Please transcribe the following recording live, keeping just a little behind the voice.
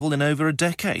in over a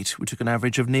decade. We took an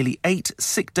average of nearly 8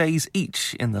 sick days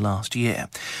each in the last year.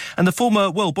 And the former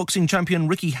world boxing champion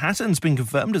Ricky Hatton's been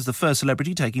confirmed as the first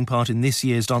celebrity taking part in this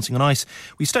year's Dancing on Ice.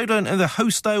 We stayed on the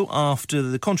host, though, after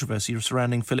the controversy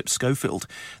surrounding Philip Schofield.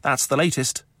 That's the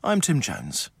latest. I'm Tim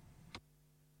Jones.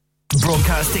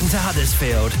 Broadcasting to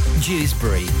Huddersfield,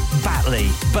 Dewsbury, Batley,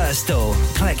 Birstall,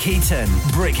 Cleckheaton,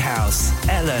 Brickhouse,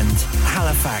 Elland,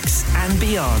 Halifax and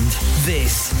beyond.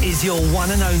 This is your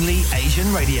one and only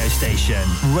Asian radio station.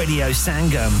 Radio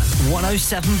Sangam,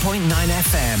 107.9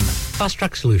 FM. Fast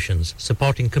Track Solutions,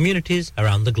 supporting communities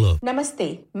around the globe.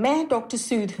 नमस्ते, मैं doctor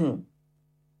सूद हूँ।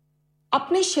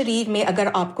 अपने शरीर में अगर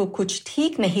आपको कुछ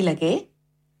ठीक नहीं लगे,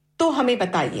 तो हमें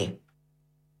बताइए।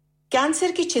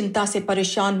 कैंसर की चिंता से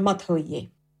परेशान मत होइए।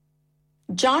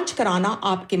 जांच कराना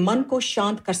आपके मन को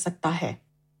शांत कर सकता है।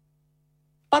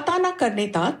 पता न करने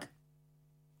तक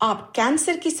आप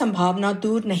कैंसर की संभावना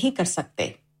दूर नहीं कर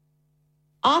सकते।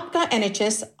 आपका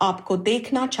एनएचएस आपको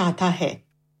देखना चाहता है।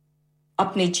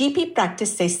 अपने जीपी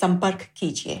प्रैक्टिस से संपर्क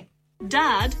कीजिए।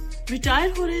 डैड, रिटायर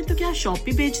हो रहे हैं तो क्या शॉप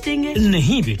भी बेच देंगे?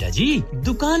 नहीं बेटा जी,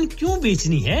 दुकान क्यों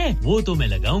बेचनी है? वो तो मैं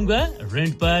लगाऊंगा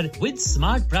रेंट पर with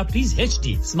smart properties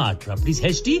HD. Smart properties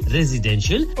HD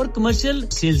residential और कमर्शियल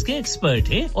सेल्स के एक्सपर्ट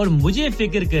हैं और मुझे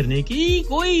फिक्र करने की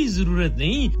कोई जरूरत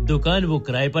नहीं। दुकान वो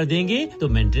किराए पर देंगे तो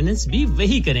मेंटेनेंस भी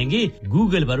वही करेंगे।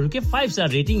 गूगल पर उनके 5 स्टार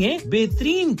रेटिंग है,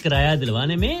 बेहतरीन किराया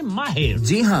दिलवाने में माहिर।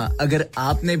 जी हां, अगर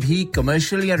आपने भी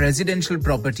कमर्शियल या रेजिडेंशियल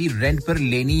प्रॉपर्टी रेंट पर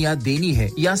लेनी या देनी है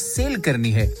या सेल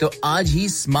करनी है तो आज ही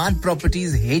स्मार्ट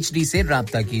प्रॉपर्टीज एचडी से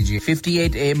राब्ता कीजिए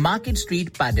 58A market street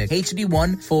Paddock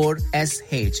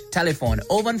HD14SH telephone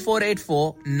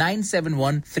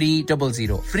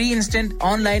 01484971300 free instant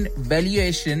online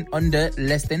valuation under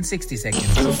less than 60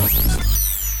 seconds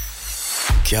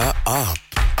क्या आप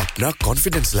अपना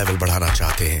कॉन्फिडेंस लेवल बढ़ाना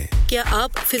चाहते हैं क्या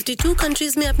आप 52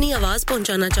 कंट्रीज में अपनी आवाज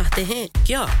पहुंचाना चाहते हैं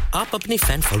क्या आप अपनी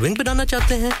फैन फॉलोइंग बढ़ाना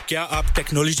चाहते हैं क्या आप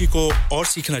टेक्नोलॉजी को और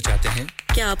सीखना चाहते हैं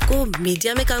क्या आपको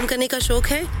मीडिया में काम करने का शौक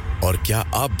है और क्या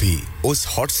आप भी उस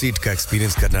हॉट सीट का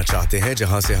एक्सपीरियंस करना चाहते हैं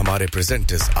जहां से हमारे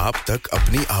प्रेजेंटर्स आप तक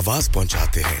अपनी आवाज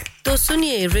पहुंचाते हैं तो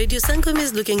सुनिए radio Sangam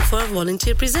is looking for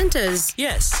volunteer presenters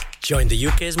yes join the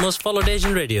UK's most followed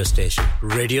Asian radio station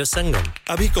Radio Sangam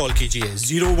अभी कॉल कीजिए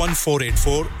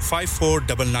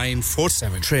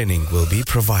 01484549947 training will be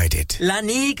provided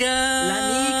Lanika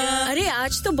अरे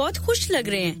आज तो बहुत खुश लग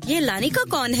रहे हैं ये लानिका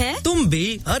कौन है तुम भी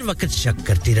हर वक्त शक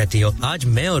करती रहती हो आज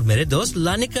मैं और मेरे दोस्त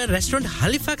लानिका रेस्टोरेंट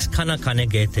हैलिफैक्स खाना खाने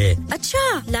गए थे अच्छा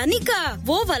लानिका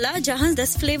वो वाला जहां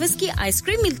 10 फ्लेवर्स की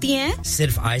आइसक्रीम मिलती है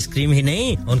सिर्फ आइसक्रीम ही नहीं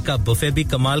उनका बुफे भी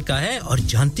कमाल का है और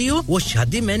जानती हो वो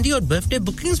शादी मेहंदी और बर्थडे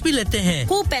बुकिंग्स भी लेते हैं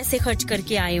खूब पैसे खर्च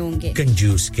करके आए होंगे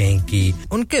कंजूस कहीं की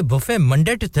उनके buffet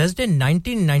Monday to Thursday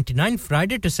 1999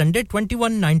 Friday to Sunday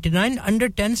 2199 under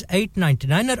 10s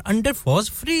 899 और अंडर 4s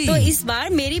फ्री तो इस बार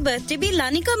मेरी बर्थडे भी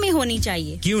लानिका में होनी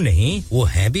चाहिए क्यों नहीं वो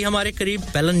है भी हमारे करीब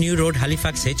पेलन new road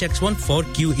Halifax HX1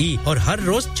 4QE और हर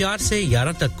रोज 4 से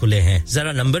 11 तक खुले हैं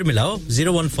जरा नंबर मिलाओ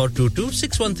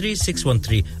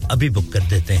 01422613613 अभी बुक कर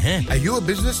देते हैं Are you a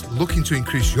business looking to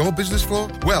increase your business flow?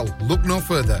 Well, look no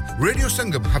further. Radio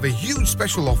Sangam have a huge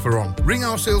special offer on. Ring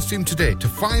our sales team today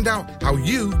to find out how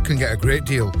you can get a great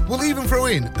deal. We'll even throw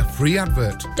in a free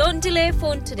advert. Don't delay,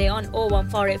 phone today on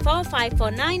 01484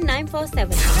 549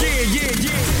 947. Yeah.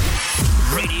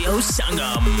 Radio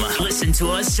Sangam. Listen to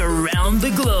us around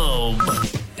the globe.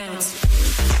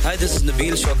 Hi, this is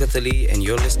Nabil Shaukat Ali and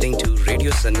you're listening to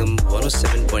Radio Sangam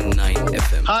 107.9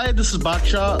 FM. Hi, this is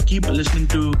Baksha. Keep listening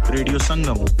to Radio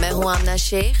Sangam. मैं हूँ आमना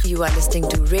Sheikh. You are listening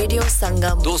to Radio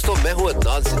Sangam. दोस्तों मैं हूँ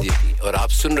अदनान सिद्दीकी और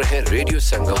आप सुन रहे हैं रेडियो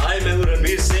संगम. Hi, मैं हूँ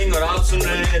रणवीर सिंह और आप सुन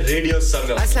रहे हैं रेडियो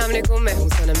संगम. अस्सलाम वालेकुम मैं हूँ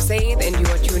Sanam Saeed and you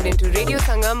are tuned into Radio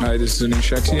Sangam. Hi, this is Zunin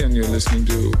Shakti and you're listening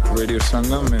to Radio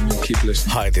Sangam and keep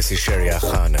listening. Hi, this is Sharia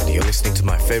Khan and you're listening to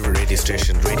my favorite radio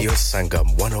station Radio Sangam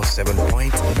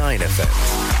 107.9 FM.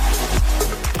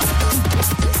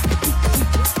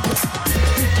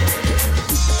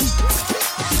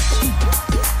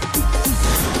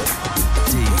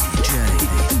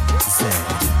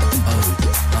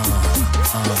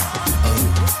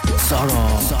 Zorro.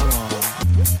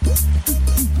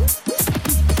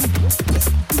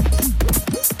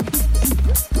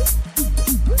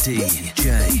 DJ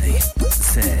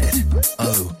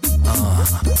Z-O-R-R-O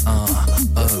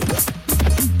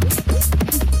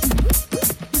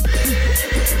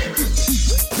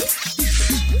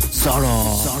Zorro.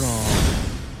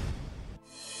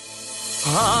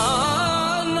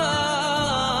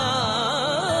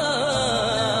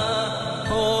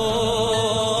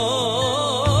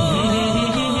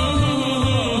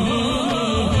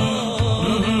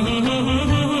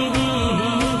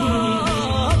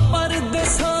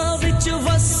 परदेसां विच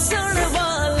वस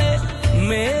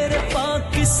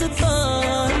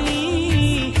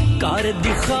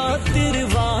दी खातिर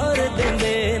वार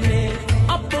देंदे ने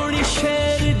अपनी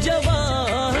शेर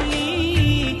जवानी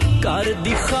कर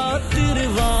दी खातिर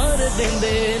वार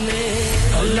देंदे ने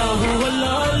अल्लाहु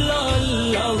अल्लाह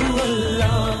अल्लाहु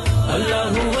अल्लाह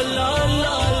अल्लाहु अल्लाह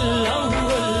अल्लाहु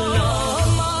अल्लाह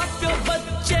मां प्यो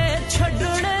बच्चे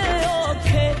छड़ने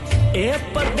औखे ए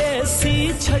परदेसी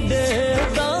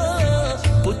छड़दा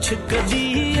पुछ कदी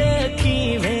ए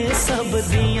कीवें सब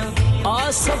दियां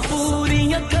आस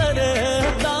पूरियां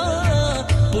करदा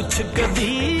पुछ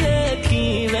कदी ए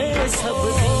कीवें सब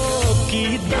की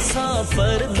दसा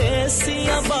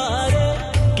परदेसियां बारे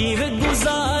किवें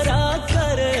गुजारा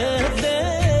कर दे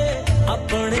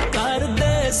अपने कर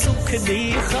दे सुख दी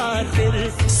खातिर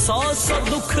सौ सौ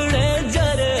दुखड़े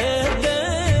जर दे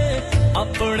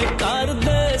अपने कर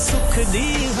दे सुख दी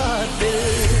खातिर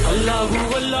अल्लाहु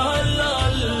अल्लाह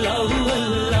अल्लाहु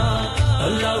अल्लाह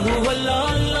अल्लाहु अल्लाह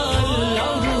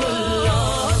अल्लाहु अल्लाह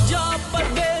जा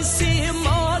परदेसी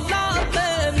मौला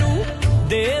तैनू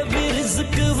दे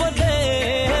रिज़्क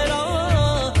वडेरा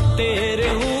तेरे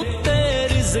उते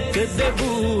रिज़्क दे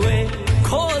बूए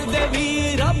खोल दे वी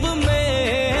रब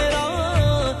मेरा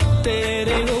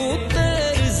तेरे उते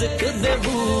रिज़्क दे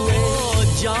बूए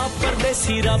जा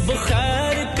परदेसी रब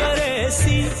खैर करे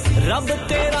सी रब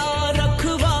तेरा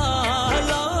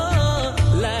रखवाला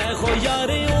ले हो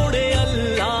यार ओड़े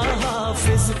अल्लाह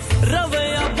हाफिज रवे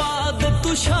आबाद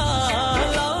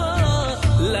तुशाला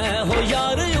ले हो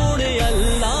यार ओड़े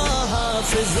अल्लाह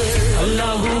हाफिज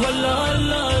अल्लाहु अल्लाह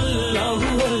अल्लाहु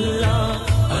अल्लाह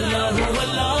अल्लाहु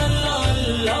अल्लाह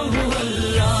अल्लाहु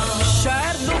अल्लाह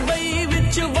शहर दुबई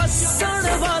विच वसण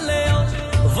वाले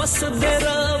वसदे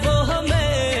रहो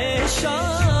हमेशा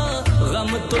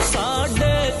गम तो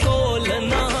साडे कोल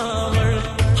ना आवन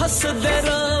हसदे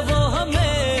रहो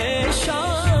हमेशा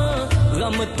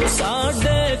गम तो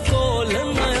साडे कोल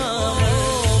ना आवन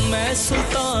मैं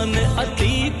सुल्तान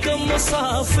अतीक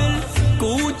मुसाफिर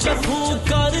कूच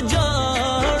कर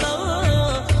जाना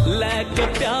लेके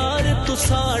प्यार तू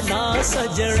साडा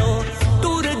सजणो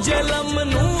टुर जलम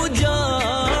नू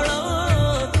जाना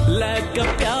लेके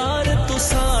प्यार तू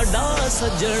साडा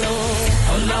सजणो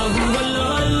अल्लाहु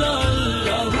अल्लाह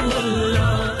अल्लाहु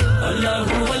अल्लाह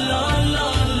अल्लाहु अल्लाह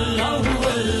अल्लाहु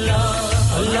अल्लाह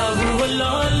अल्लाहु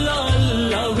अल्लाह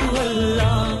अल्लाहु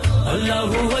अल्लाह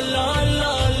अल्लाहु अल्लाह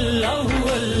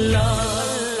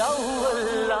अल्लाहु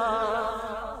अल्लाह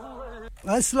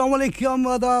अस्सलाम वालेकुम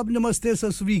आदाब नमस्ते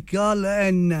सत श्री अकाल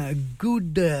एंड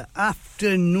गुड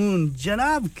आफ्टरनून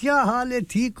जनाब क्या हाल है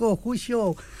ठीक हो खुश हो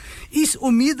इस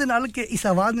उम्मीद नाल के इस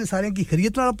आवाज ने सारे की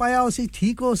खैरियत नाल पाया उसे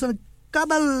ठीक हो सन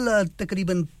कबल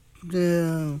तकरीबन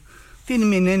 3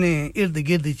 महीने ने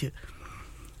इर्द-गिर्द च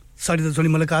साड़ी तो थोड़ी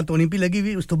मुलाकात होनी भी लगी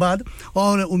हुई उस तो बाद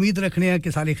और उम्मीद रखने हैं कि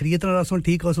सारे खैरियत नाल सुन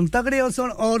ठीक हो सुन तगड़े हो सुन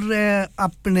और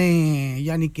अपने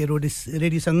यानी कि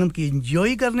रेडियो संगम की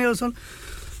एंजॉय करने हो सुन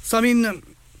समीन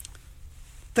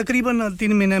तकरीबन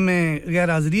 3 महीने में गैर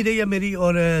हाजिरी रही है मेरी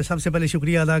और सबसे पहले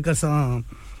शुक्रिया अदा करसा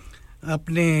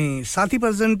अपने साथी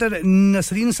प्रेजेंटर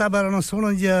नसरीन साहब ने सोना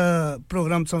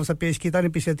प्रोग्राम से पेश किया ने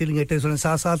पिछले 3 घंटे सुने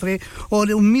साथ रहे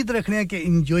और उम्मीद रखने हैं कि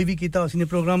एंजॉय भी किया उसने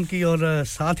प्रोग्राम की और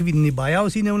साथ भी निभाया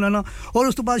उसी ने उन्होंने और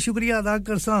उस तो बाद शुक्रिया अदा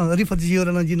करसा रिफत जी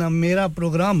और जिन्हें मेरा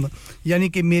प्रोग्राम यानी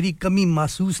कि मेरी कमी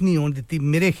महसूस नहीं होने देती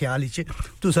मेरे ख्याल च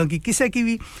तुसां की किसी की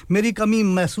भी मेरी कमी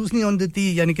महसूस नहीं होने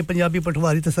देती यानी कि पंजाबी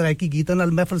पटवारी ते सरायकी गीतां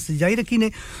नाल महफिल सजाई रखी ने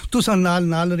तुसां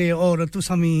नाल रहे और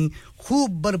तुसां भी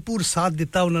खूब भरपूर साथ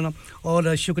दिता उन्होंने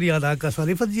और शुक्रिया अदा करसा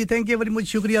Rifat ji thank you very much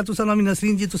शुक्रिया तुसां नाल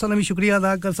नसरीन जी तुसां भी शुक्रिया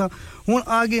अदा करसा हुन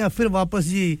आ गए फिर वापस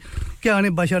जी क्या आने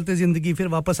बशर्ते जिंदगी फिर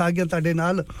वापस आ गया ताडे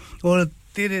नाल और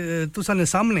तेरे तुसां ने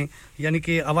सामने यानी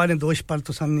कि आवाज़ दोष पर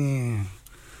तुसां ने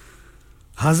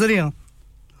हाजिर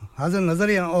नजर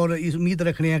हैं और इस उम्मीद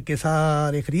रखने हैं कि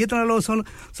सारे खैरियत नाल सुन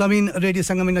समीन रेडियो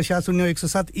संगम में नशा सुनियो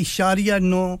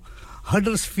 107.9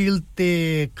 हडर्सफील्ड ते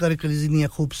करकलिज़नी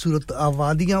खूबसूरत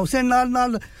आबादियां उसे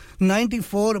नाल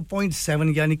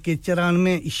 94.7 यानी कि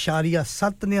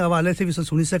 94.7 ने हवाले से भी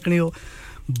सुनी सकने हो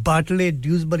बाटले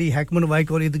ड्यूसबरी हैकमन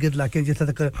वाइक और इर्द-गिर्द इलाके जिथे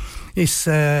तक इस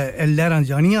लहरां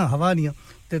जानियां हवा दियां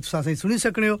ते तुसां सुनी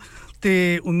सकने हो ते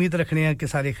उम्मीद रखने हैं कि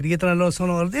सारे खैरियत नाल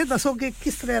सुनो और दे दसो कि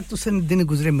किस तरह तुसें दिन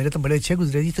गुजरे मेरे तो बड़े अच्छे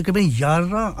गुजरे जी तकरीबन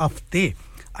 11 हफ्ते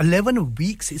 11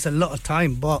 weeks is a lot of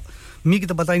time but मी की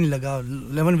तो पता ही नहीं लगा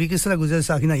 11 वीक इस तरह गुजरे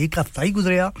साखिना एक हफ्ता ही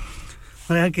गुजरिया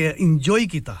है कि एंजॉय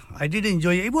कीता I did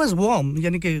enjoy it was warm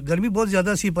यानी कि गर्मी बहुत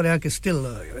ज्यादा सी पर है कि still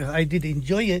I did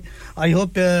enjoy it I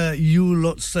hope you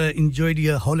lots enjoyed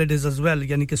your holidays as well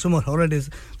यानी कि समर हॉलिडेज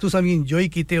तो सब एंजॉय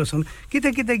कीते हो सुन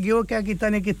किते गयो क्या कीता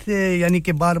ने किते यानी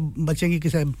कि बाहर बचेंगे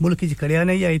किसी मुल्क की खड़िया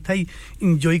ने या इथा ही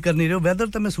एंजॉय करने रहो वेदर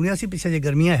तो मैं सुनिया सी पीछे जे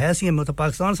गर्मियां है सी मैं तो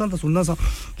पाकिस्तान सा तो सुनना सा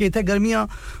कि इथे गर्मियां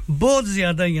बहुत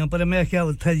ज्यादा यहां पर मैं क्या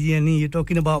उठा जी नहीं you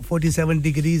talking about 47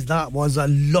 degrees that was a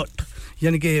lot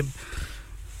यानी कि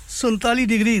 47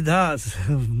 डिग्री था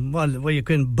well where you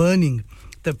can burning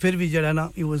तो फिर भी जरा ना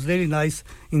it was really nice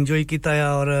enjoy कीता है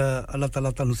और अल्लाह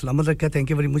ताला तानु सलामत रखे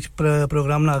thank you very much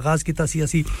programme ना आगाज कीता सी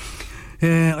असी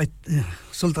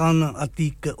सुल्तान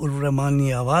अतीक उर रहमान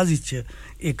की आवाज विच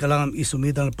एक कलाम इस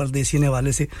उम्मीदान परदेसी ने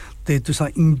वाले से ते तुसा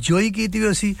एंजॉय कीती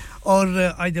होसी और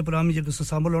आज दे प्रोग्राम जे तुसा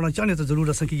शामिल होना चाहते तो जरूर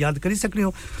असा की याद करी सकने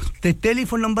हो ते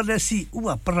टेलीफोन नंबर रहसी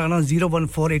वो पुराना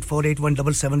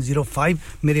 01484817705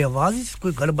 मेरी आवाज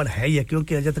कोई गड़बड़ है या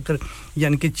क्योंकि अजे तक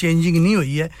यानी कि चेंजिंग नहीं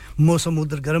हुई है मौसम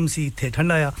उधर गर्म सी थे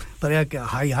ठंडा आ पर है कि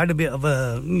high hard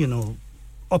you know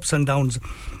ups and downs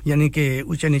यानी कि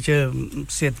ऊंचे नीचे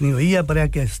सेहत नहीं हुई है पर है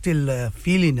कि still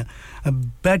feeling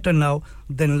better now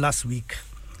than last week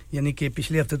यानी कि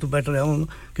पिछले हफ्ते तो बेटर है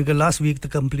क्योंकि लास्ट वीक तो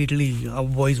कंप्लीटली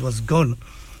वॉइस वाज गॉन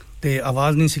ते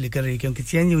आवाज नहीं सी निकल रही क्योंकि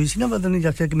चेंज हुई सी ना पता नहीं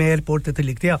जैसे कि मैं एयरपोर्ट पे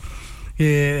लिख दिया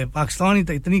कि पाकिस्तान ही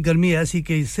तो इतनी गर्मी ऐसी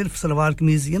कि सिर्फ सलवार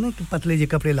कमीज है ना कि पतले जे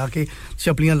कपड़े लाके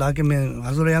चपलियां लाके मैं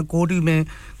हाजिर यहां कोट ही में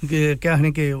क्या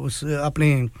है कि उस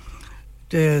अपने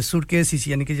सूटकेस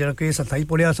ही यानी कि जरा केस हथाई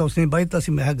पड़िया सा उसने बाई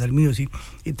तसी मैं गर्मी होसी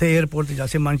इथे एयरपोर्ट पे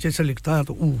जैसे मैनचेस्टर लिखता है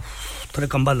तो थोड़ा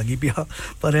कंबा लगी पिया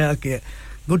पर है कि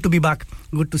good to be back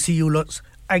good to see you lots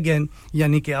again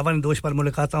यानी कि अवन दोष पर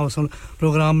मुलाकात हो सुन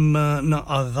प्रोग्राम ना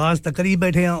आगाज तक करीब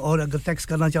बैठे हैं और अगर टेक्स्ट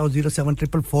करना चाहो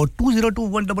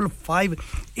 07444202155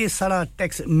 ये सारा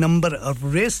टेक्स्ट नंबर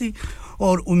रेसी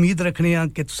और उम्मीद रखने हैं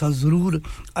कि तुसा जरूर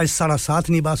आज सारा साथ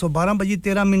निभासो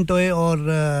 12:13 होए और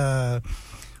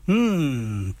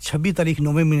 26 तारीख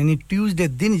 9वें महीने ट्यूसडे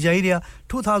दिन जाई रहा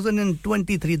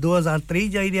 2023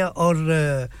 जाई रहा और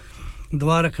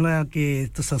दुआ रखना कि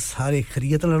तुसा सारे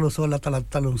खैरियत नाल रहो अल्लाह ताला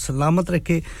तालू सलामत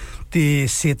रखे ते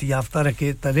सेहत याफ्ता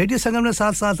रखे त रेडियो संगम ने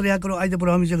साथ साथ रहा करो आज दे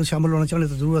प्रोग्राम में शामिल होना चाहते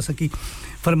तो जरूर अस की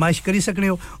फरमाइश करी सकने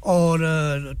हो और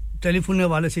टेलीफोन के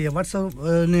हवाले से या व्हाट्सएप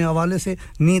ने हवाले से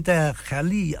नहीं तो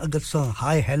खाली अगर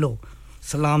हाय हेलो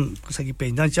सलाम किसी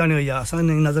भेजना चाहते हो या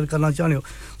आसान नजर करना चाहते हो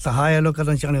तो हाय हेलो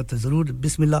करना चाहते हो तो जरूर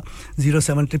बिस्मिल्लाह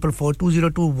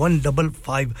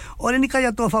 07444202155 और इनका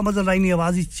या तोहफा मजर लाइन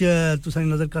आवाज तुसा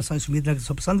नजर कर सा उम्मीद है कि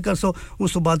पसंद कर सो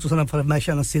उस तो बाद तुसा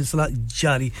फरमाइशा ना सिलसिला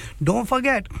जारी don't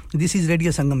forget this is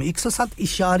radio Sangam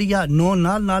 107.9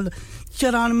 नाल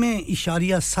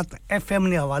 94.7 एफएम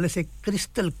ने हवाले से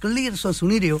क्रिस्टल क्लियर सो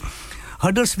सुनी रहे हो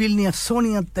हडर्सविल ने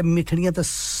सोनिया ते मिठड़ियां ते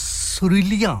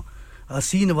सुरीलियां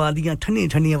हसीन वादियां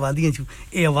ठंडी ठंडी वादियां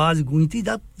ए आवाज गूंजती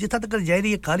जा जिथा तक जा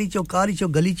रही है कारी चो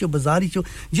गली चो बाजारी चो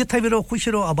जिथे भी रहो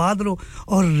खुश रहो आबाद रहो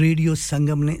और रेडियो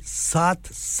संगम ने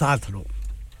साथ साथ रहो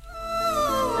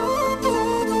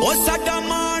ओ साडा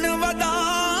मान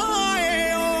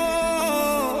वदाए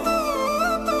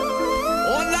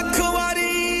ओ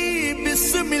लखवारी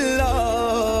बिस्मिल्लाह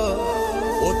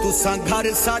ओ तुसा घर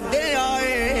साडे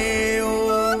आए ओ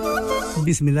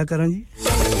बिस्मिल्लाह करा जी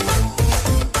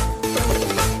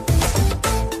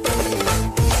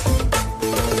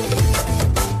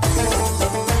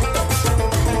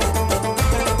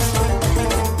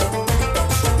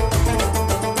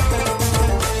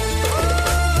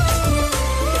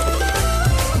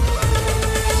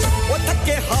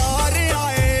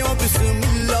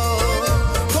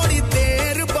थोड़ी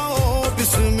देर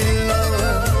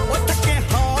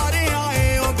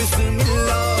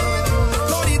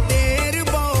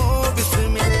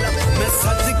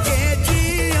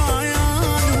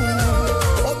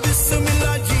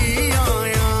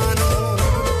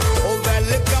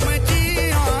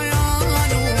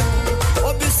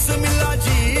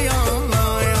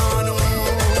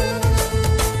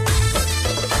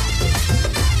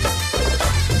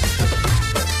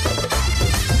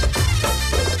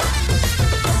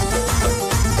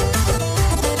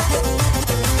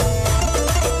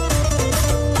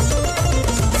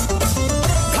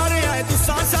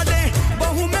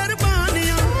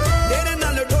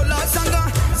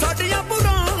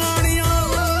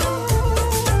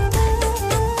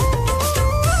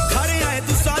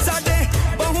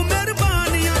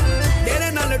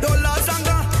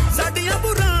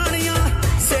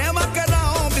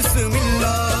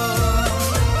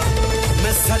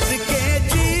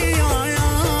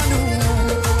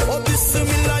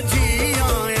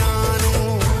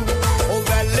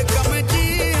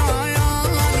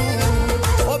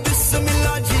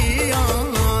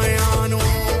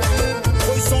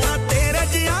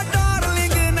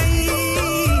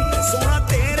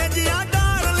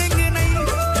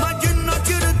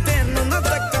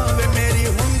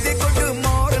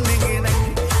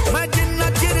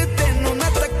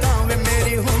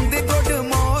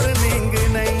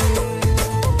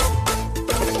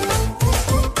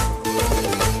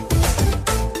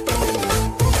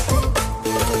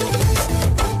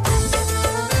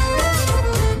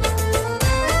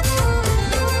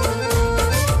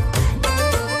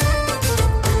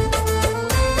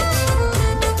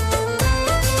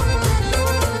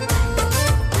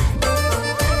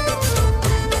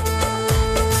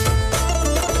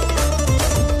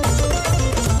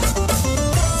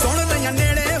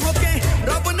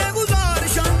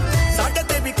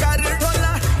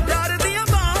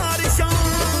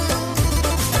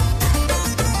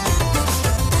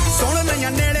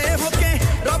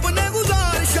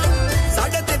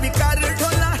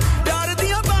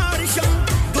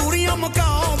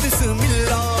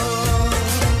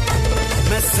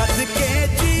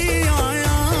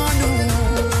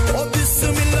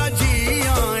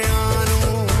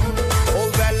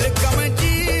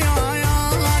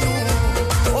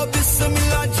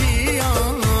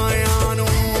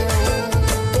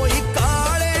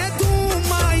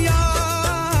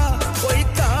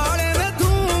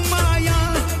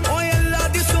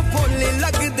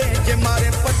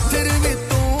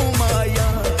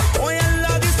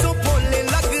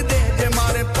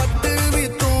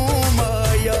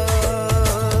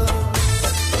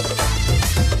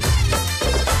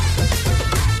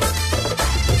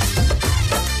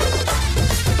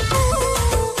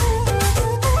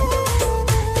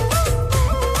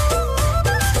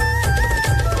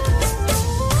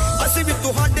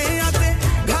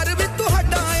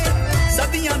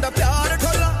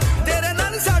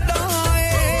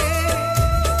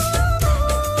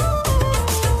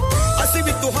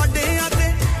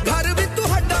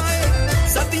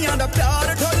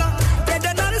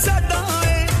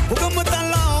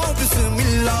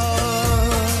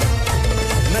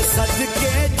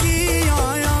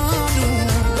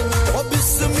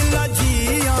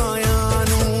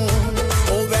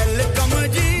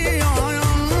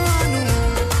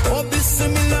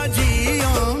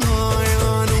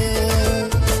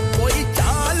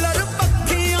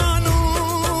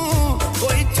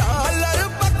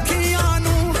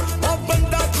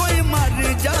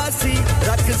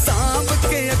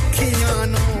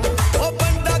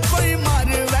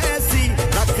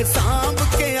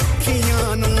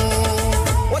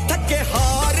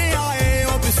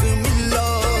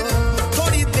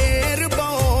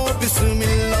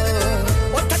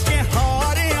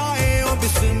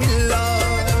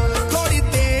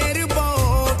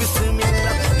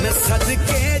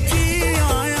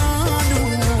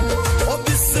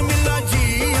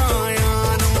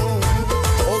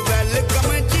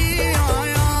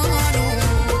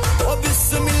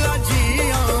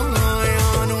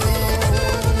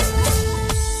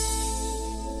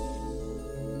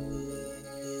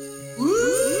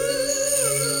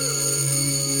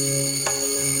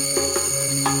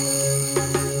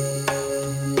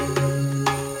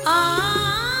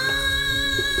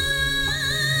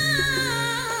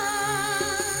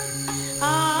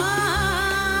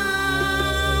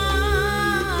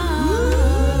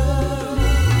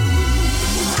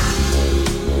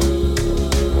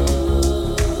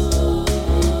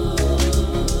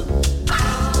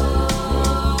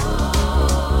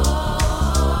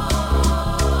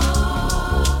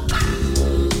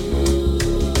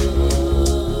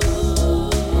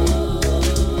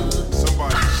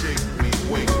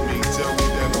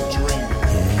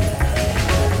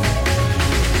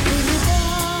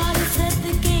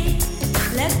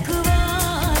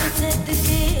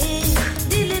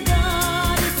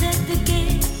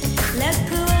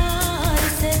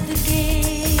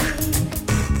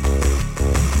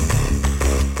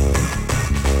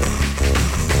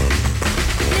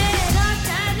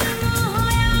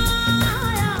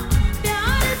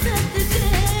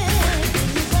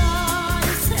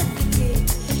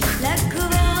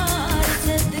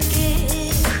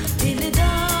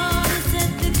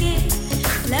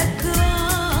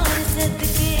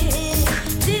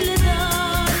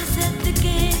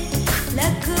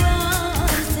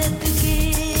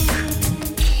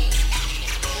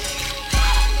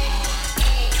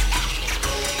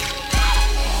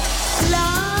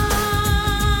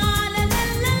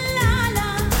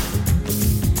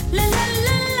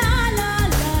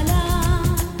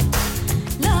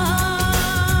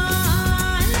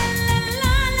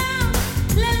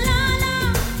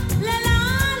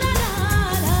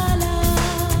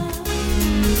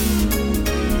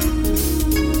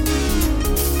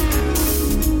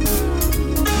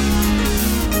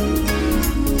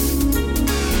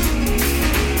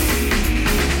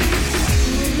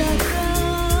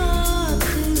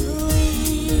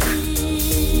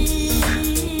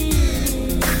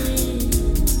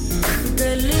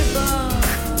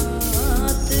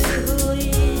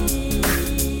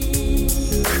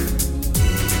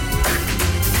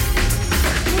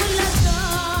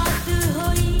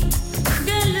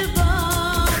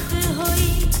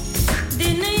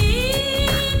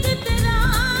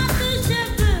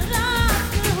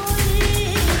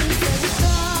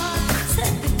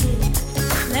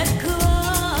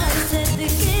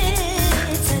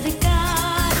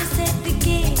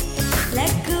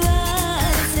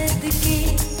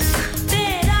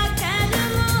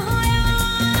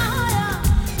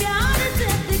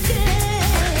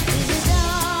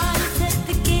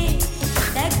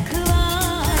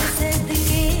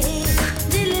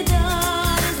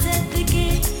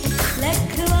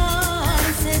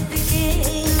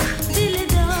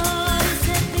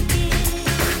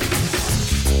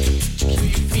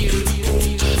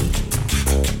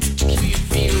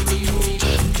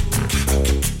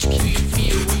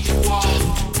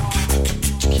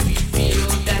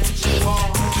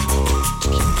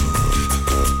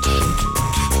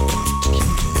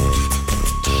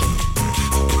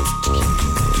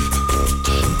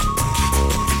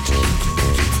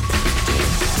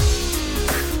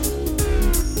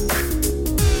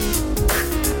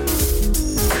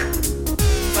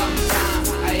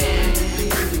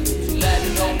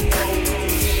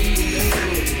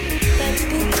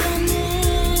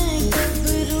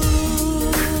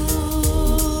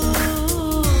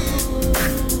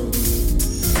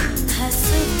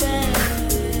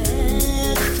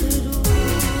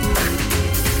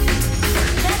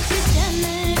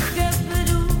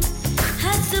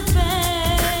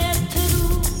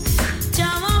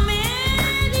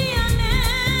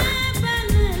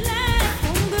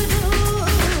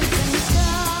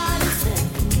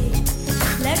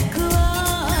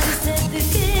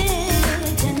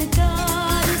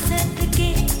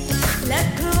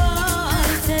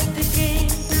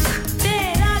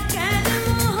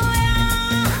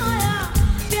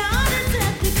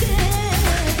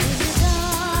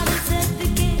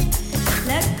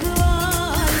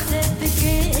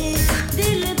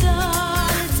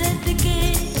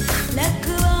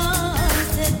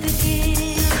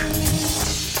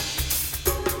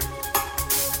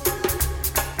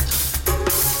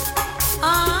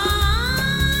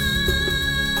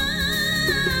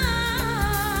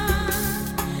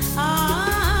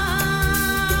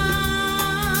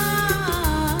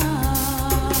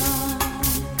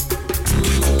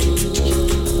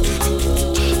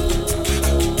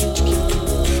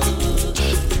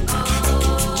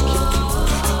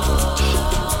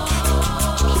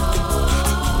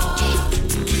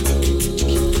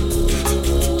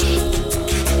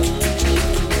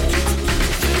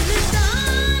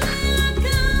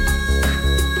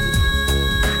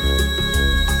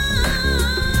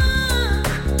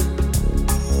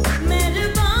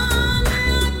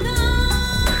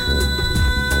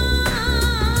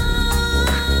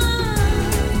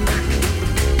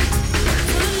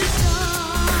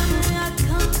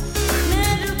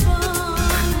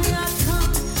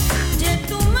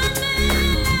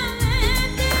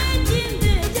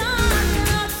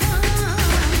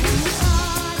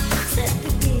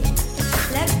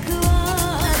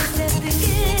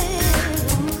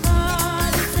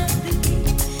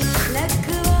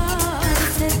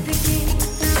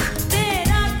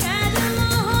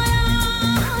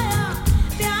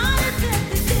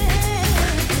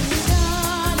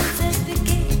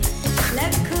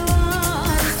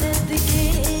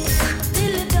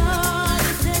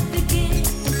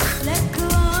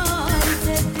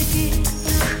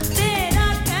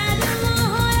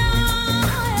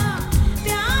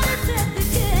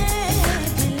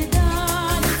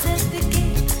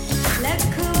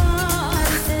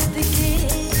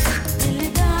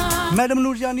मैडम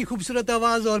नूरजानी खूबसूरत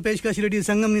आवाज और पेशकश रेडियो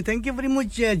संगम ने thank you very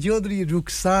much Chaudhary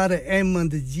रुखसार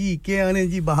अहमद जी के आने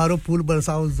जी बहारों फूल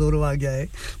बरसाओ जोरो आ गया है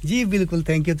जी बिल्कुल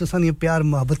थैंक यू तुसा ने प्यार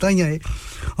मोहब्बत है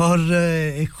और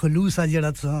एक खलूस आ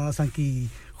जड़ा तुसा की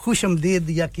खुशमदीद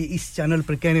या कि इस चैनल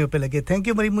पर कहने पे लगे thank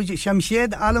you very much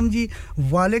Shamshed Alam ji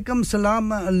वालेकुम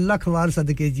सलाम लख वार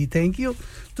सदके जी थैंक यू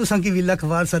तुसां की भी लख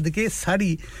वार सदके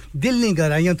साड़ी दिल नहीं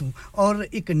गराइयां तू और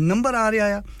एक नंबर आ रहा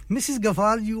है मिसेस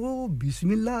गफार जी ओ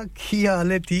बिस्मिल्लाह की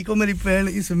हाल है ठीक हो मेरी बहन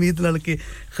इस उम्मीद नाल के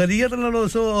खैरियत नाल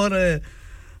सो और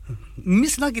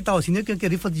मिस ना किता होसी ने क्योंकि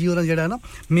रिफत जी और जेड़ा ना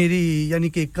मेरी यानी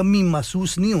कि कमी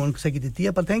महसूस नहीं होने सकी देती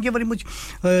है पर थैंक यू वेरी मच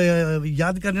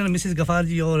याद करने मिसेस गफार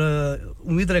जी और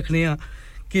उम्मीद रखने हैं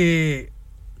कि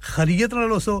खैरियत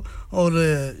नाल सो और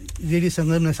जेडी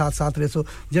संगम ने साथ साथ रहो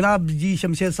जनाब जी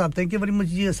शमशेर साहब थैंक यू वेरी मच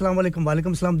जी अस्सलाम वालेकुम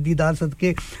वालेकुम सलाम दीदार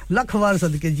सदके लाख वार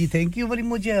सदके जी thank you very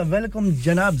much welcome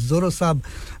जनाब जोरो साहब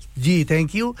जी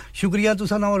थैंक यू शुक्रिया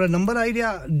तुसा ना और नंबर आई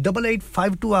रहा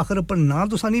 8852 आखिर पर ना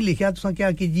तुसा नहीं लिखा तुसा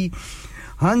क्या की जी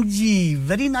हां जी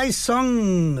वेरी नाइस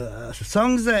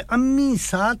सॉन्ग्स अम्मी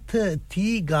साथ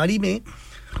थी गाड़ी में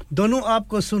दोनों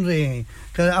आपको सुन रहे हैं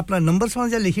अपना नंबर सुना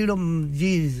जा लिखी दो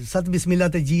जी सत बिस्मिल्लाह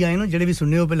ते जी आए ना जेडे भी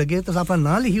सुनने पे लगे तो अपना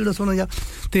नाम लिखी दो सुनो जा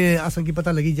ते असन की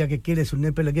पता लगी जाके केड़े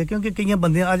सुनने पे लगे क्योंकि कई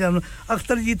बंदे आ जान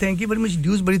अख्तर जी thank you very much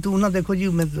dues बड़ी तू ना देखो जी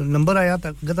मैं नंबर आया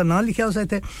था गता नाम लिखा उस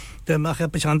थे ते मैं क्या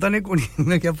पहचानता नहीं कोई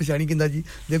मैं क्या पहचानी किंदा जी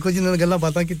देखो जी उन्होंने गल्लां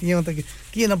बातां कीतियां तक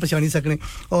की ना पहचानी सकने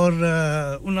और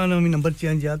उन्होंने भी नंबर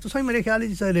चेंज किया तो सही मेरे ख्याल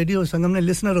है रेडियो संगम ने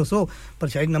लिसनर हो सो पर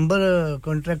शायद नंबर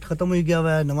कॉन्ट्रैक्ट खत्म हो गया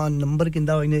है नवा नंबर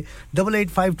किंदा होने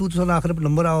 8852 तो आखिर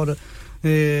नंबर और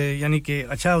यानी कि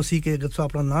अच्छा उसी के गत्सो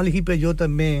अपना नाम लिखी भेजो तो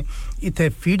मैं इथे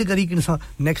फीड करी कि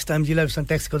नेक्स्ट टाइम जिला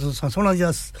टेक्स्ट कर सोना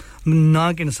जा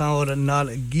ना कि और नाल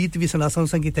गीत भी सुना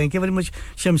सा की thank you very much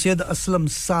Shamshed Aslam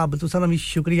साहब तुसा भी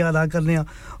शुक्रिया अदा करने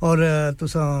और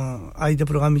तुसा आज दे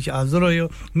प्रोग्राम में हाजिर होयो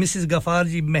Mrs Gaffar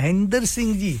ji Mahendra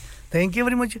Singh ji thank you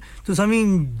very much तुसा भी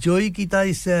एंजॉय कीता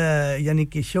इस यानी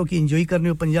कि शो की एंजॉय करने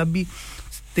हो पंजाबी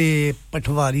ते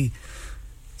पटवारी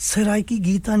सरायकी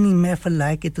गीतानी महफिल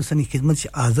लाके तुसनी खिदमत से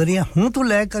हाजिर हैं हूं तो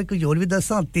लेकर कोई और भी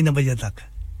दसा 3 बजे तक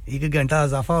 1 घंटा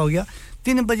इजाफा हो गया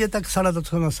 3 बजे तक सारा तो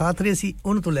तुसना साथ रहे सी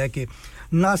उन तो लेके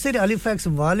नासिर अलीफैक्स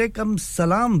वालेकुम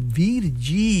सलाम वीर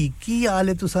जी की हाल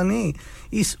है तुसने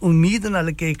इस उम्मीद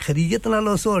नाल के खैरियत नाल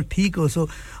हो सो ठीक हो सो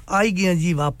आई गया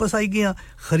जी वापस आई गया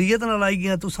खैरियत नाल आई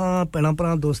गया तुसा भैणा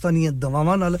भरा दोस्तां दी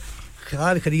दवावां नाल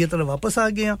ख्याल खैरियत वापस आ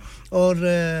गए और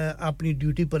अपनी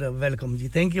ड्यूटी पर वेलकम जी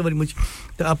थैंक यू वेरी मच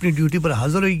तो अपनी ड्यूटी पर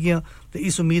हाजिर हो गया तो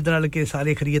इस उम्मीद नाल के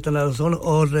सारे खैरियत नाल सुन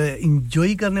और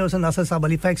एंजॉय करने उस नासर साहब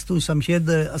अलीफैक्स तू शमशेद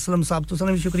असलम साहब तुसा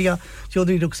भी शुक्रिया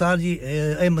चौधरी रुखसार जी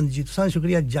अहमद जी तुसा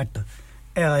शुक्रिया जट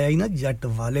ए आया ही ना जट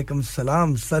वालेकुम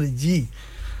सलाम सर जी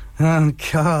हां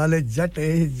क्या हाल है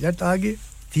जट आ गए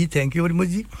जी थैंक यू वेरी मच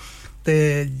जी ते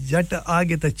जट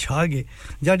आगे ते छागे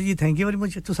जट जी थैंक यू वेरी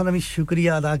मच तुसा भी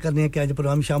शुक्रिया अदा करने के आज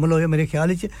प्रोग्राम शामिल होए मेरे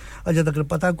ख्याल च अजे तक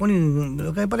पता कोनी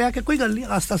कहीं पर आके कोई गल नहीं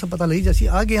आस्ता आस्ता पता लगी जैसी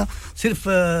आ गया सिर्फ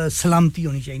सलामती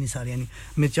होनी चाहिए सारे यानी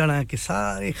मैं चाहना है कि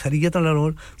सारे खैरियत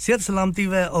और सेहत सलामती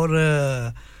वे और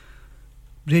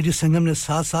रेडियो संगम ने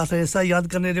साथ साथ ऐसा याद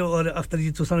करने रहे और अख्तर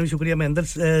जी तुसा भी शुक्रिया महेंद्र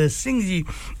सिंह जी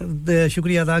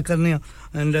शुक्रिया अदा करने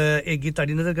एंड एक गीत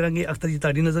ताड़ी नजर करेंगे अख्तर जी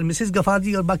ताड़ी नजर मिसेस गफार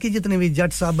जी और बाकी जितने भी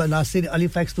जट साहब नासिर अली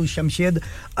फैक्स तो शमशेद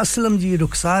असलम जी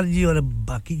रुखसार जी और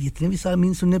बाकी जितने भी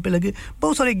सामीन सुनने पे लगे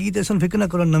बहुत सारे गीत ऐसा फिक्र ना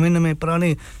करो नवे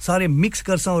पुराने सारे मिक्स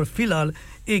कर सा और फिलहाल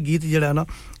एक गीत जड़ा ना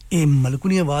ये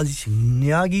मलकुनी आवाज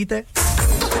नया गीत है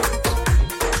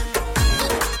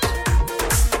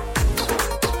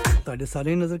ताड़े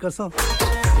सारे नजर कर सो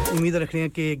उम्मीद रख रहे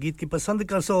हैं कि गीत की पसंद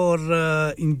कर सो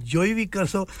और एंजॉय भी कर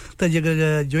सो तो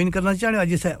अगर ज्वाइन करना चाहते हो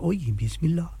आज से ओए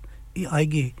बिस्मिल्लाह ये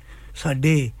आएगे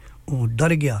साडे ओ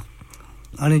डर गया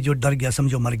आने जो डर गया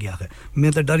समझो मर गया है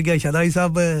मैं तो डर गया शादाई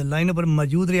साहब लाइन पर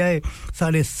मौजूद रहा है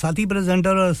सारे साथी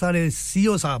प्रेजेंटर और सारे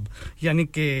सीईओ साहब यानी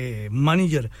कि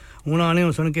मैनेजर हुन आने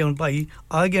हो सुन के हुन भाई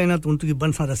आ गया ना तू की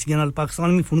बनसा रस्सियां नाल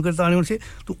पाकिस्तान में फोन करता आने उनसे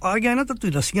तू आ गया ना तो तू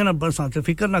रस्सियां नाल बनसा तो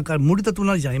फिक्र ना कर मुड़ी तो तू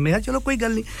ना जाए मैं चलो कोई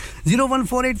गल नहीं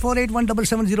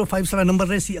 01484817705 सारा नंबर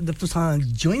रहसी अगर तू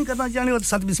ज्वाइन करना चाहते हो तो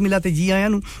सत बिस्मिल्लाह ते जी आया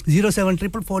नु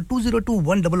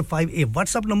 07444202155 ए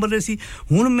व्हाट्सएप नंबर रहसी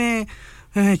हुन मैं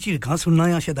चीड़का सुनना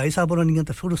है शदाई साहब और नहीं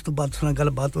तो फिर उस तो बाद सुना गल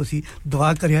बात होसी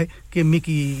दुआ करया कि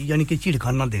मिकी यानी कि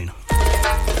चीड़का ना देना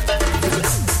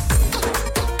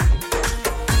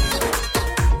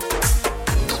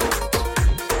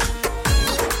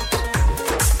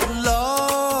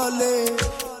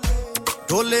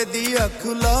ढोले दी अख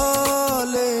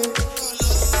लाले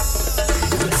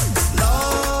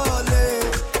लाले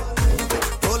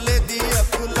ढोले दी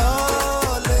अख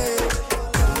लाले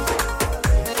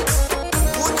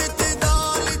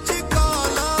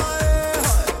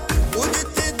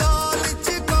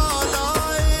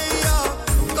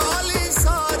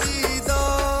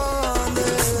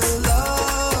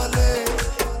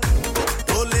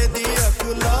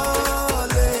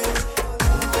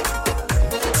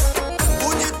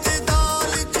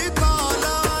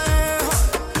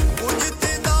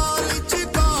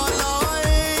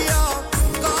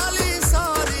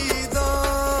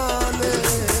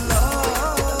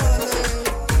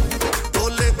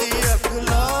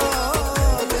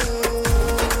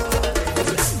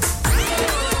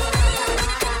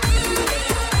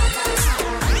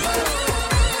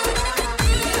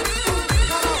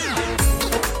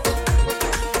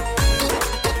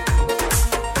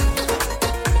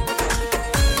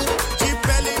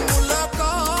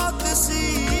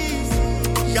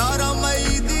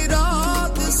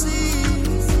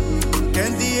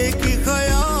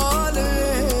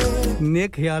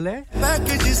नेक ख्याल है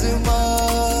पैकेज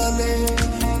माले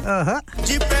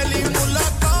जी पहली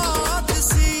मुलाकात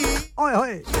सी ओए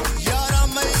होए 11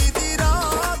 मई दी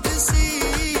रात सी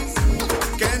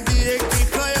कहंदी है कि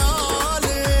ख्याल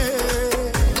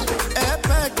ए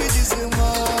पैकेज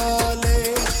माले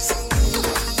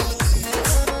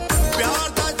प्यार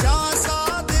दा झांसा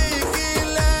दे के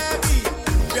ले गई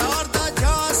प्यार दा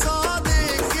झांसा दे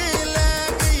के ले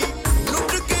गई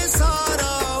लुट के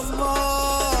सारा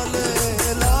माल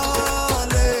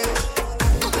लाले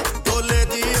तोले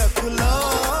दी अखला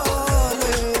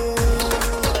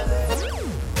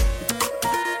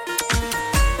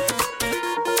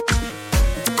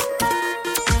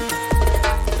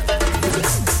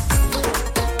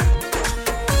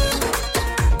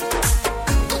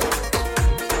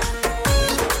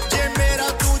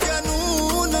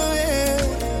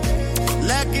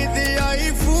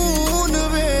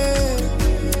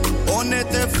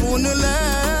ਫੋਨ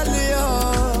ਲੈ ਲਿਆ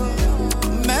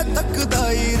ਮੈਂ ਤੱਕਦਾ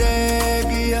ਹੀ ਰਹਿ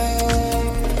ਗਿਆ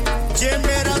ਜੇ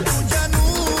ਮੇਰਾ ਤੂੰ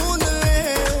ਜਨੂਨ ਵੇ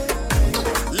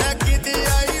ਲੈ ਕੇ ਤੇ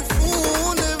ਆਈ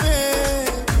ਫੋਨ ਵੇ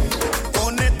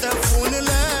ਉਹਨੇ ਤੇ ਫੋਨ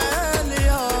ਲੈ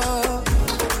ਲਿਆ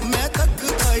ਮੈਂ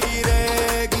ਤੱਕਦਾ ਹੀ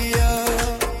ਰਹਿ ਗਿਆ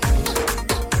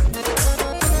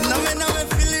ਨਵੇਂ ਨਵੇਂ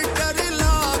ਫਿਲਟਰ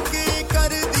ਲਾ ਕੇ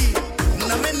ਕਰਦੀ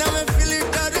ਨਵੇਂ ਨਵੇਂ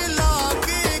ਫਿਲਟਰ ਲਾ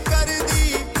ਕੇ ਕਰਦੀ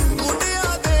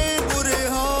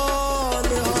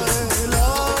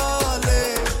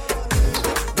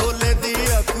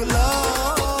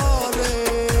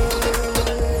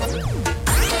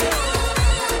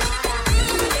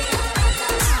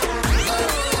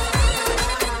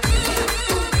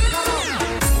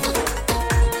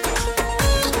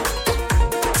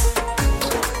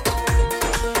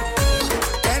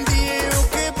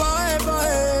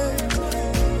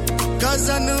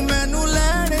ਕਜ਼ਨ ਮੈਨੂੰ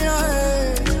ਲੈਣ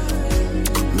ਆਏ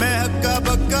ਮੈਂ ਹੱਕਾ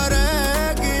ਬੱਕਾ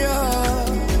ਰਹਿ ਗਿਆ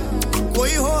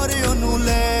ਕੋਈ ਹੋਰ ਉਹਨੂੰ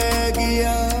ਲੈ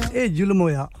ਗਿਆ ਇਹ ਜ਼ੁਲਮ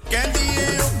ਹੋਇਆ ਕਹਿੰਦੀ ਏ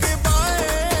ਓਕੇ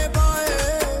ਬਾਏ ਬਾਏ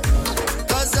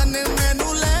ਕਜ਼ਨ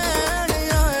ਮੈਨੂੰ ਲੈਣ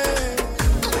ਆਏ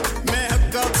ਮੈਂ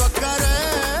ਹੱਕਾ ਬੱਕਾ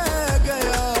ਰਹਿ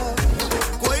ਗਿਆ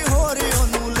ਕੋਈ ਹੋਰ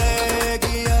ਉਹਨੂੰ ਲੈ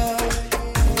ਗਿਆ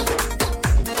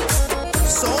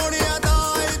ਸੋਹਣਿਆ ਦਾ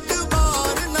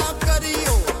ਇਤਬਾਰ ਨਾ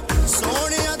ਕਰਿਓ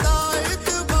ਸੋਹਣਿਆ ਦਾ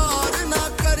ਇਤਬਾਰ ਨਾ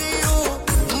ਕਰਿਓ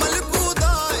ਮਲਕੂ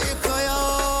ਦਾ ਇਹ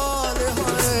ਖਿਆਲ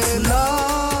ਹੈ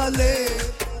ਲਾਲੇ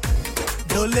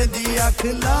ਡੋਲੇ ਦੀ ਅੱਖ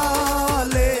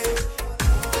ਲਾਲੇ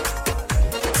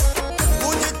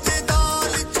ਕੁਝ ਤੇ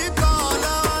ਦਾਲ ਚ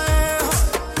ਕਾਲਾ ਏ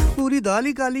ਪੂਰੀ ਦਾਲ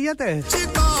ਹੀ ਕਾਲੀ ਹੈ ਤੇ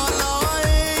ਕਾਲਾ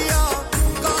ਏ ਯਾ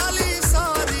ਕਾਲੀ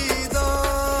ਸਾਰੀ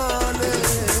ਦਾਲ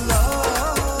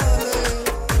ਲਾਲੇ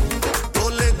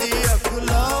ਡੋਲੇ ਦੀ ਅੱਖ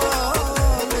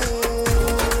ਲਾਲੇ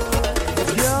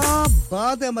क्या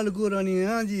बात है मलकू रानी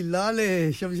हां जी लाले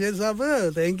शमशेर साहब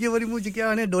थैंक यू वेरी मच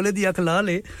क्या ने डोले दी अख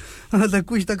लाले तो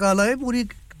कुछ तो काला है पूरी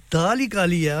दाल ही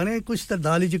काली है ने कुछ तो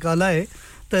दाल ही काला है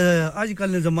तो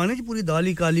आजकल के जमाने च पूरी दाल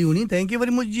ही काली होनी थैंक यू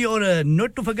वेरी मच जी और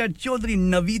not to forget Chaudhry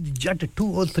Naveed Jatt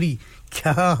 203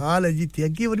 क्या हाल है जी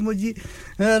थैंक यू वेरी मच जी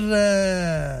और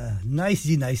नाइस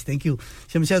जी nice thank you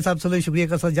Shamsher sahab सभी शुक्रिया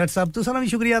करसा जट साहब तुसा भी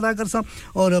शुक्रिया अदा करसा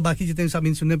और बाकी जितने साहब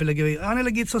इन सुनने पे लगे हुए आने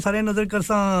लगी तो सारे नजर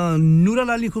करसा नूरा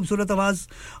लाली खूबसूरत आवाज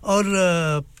और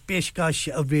पेशकश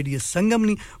रेडियो संगम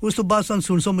नी उस तो बाद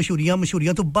सुन सो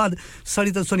मशहूरियां तो बाद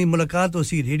सारी तो सुनी मुलाकात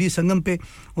होसी रेडियो संगम पे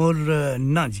और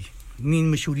ना जी नींद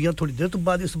मशहूरियां थोड़ी देर तो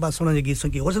बाद इस बात सुना जाएगी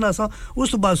संकी और सुना सा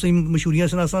उस तो बाद सुनी मशहूरियां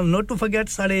सुना सा नॉट टू फॉरगेट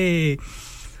सारे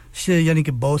यानी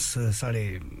कि बॉस सारे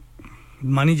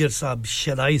मैनेजर साहब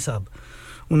शदाई साहब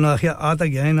उन्हें आखिया आता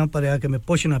गया है ना पर आके मैं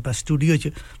पूछना पे स्टूडियो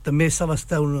च तो मैं सब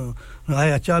वास्ते उन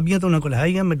आया चाबियां तो उन्हें को है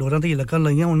ही मैं डोरा ते लगा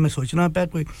लईयां उन मैं सोचना पे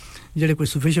कोई जेड़े कोई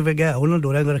सुफिश वे गया उन्हें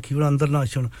डोरा को रखी अंदर ना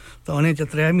आछण तो उन्हें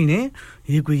 3 महीने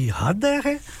ये कोई हद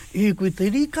है ये कोई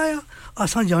तरीका है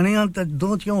असा जाने आ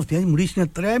 2-3 हफ्ते मुड़ीश ने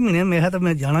 3 महीने मैं तो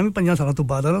मैं जाना भी 5 साल तो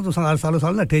बाद ना तुसा हर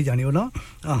साल नठे जाने हो ना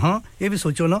हां ये भी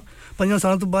सोचो ना 5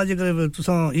 साल तो बाद अगर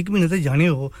तुसा 1 महीने ते जाने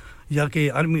हो जाके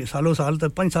आर्मी सालों साल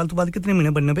तक 5 साल तो बाद कितने महीने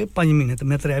बनने पे 5 महीने तो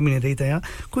मैं 3 महीने रही था यहाँ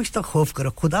कुछ तो खौफ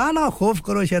करो खुदा ना खौफ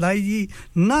करो शराई जी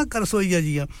ना कर सोइया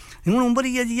जी हुन उम्र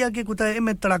ही है जी कि कुता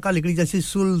मैं तड़ाका निकली जैसे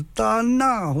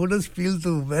सुल्ताना होडस फील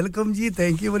तो वेलकम जी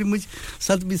थैंक यू वेरी मच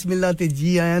सत बिस्मिल्लाह ते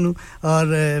जी आया नु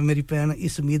और मेरी बहन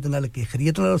इस उम्मीद नाल के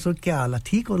खैरियत नाल सो क्या हाल है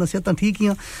ठीक हो ना सेहत ठीक ही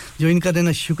ज्वाइन कर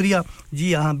देना शुक्रिया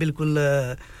जी हां बिल्कुल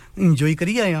एंजॉय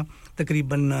करिए आया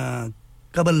तकरीबन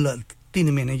कबल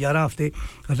 3 महीने 11 हफ्ते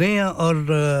रहे हैं और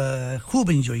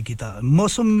खूब एंजॉय किया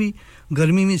मौसम भी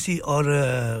गर्मी में सी और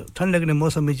ठंडक ने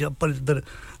मौसम में जब पर इधर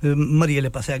मरियले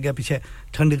पास आ गया पीछे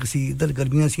ठंडक सी इधर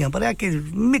गर्मियां सी पर आके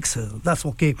mix that's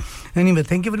okay anyway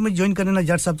thank you very much join करने ना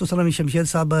जट साहब तो सलाम शमशेर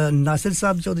साहब नासिर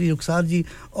साहब चौधरी रुखसार जी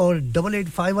और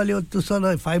 885 वाले हो तो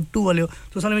सलाम 52 वाले हो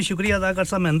तो सलाम शुक्रिया अदा कर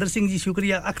साहब महेंद्र सिंह जी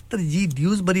शुक्रिया अख्तर जी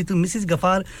ड्यूज बरी तो मिसेस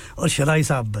गफार और शराई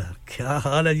साहब क्या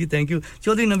हाल है जी थैंक यू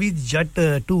चौधरी नवीद जट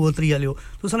 203 वाले हो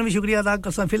तो सलाम शुक्रिया अदा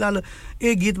कर साहब फिलहाल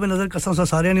एक गीत में नजर करसा सा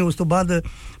सारे ने उस तो बाद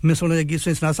मैं सुना गीत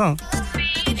से सुनासा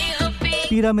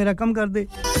पीरा मेरा कम कर दे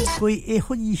कोई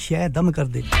एहो जी शय दम कर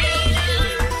दे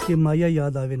कि माया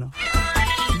याद आवे ना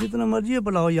जितना मर्जी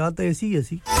बुलाओ याद तो ऐसी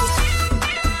ऐसी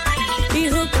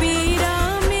इहो पीरा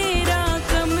मेरा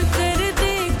कम कर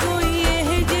दे कोई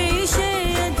एह जी शय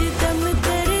अज दम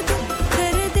कर दे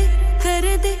कर दे कर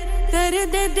दे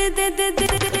दे दे दे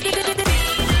दे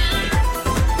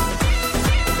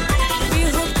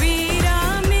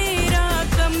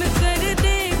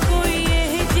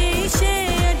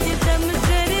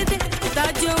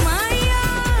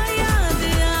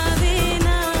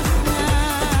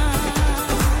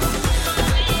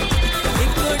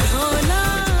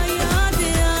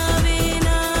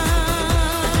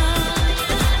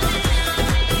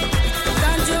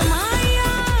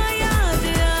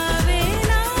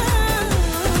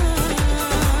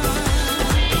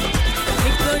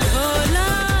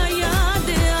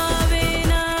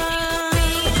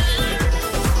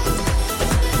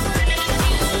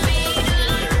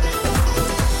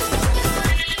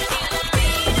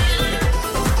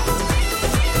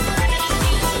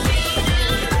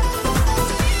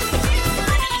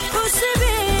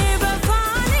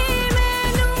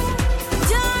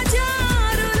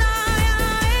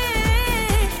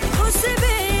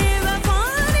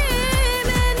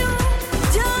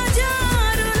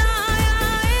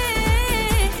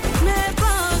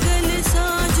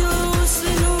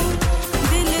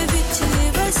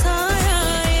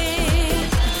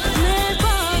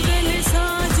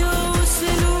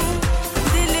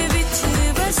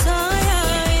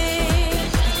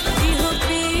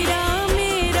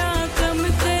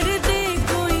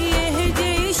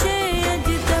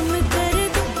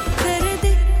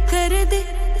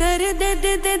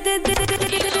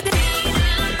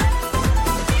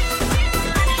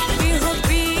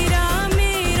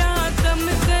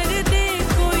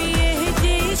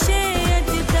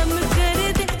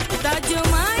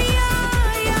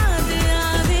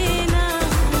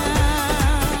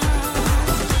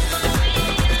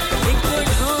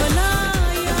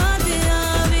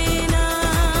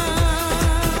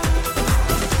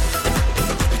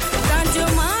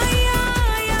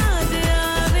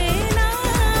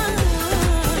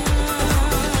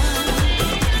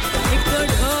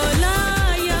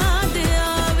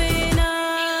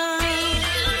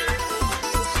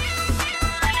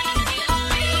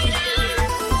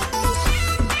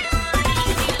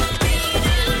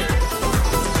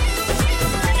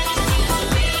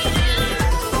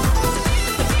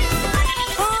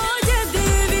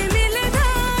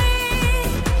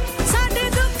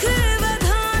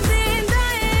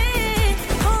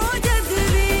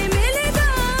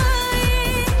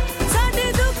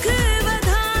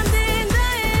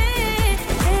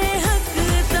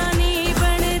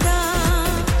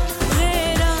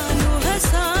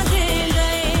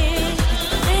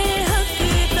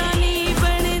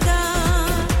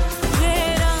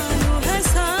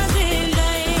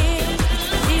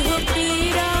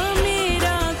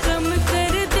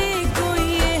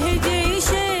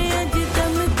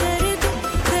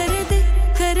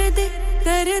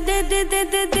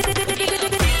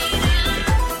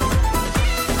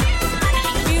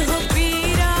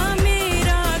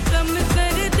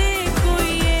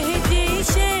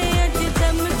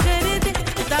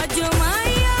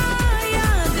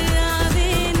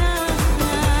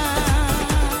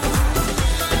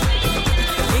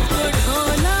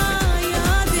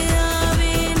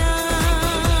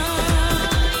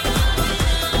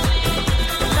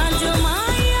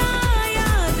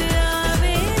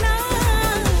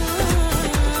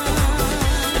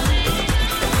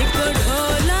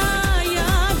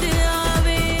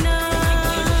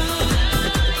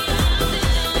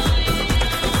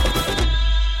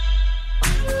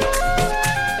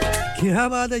क्या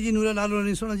बात है जी नूरा लाल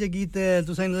ने सुना जे गीत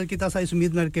तुसां नजर कीता सा इस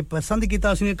उम्मीद नाल के पसंद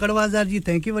कीता उसने कड़वाजार जी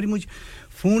thank you very much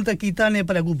phone तक कीता ने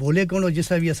पर अगू बोले कौन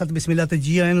जिस भी असत बिस्मिल्लाह ते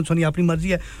जी आए थोड़ी अपनी मर्जी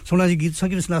है सुना जी गीत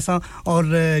संगी सुनासा और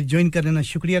ज्वाइन करने ना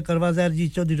शुक्रिया करवाजार जी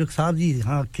चौधरी रुखसार जी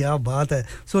हां क्या बात है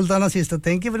Sultana sister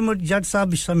thank you very much Jatt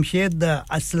sahab Shamshed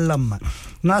Aslam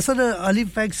Nasir Ali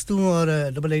फैक्स तू और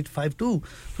 8852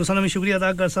 तो सलाम शुक्रिया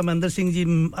अदा कर सब अंदर सिंह जी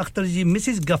अख्तर जी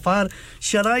मिसेस गफार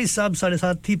शराई साहब साढ़े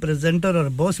साथ थी प्रेजेंटर और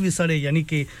बॉस भी साढ़े यानी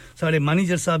कि साढ़े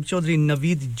मैनेजर साहब चौधरी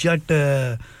नवीद जट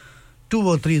 2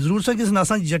 और 3 जरूर से किस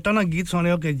नासा जट्टा ना गीत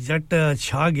सुने हो कि जट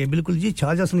छा गए बिल्कुल जी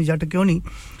छा जसनी जट क्यों नहीं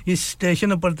इस स्टेशन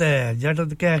पर ते जट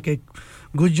क्या के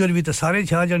गुज्जर भी तो सारे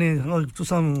छा जाने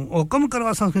तुसा हुक्म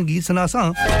करवा सा गीत सुनासा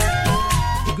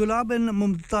गुलाब एंड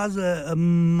मुमताज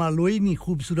मालोईनी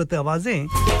खूबसूरत आवाजें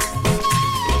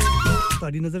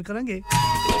ताड़ी नजर करेंगे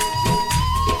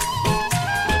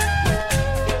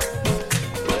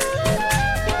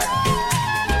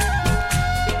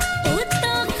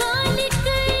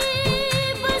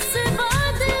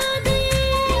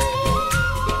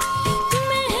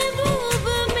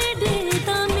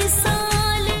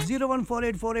Zero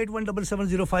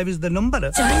 01484817705 is the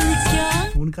number.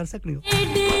 Phone कर सकते हो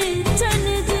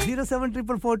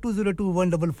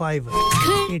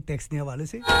 07444202155 ये टेक्स्ट ने हवाले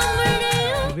से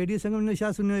रेडियो संगम ने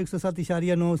शाह सुनियो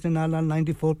 107.9 उसने नाल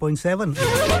 94.7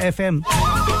 एफएम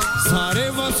सारे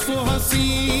वस्फ हसी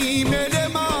मेरे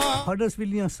मां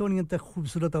हडर्सविलिया सोनिया तक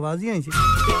खूबसूरत आवाज़ें हैं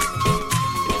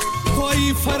कोई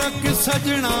फर्क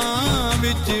सजना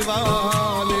विच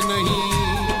वाल नहीं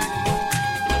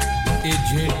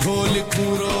जे ढोल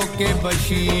कूरो के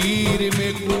बशीर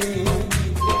में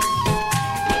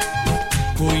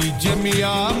कोई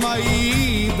जमिया माई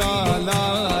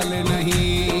दालाल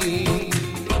नहीं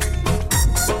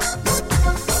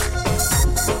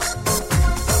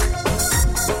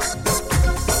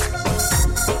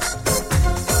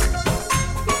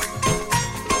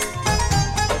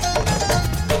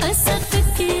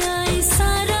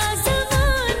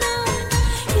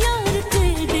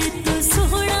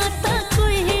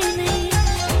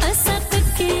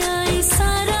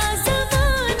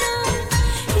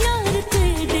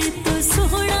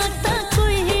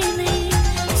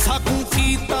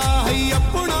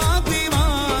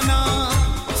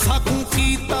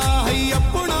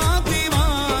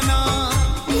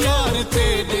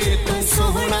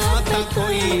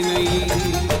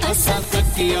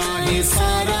किया है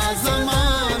सारा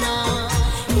ज़माना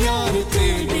यार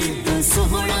तेरे तो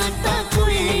सोहना ता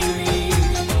कोई नहीं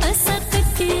ऐसा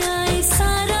किया है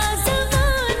सारा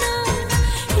ज़माना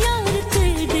यार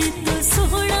तेरे तो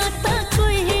सोहना ता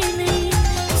कोई नहीं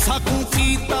साकू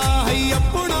कीता है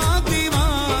अपना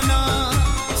दीवाना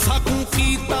साकू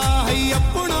कीता है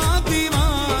अपना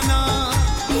दीवाना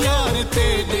यार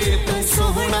तेरे तो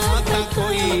सोहना ता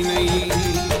कोई नहीं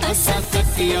ऐसा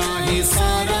किया है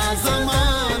सारा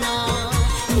ज़माना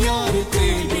यार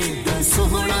तेरे तो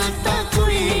सोहना ता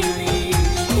कोई नहीं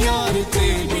यार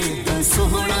तेरे तो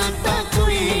सोहना ता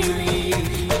कोई नहीं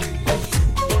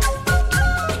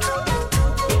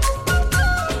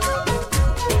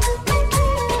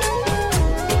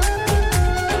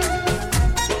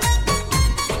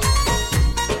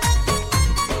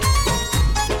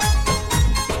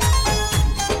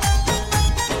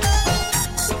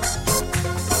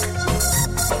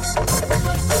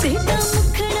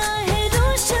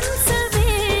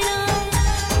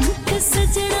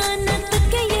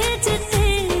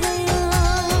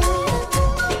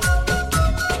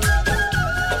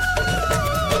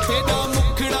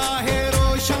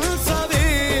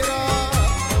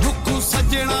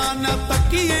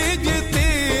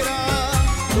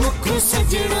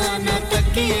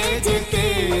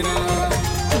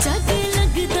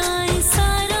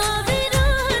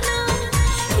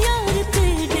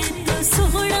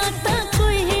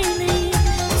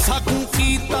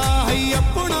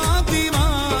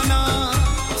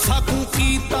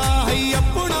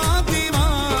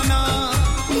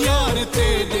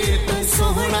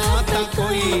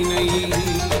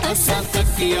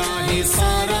किया है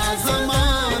सारा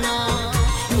ज़माना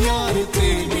यार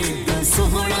तेरे तो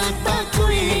सोहना ता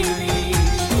कोई नहीं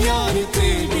यार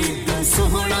तेरे तो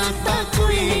सोहना ता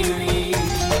कोई नहीं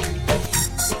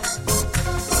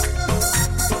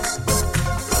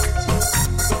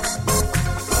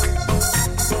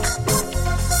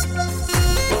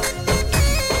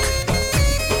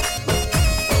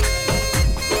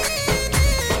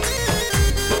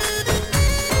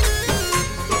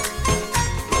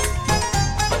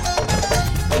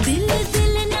दिल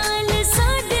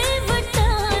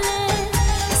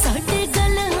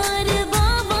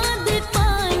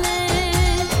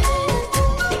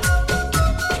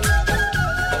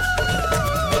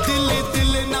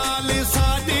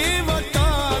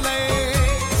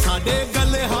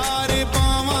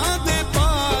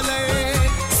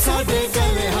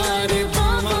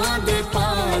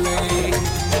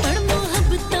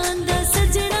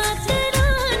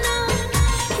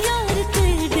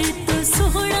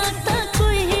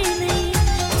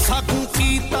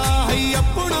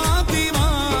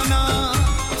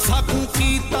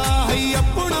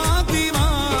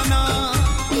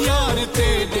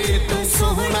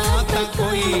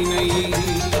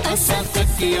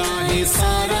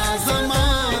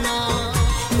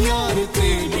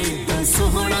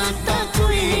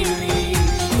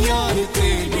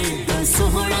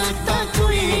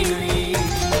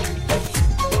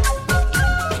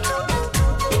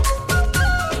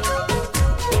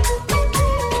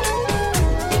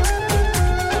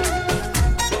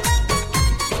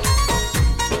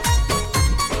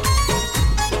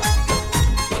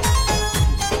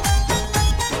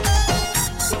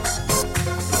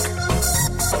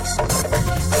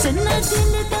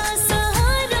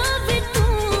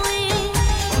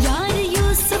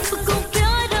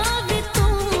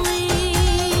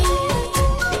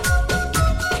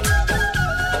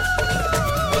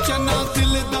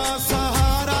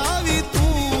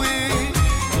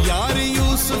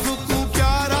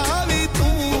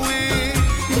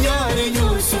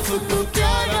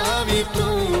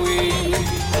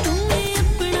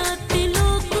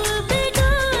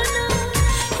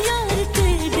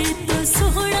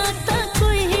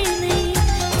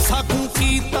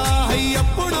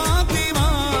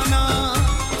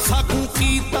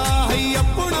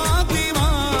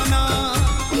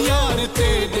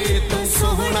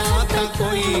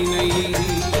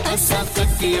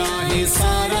सकिया है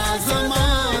सारा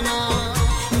ज़माना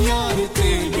यार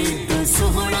तेरी तो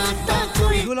सोहना ता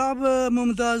कोई गुलाब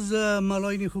मुमताज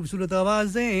मलौई की खूबसूरत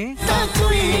आवाजें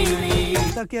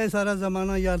तक क्या है सारा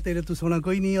जमाना यार तेरे तो सोना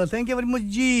कोई नहीं और थैंक यू वेरी मच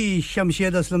जी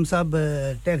शमशेद असलम साहब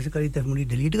टैक्स करी तक मुझे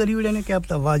डिलीट करी हुई ने क्या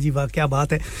पता वाह जी वाह क्या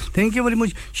बात है थैंक यू वेरी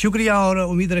मच शुक्रिया और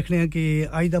उम्मीद रखने हैं कि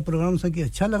आज दा प्रोग्राम से कि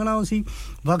अच्छा लगना उसी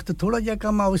वक्त थोड़ा जा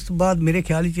कम उस तो बाद मेरे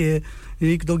ख्याल च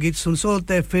एक दो गीत सुन सो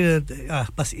ते फिर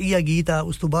बस ये गीत आ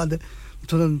उस तो बाद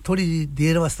थोड़ी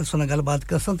देर वास्ते सुना गल बात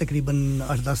करसा तकरीबन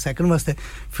 8-10 सेकंड वास्ते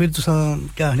फिर तुसा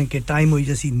क्या है कि टाइम होई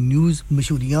जैसी न्यूज़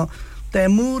मशहूरियां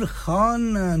तैमूर खान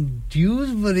ड्यूज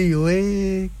बरी होए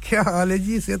क्या हाल है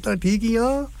जी से तो ठीक ही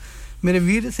हो मेरे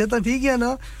वीर से तो ठीक है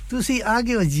ना तुसी आ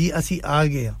गए हो जी असी आ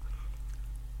गए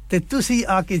ते तुसी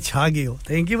आके छा गए हो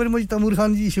thank you very much Taimur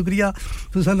Khan जी शुक्रिया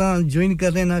तुसा ना ज्वाइन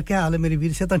कर लेना क्या हाल है मेरे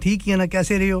वीर से तो ठीक ही है ना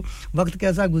कैसे रहे हो वक्त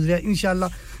कैसा गुजरा इंशाल्लाह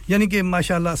यानी कि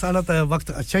माशाल्लाह सारा तो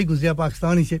वक्त अच्छा ही गुजरा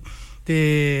पाकिस्तान ही से ते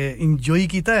एंजॉय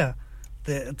कीता है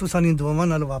ते तुसानी दुआवां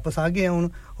नाल वापस आ गए हुन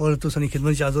और तुसानी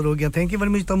खिदमत च हाजिर हो गया thank you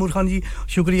very much Taimur Khan जी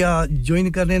शुक्रिया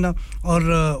ज्वाइन कर लेना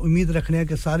और उम्मीद रखने हैं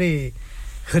कि सारे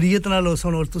खैरियत नाल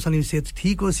होसन और तुसानी सेहत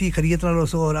ठीक हो सी खैरियत नाल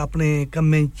होसो और अपने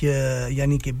कम्मे च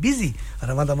यानी कि बिजी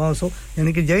रवा दवा होसो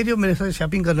यानी कि जाई रहो मेरे साथ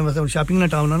शॉपिंग करने वास्ते शॉपिंग ना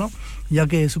टाउन ना या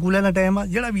कि स्कूल ना टाइम है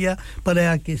जेड़ा भी है पर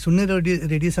है कि सुनने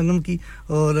रेडियो संगम की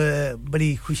और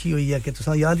बड़ी खुशी हुई है कि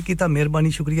तुसा याद कीता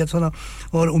मेहरबानी शुक्रिया तुसा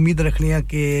और उम्मीद रखने हैं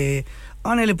कि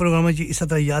आने वाले प्रोग्राम में इस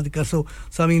तरह याद कर सो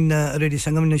सामीन रेडियो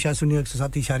संगम नशा सुनियो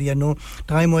 107.9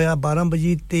 टाइम होया 12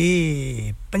 बजे ते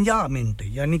 50 मिनट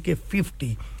यानी कि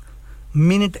 50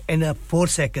 minute and 4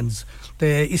 seconds ते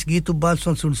इस गीत तो बाद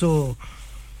सुन सो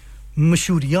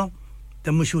मशहूरियां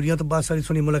ते मशहूरियां तो बाद सारी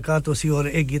सुनी मुलाकात होसी और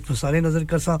एक गीत तो सारे नजर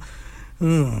करसा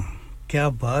क्या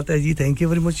बात है जी थैंक यू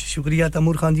वेरी मच शुक्रिया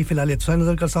तैमूर खान जी फिलहाल तो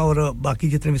नजर करसा और बाकी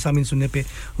जितने भी सामीन सुनने पे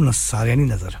उन सारे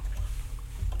नहीं नजर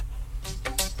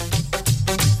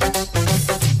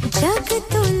जग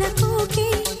तो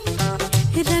लगोगे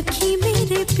रखी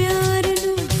मेरे प्यार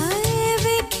नु हाय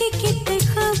वेखी किते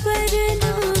खबर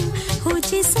ना हो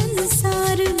जे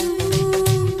संसार नु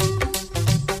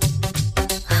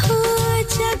हाँ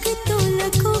जग तो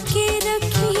लगोगे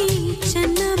रखी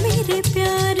चन्ना मेरे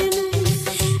प्यार नु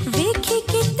वेखी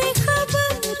किते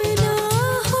खबर ना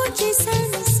हो जे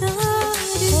संसार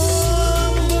ओ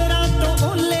बुरा तो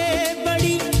ओले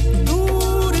बड़ी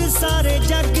दूर सारे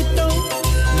जग तो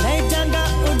ले जांगा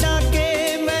उड़ा के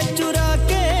मैं चुरा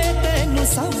के तेनु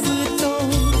सब तो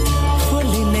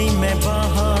फुल नहीं मैं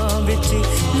बाहां विच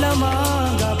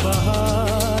लवांगा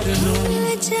बहार नु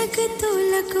जग तो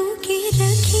लगो के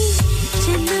रखी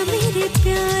चन्ना मेरे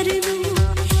प्यार नु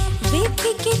वेख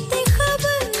किते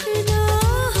खबर ना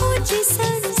हो जे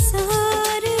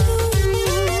संसार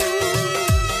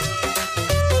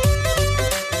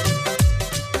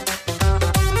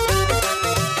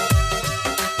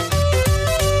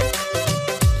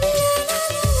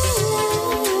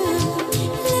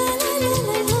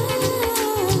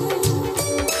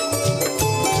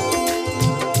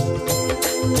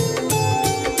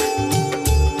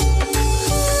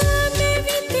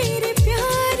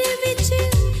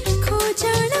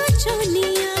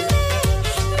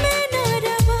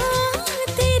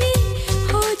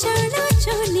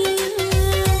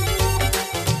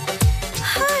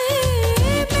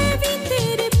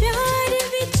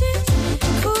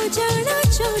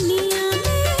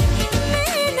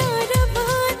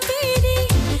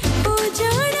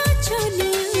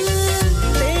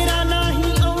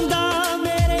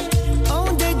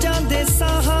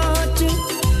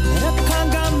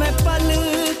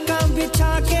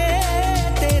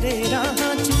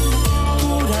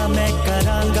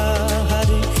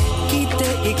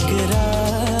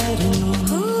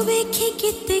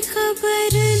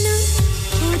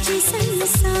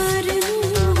संसार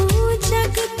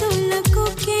जग तो लगो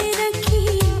के रखी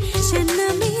चन्ना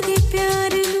मेरे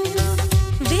प्यार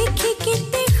वेख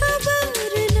किते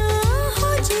खबर ना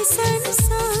हो जे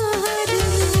संसार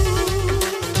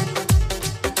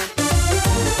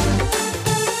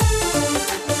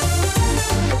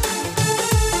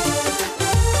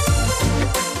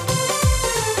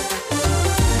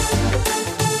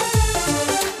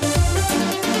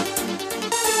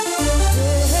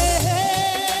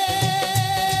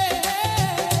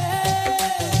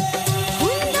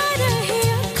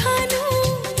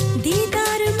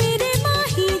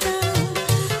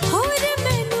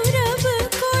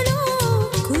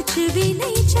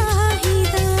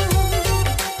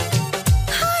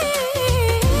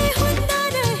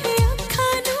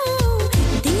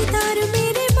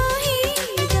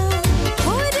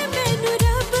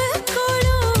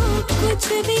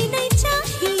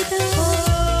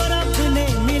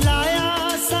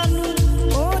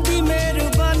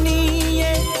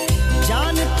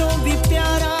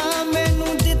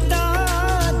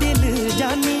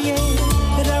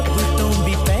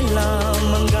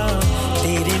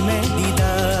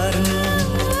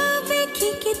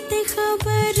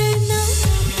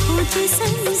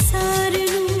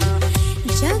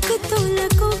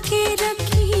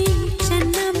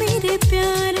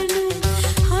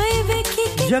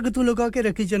जग तू लुका के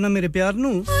रखी चन्ना मेरे प्यार नु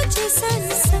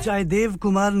चाहे देव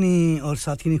कुमार नी और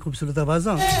साथी ने खूबसूरत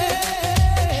आवाज़ां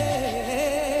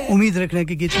उम्मीद रखने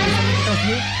की गीत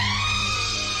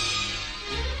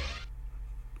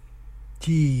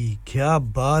जी क्या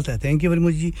बात है थैंक यू वेरी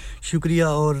मच जी शुक्रिया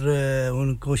और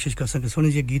उन कोशिश कर सके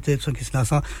सुने जी गीत संग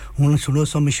सुनासा हुन सुनो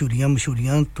सो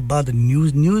मशहूरियां तो बाद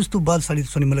न्यूज़ तो बाद सारी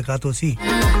सुनी मुलाकात होसी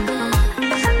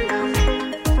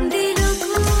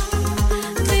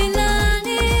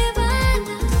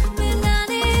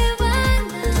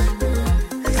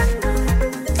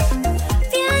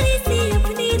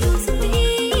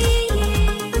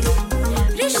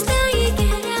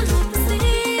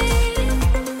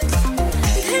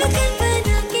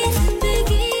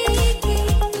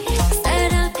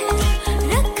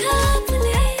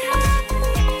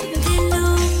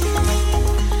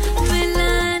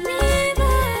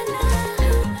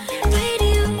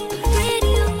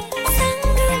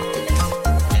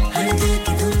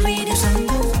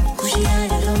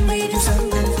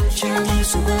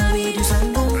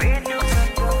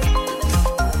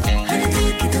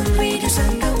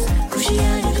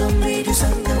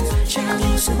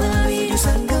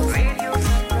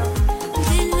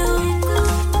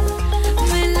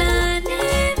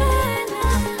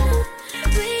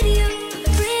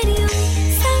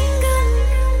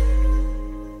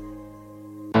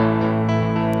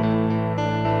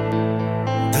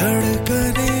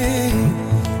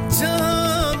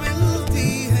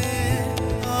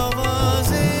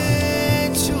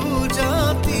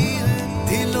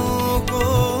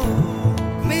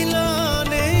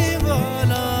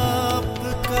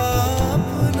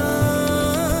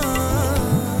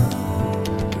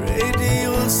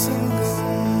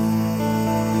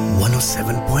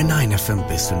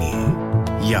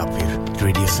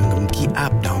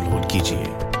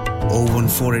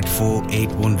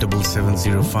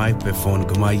पे फोन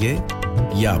घुमाइए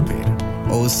या फिर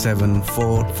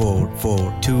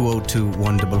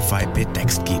 07444202155 पे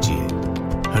टेक्स्ट कीजिए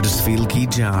हडर्सफील्ड की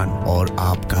जान और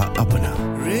आपका अपना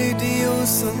रेडियो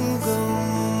संगम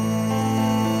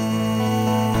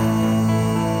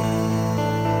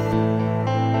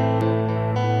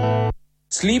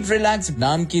स्लीप रिलैक्स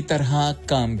नाम की तरह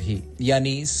काम भी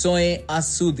यानी सोए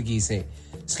आसूदगी से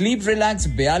स्लीप रिलैक्स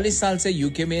 42 साल से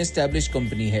यूके में एस्टैब्लिश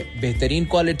कंपनी है बेहतरीन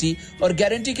क्वालिटी और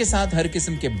गारंटी के साथ हर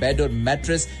किस्म के बेड और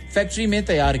मैट्रेस फैक्ट्री में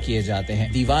तैयार किए जाते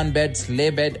हैं दीवान bed slay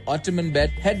bed ottoman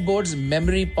bed headboards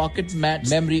memory pocket mat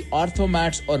memory ortho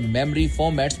mats और मेमोरी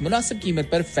फोम मैट्स मुनासिब कीमत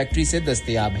पर फैक्ट्री से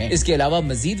दस्तयाब हैं इसके अलावा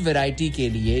मजीद वैरायटी के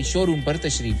लिए शोरूम पर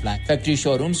तशरीफ लाएं फैक्ट्री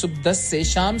शोरूम सुबह 10 से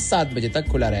शाम 7 बजे तक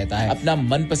खुला रहता है अपना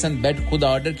मनपसंद बेड खुद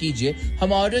ऑर्डर कीजिए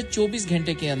हम ऑर्डर 24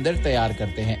 घंटे के अंदर तैयार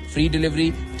करते हैं free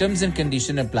delivery terms and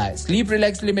condition apply. Sleep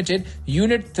Relax Limited,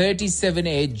 Unit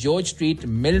 37A, George Street,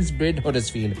 Millsbridge,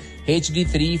 Huddersfield,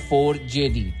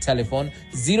 HD34JD. Telephone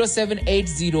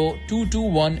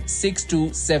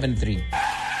 07802216273.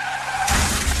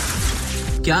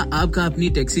 क्या आपका अपनी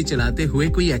टैक्सी चलाते हुए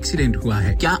कोई एक्सीडेंट हुआ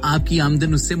है क्या आपकी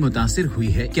आमदन उससे मुतासिर हुई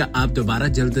है क्या आप दोबारा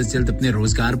जल्द से जल्द अपने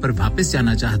रोजगार पर वापस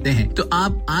जाना चाहते हैं तो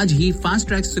आप आज ही फास्ट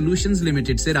ट्रैक सॉल्यूशंस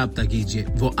लिमिटेड से राब्ता कीजिए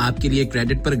वो आपके लिए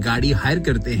क्रेडिट पर गाड़ी हायर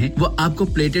करते हैं वो आपको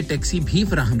प्लेटेड टैक्सी भी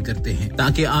फराहम करते हैं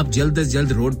ताकि आप जल्द से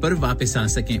जल्द रोड पर वापस आ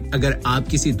सकें अगर आप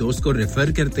किसी दोस्त को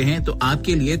रेफर करते हैं तो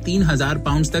आपके लिए 3000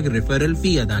 पाउंड तक रेफरल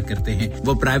फी अदा करते हैं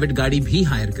वो प्राइवेट गाड़ी भी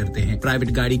हायर करते हैं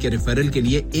प्राइवेट गाड़ी के रेफरल के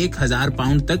लिए 1000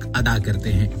 पाउंड तक अदा करते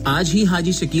हैं आज ही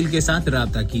हाजी शकील के साथ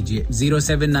राब्ता कीजिए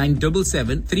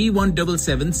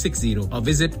 07977317760 और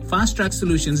visit fast track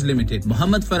solutions limited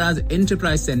Mohammad Faraz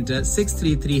enterprise centre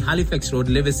 633 Halifax road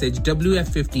Liversedge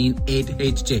WF15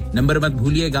 8HJ number मत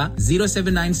भूलिएगा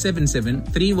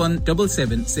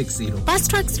 07977317760 Fast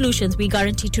Track Solutions we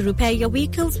guarantee to repair your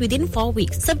vehicles within 4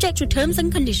 weeks subject to terms and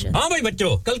conditions हां भाई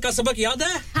बच्चों कल का सबक याद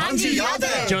है हां जी याद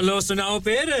है चलो सुनाओ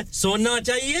फिर सोना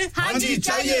चाहिए हां जी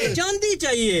चाहिए चांदी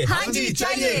चाहिए हां जी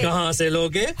चाहिए कहां से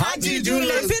लोगे हाजी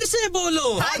जूलर्स फिर से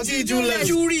बोलो हाजी जूलर्स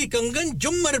चूड़ी कंगन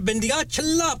झुमर बिंदिया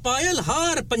छल्ला पायल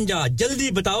हार पंजा जल्दी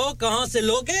बताओ कहां से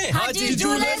लोगे हाजी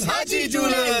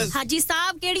जूलर्स हाजी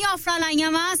साहब केड़ी ऑफर लाईया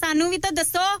वा सानू भी तो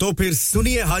दसो तो फिर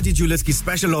सुनिए हाजी जूलर्स की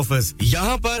स्पेशल ऑफर्स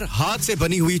यहां पर हाथ से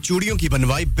बनी हुई चूड़ियों की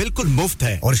बनवाई बिल्कुल मुफ्त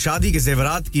है और शादी के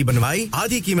जेवरात की बनवाई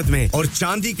आधी कीमत में और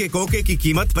चांदी के कोके की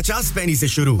कीमत 50 पैसे से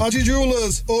शुरू हाजी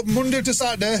jewellers open Monday to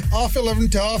Saturday 11:30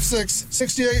 to 6:30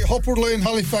 68 Hopwood Lane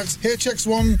Halifax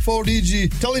HX1 4DG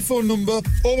telephone number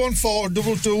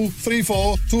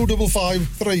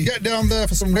 01422342553 get down there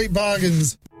for some great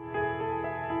bargains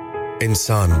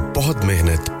इंसान बहुत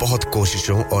मेहनत बहुत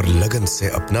कोशिशों और लगन से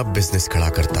अपना बिजनेस खड़ा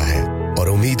करता है और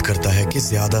उम्मीद करता है कि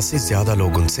ज्यादा से ज्यादा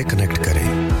लोग उनसे कनेक्ट करें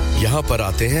यहाँ पर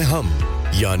आते हैं हम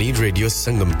यानी रेडियो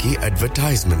संगम की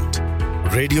एडवर्टाइजमेंट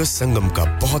रेडियो संगम का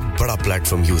बहुत बड़ा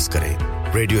प्लेटफॉर्म यूज करें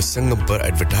रेडियो संगम पर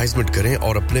एडवर्टाइजमेंट करें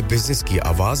और अपने बिजनेस की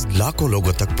आवाज लाखों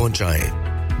लोगों तक पहुंचाएं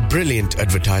Brilliant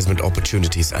advertisement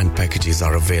opportunities and packages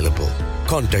are available.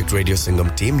 Contact Radio Singham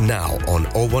team now on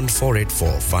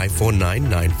 01484 549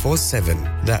 947.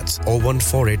 That's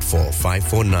 01484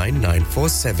 549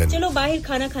 947. चलो बाहर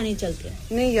खाना खाने चलते हैं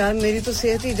नहीं यार मेरी तो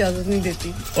सेहत ही इजाजत नहीं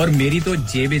देती और मेरी तो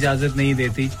जेब इजाजत नहीं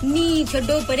देती नहीं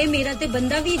छोड़ो परे मेरा ते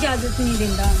बंदा भी इजाजत नहीं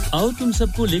देता आओ तुम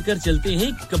सबको लेकर चलते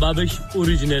हैं कबाबिश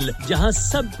ओरिजिनल जहां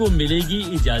सबको मिलेगी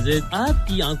इजाजत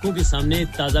आपकी आंखों के सामने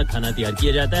ताजा खाना तैयार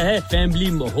किया जाता है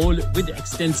family hall with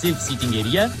extensive seating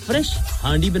area fresh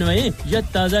handi बनवाएं या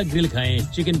ताजा grill खाएं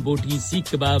chicken boti seekh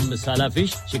kebab masala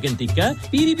fish chicken tikka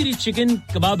piri piri chicken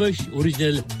kebabish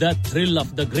original the thrill of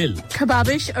the grill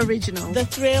kebabish original the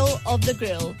thrill of the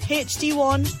grill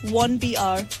HD1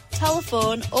 1BR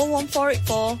telephone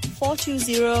 01484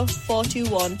 420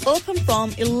 421 open from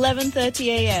 11:30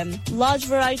 am large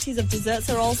varieties of desserts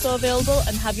are also available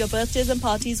and have your birthdays and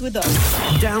parties with us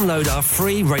download our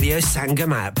free Radio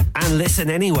Sangam app and listen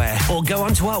anywhere or go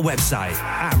onto our website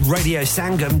at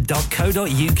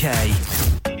radiosangam.co.uk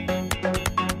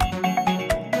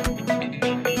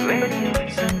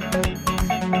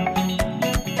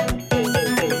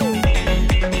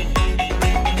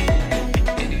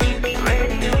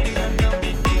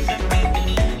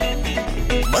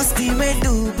मस्ती में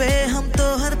डूबे हम तो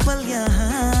हर पल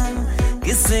यहाँ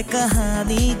किस्से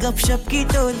कहानी गपशप की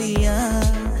टोलियां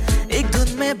एक धुन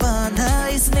में बांधा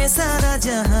इसने सारा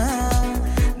जहां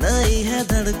नई है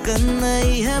धड़कन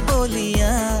नई है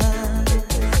बोलियां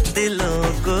दिलों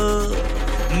को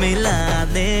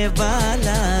मिलाने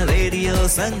वाला रेडियो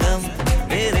संगम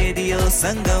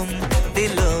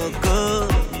दिलों को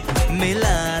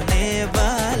मिलाने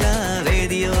वाला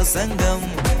रेडियो संगम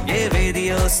ये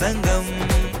रेडियो संगम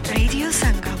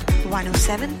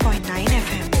 107.9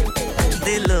 FM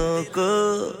दिलों को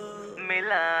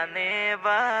मिलाने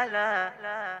वाला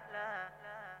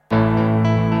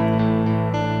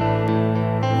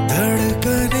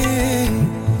धड़कनें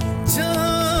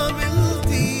जहाँ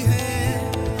मिलती हैं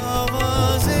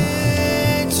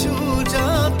आवाज़ें छू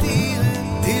जाती हैं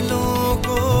दिलों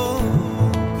को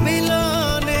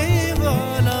मिलाने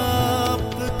वाला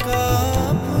आपका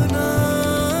अपना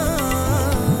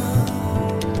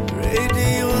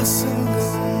रेडियो संगम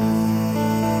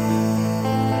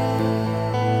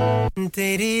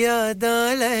तेरी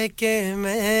यादां लेके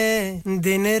मैं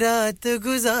दिन रात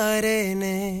गुजारे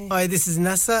ने Hi, this is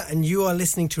Nasa and you are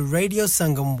listening to Radio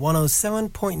Sangam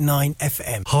 107.9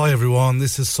 FM. Hi everyone,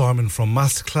 this is Simon from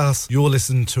Masterclass. You're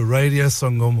listening to Radio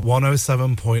Sangam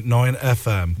 107.9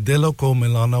 FM. Dilo ko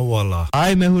milana wala.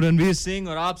 Hi, मैं हूं रणवीर सिंह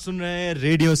और आप सुन रहे हैं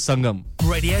radio Sangam.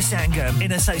 Radio Sangam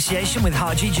in association with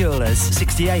Haji Jewellers,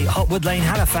 68 Hotwood Lane,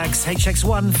 Halifax,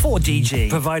 HX1 4DG.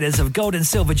 Providers of gold and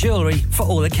silver jewellery for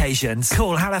all occasions.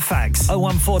 Call Halifax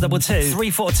 01422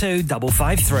 342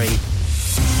 553.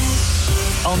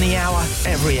 On the hour,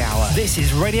 every hour. This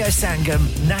is Radio Sangam,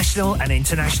 national and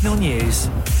international news.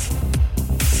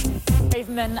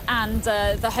 Movement and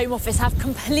the Home Office have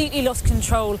completely lost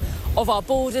control of our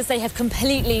borders. They have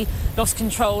completely lost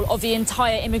control of the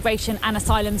entire immigration and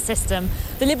asylum system.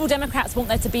 The Liberal Democrats want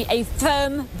there to be a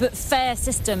firm but fair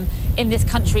system in this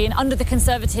country, and under the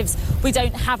Conservatives, we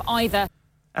don't have either.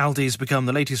 Aldi's become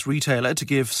the latest retailer to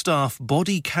give staff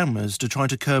body cameras to try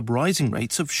to curb rising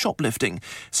rates of shoplifting.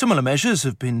 Similar measures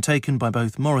have been taken by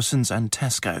both Morrisons and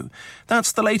Tesco.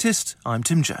 That's the latest. I'm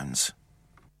Tim Jones.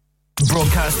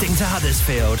 Broadcasting to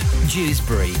Huddersfield,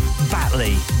 Dewsbury,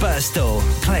 Batley, Birstall,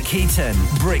 Cleckheaton,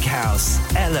 Brickhouse,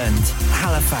 Elland,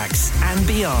 Halifax and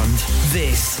beyond.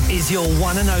 This is your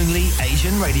one and only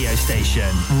Asian radio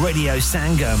station. Radio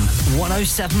Sangam,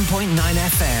 107.9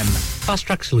 FM. Fast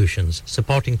Track Solutions,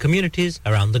 supporting communities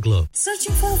around the globe.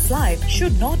 Searching for a flight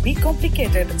should not be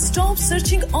complicated. Stop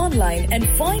searching online and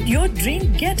find your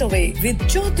dream getaway with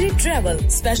Chaudhary Travel,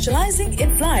 specializing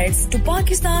in flights to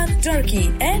Pakistan,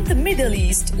 Turkey and the Middle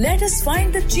East. Let us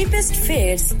find the cheapest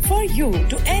fares for you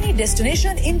to any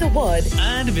destination in the world.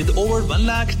 And with over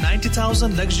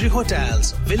 1,90,000 luxury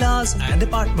hotels, villas and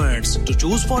apartments to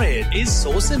choose for, it is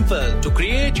so simple. To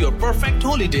create your perfect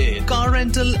holiday, car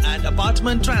rental and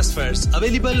apartment transfer Tires,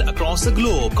 available across the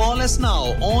globe. Call us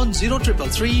now on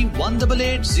 0333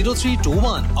 188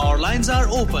 0321. Our lines are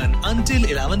open until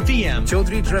 11 p.m.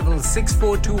 Chaudhry Travel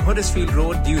 642 Huddersfield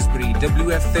Road, Dewsbury,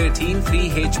 WF13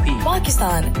 3HP.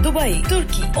 Pakistan, Dubai,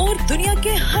 तुर्की और दुनिया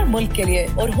के हर मुल्क के लिए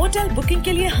और hotel booking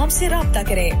के लिए हमसे राब्ता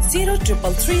करें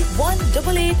 0333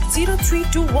 188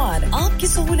 0321. आपकी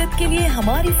सहूलियत के लिए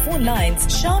हमारी फोन लाइंस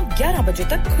शाम 11 बजे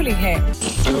तक खुली हैं.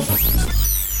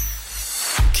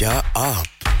 क्या आप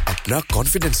अपना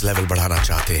कॉन्फिडेंस लेवल बढ़ाना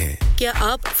चाहते हैं? क्या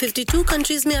आप 52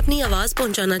 कंट्रीज में अपनी आवाज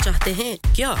पहुंचाना चाहते हैं?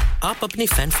 क्या आप अपनी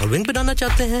फैन फॉलोइंग बनाना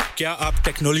चाहते हैं? क्या आप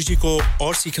टेक्नोलॉजी को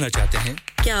और सीखना चाहते हैं?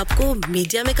 क्या आपको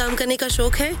मीडिया में काम करने का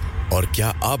शौक है? और क्या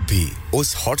आप भी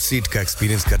उस हॉट सीट का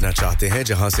एक्सपीरियंस करना चाहते हैं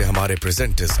जहां से हमारे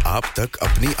प्रेजेंटर्स आप तक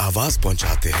अपनी आवाज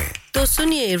पहुंचाते हैं? तो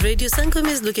सुनिए, Radio Sangam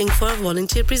is looking for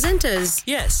volunteer presenters.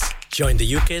 Yes, join the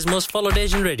UK's most followed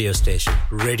Asian radio station,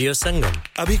 Radio Sangam.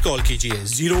 अभी कॉल कीजिए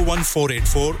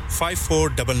 01484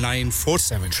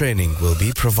 549947. Training will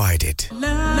be provided.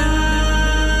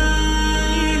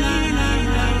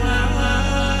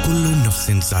 Kullu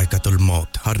नफ्सिन ज़ायक़तुल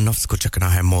मौत, हर नफ्स को चखना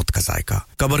है मौत का जायका.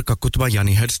 कब्र का कुतबा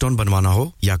यानी हेडस्टोन बनवाना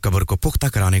हो या कब्र को पुख्ता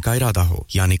कराने का इरादा हो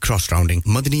यानी cross rounding,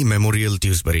 Madni memorial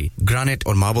Dewsbury. Granite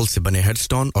और मार्बल से बने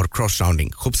हेडस्टोन और क्रॉस राउंडिंग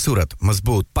खूबसूरत,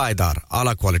 मजबूत, पायदार,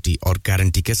 आला क्वालिटी और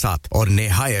गारंटी के साथ और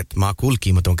निहायत माकूल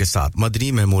कीमतों के साथ.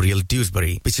 मदनी मेमोरियल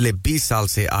ड्यूसबरी पिछले 20 साल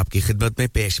से आपकी खिदमत में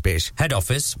पेश. Head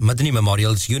office, Madani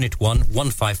Memorials, Unit 1,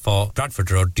 154,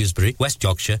 Bradford Road, Dewsbury, West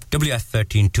Yorkshire,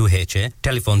 WF13 2HA.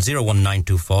 Telephone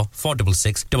 01924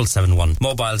 466 771.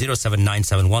 Mobile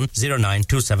 07971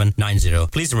 092790.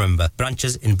 Please remember,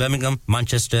 branches in Birmingham,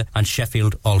 Manchester and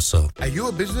Sheffield also. Are you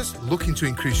a business looking to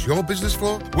increase your business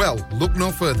flow? Well, look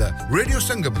no further. Radio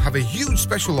Sangam have a huge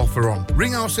special offer on.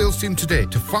 Ring our sales team today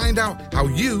to find out how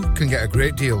you can get a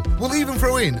great deal. We'll even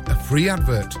throw in a free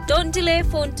advert. Don't delay,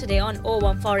 phone today on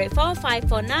 01484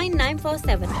 549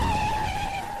 947.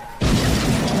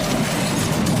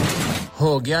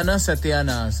 हो गया ना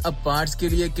सत्यानाश. अब parts के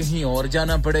लिए कहीं और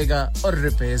जाना पड़ेगा और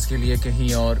रिपेयर्स के लिए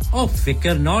कहीं और. ओ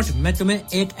फिकर नॉट, मैं तुम्हें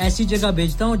एक ऐसी जगह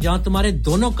भेजता हूं जहां तुम्हारे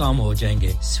दोनों काम हो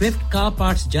जाएंगे. स्विफ्ट कार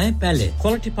पार्ट्स जाएं पहले.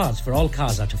 Quality parts for all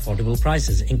cars at affordable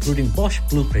prices including Bosch,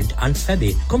 Blueprint and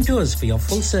Febby. Come to us for your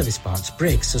full service parts,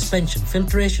 brakes, suspension,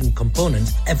 filtration,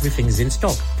 components. Everything is in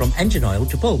stock from engine oil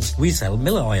to bulbs. We sell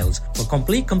Miller oils. For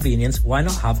complete convenience, why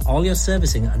not have all your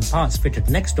servicing and parts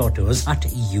fitted next door to us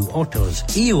at EU Autos.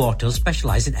 EU Autos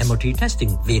specialise in MOT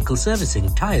testing, vehicle servicing,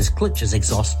 tyres, clutches,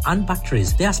 exhausts and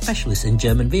batteries. They are specialists in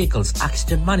German vehicles,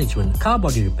 accident management, car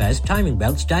body repairs, timing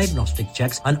belts, diagnostic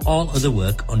checks and all other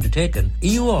work undertaken.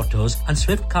 EU Autos and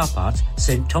Swift Car Parts,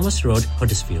 St Thomas Road,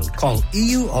 Huddersfield. Call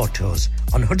EU Autos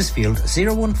on Huddersfield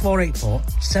 01484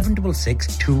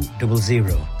 766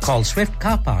 200. Call Swift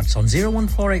Car Parts on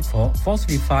 01484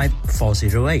 435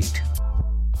 408.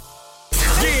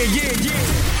 Yeah.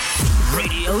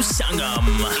 Radio Sangam.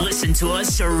 Listen to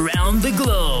us around the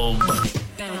globe.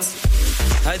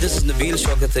 Hi, this is Nabil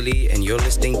Shaukat Ali and you're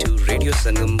listening to Radio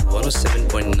Sangam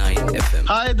 107.9 FM.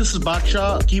 Hi, this is Baksha.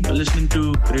 Keep listening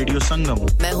to Radio Sangam.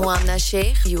 मैं हूँ आमना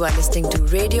Sheikh. You are listening to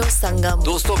Radio Sangam.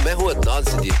 दोस्तों, मैं हूँ अदनान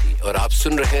सिद्दीकी और आप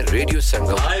सुन रहे हैं रेडियो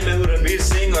संगम. Hi, मैं हूँ रणवीर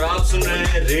सिंह और आप सुन रहे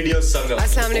हैं रेडियो संगम.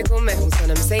 अस्सलाम वालेकुम, मैं हूँ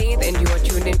Sanam Saeed and you are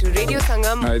tuned into Radio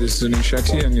Sangam. Hi, this is Zunin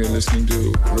Shakti and you're listening to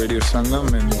Radio Sangam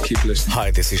and keep listening.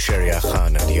 Hi, this is Sharia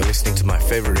Khan and you're listening to my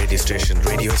favorite radio station,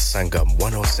 Radio Sangam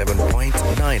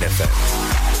 107.9 FM.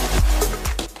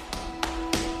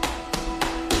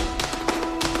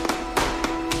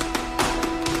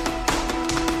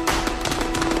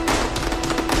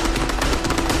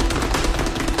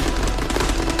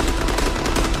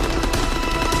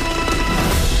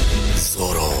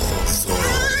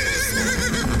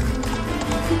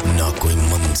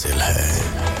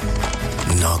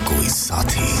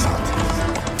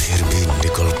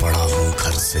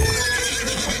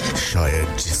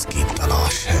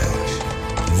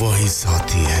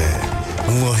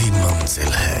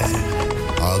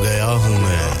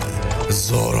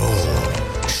 Zorro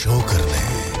show करने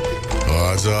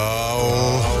आ जाओ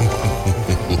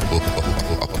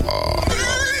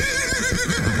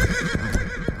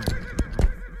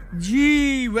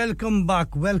जी welcome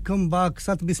back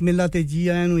सत बिस्मिल्लाह ते जी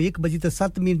आया नु 1 बजे ते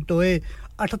 7 minute होए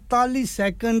 48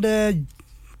 सेकंड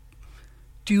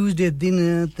ट्यूसडे दिन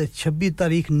ते 26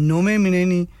 तारीख 9वें महीने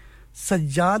नी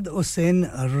सज्जाद हुसैन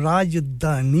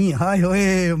राजधानी हाय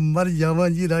होए मर जावा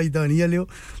जी राजधानी वालियो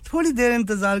थोड़ी देर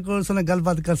इंतजार करो सुना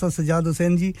गलबात कर सा सज्जाद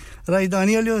हुसैन जी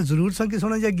राजधानी वालियो जरूर सा कि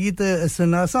सुना जा गीत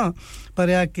सुनासा पर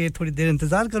या के थोड़ी देर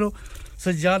इंतजार करो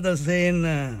सज्जाद हुसैन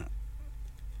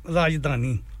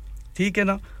राजधानी ठीक है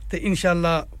ना तो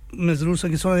इंशाल्लाह मैं जरूर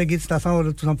संगी सुना गीत सुनासा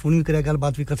और तुम फोन भी करे गल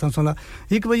बात भी करसा सुना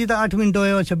 1 बजे तक 8 मिनट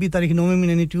होए और 26 तारीख 9वें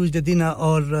महीने ट्यूसडे दिन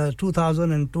और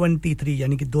 2023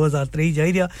 यानी कि 2023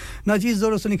 जाई रहा ना चीज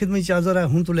जोरो सुनी खिदमत में हाजिर है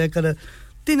हूं तो लेकर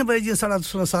 3 बजे साढ़ा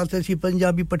 7 थी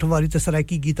पंजाबी पटवारी ते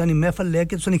सराकी गीता नी महफिल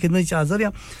लेके सुनी खिदमत में हाजिर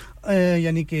है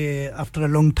यानी कि after a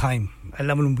long time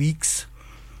 11 weeks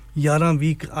 11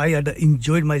 week I had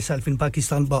enjoyed myself in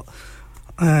Pakistan but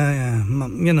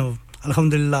you know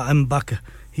alhamdulillah I'm back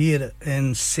here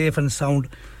and safe and sound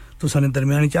तुसाने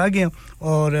दरमियान च आ गए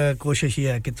और कोशिश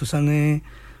ये है कि तुसाने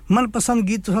मनपसंद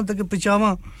गीत तुसां तक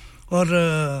पहुंचावां और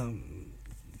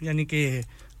यानी कि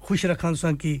खुश रखां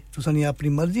तुसां की तुसानी अपनी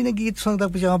मर्जी ने गीत तुसां तक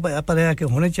पहुंचावां पर है कि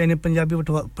होने चाहिए पंजाबी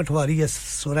पटवारी या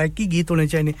सराइकी गीत होने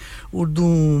चाहिए उर्दू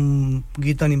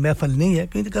गीतां नी महफिल नहीं है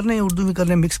कहीं करने उर्दू भी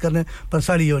करने मिक्स करने पर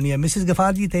साड़ी होनी है Mrs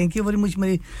Gaffar ji thank you very much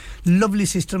मेरी लवली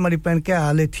सिस्टर मेरी बहन क्या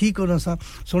हाल है ठीक हो ना सा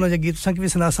सोना जा गीत तुसां की भी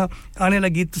सुनासा आने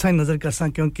वाला गीत तुसां नजर करसा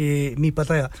क्योंकि मी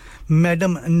पता है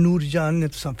मैडम नूरजान ने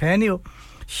तुसां फैन हो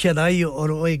शदाई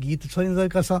और ओए गीत सुन नजर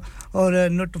करसा और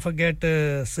not to forget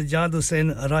Sajjad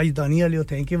Hussain Rajdhani वाले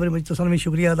थैंक यू वेरी मच तुसां भी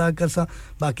शुक्रिया अदा करसा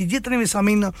बाकी जितने भी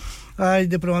सामीन आज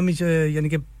दे प्रोग्राम में यानी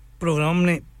कि प्रोग्राम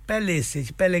ने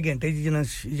पहले घंटे जिन्हें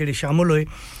जेडे शामिल होए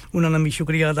उन्होंने भी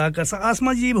शुक्रिया अदा करसा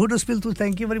आसमा जी हुडसफिल तो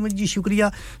थैंक यू वेरी मच जी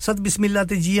शुक्रिया सत बिस्मिल्लाह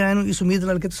ते जी आए इस उम्मीद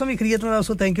नाल के तुसां भी खैरियत नाल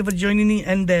सो thank you for joining me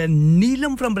and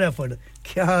Neelam from Bradford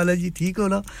क्या हाल है जी ठीक हो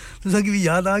ना तुसां की भी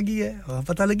याद आ गई है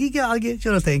पता लगी क्या आ गए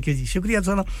चलो थैंक यू जी शुक्रिया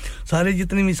तुसां सारे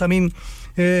जितने भी सामीन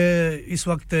इस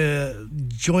वक्त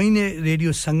जॉइन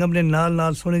रेडियो संगम ने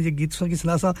नाल सोने जे गीत सुन की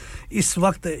सुनासा इस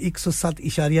वक्त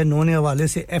 107.9 ने हवाले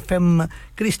से एफएम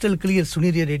क्रिस्टल क्लियर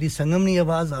सुनी रही रेडियो संगम नी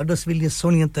आवाज हडर्सविल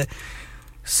सोनियत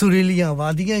सुरीलियां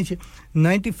वादियां 94.7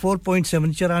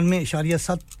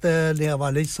 94.7 ने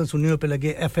हवाले से सुनने पे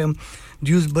लगे FM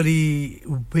Dewsbury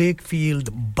Wakefield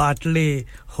Batley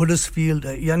Huddersfield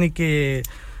यानी कि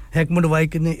हैकमंड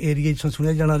वाइक ने एरिया से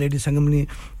सुना जाना रेडियो संगम ने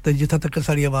तो जिथा तक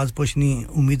सारी आवाज पहुंचनी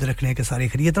उम्मीद रखने के सारे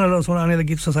खैरियत नाल सुनाने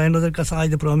लगी तो सारे नजर का आज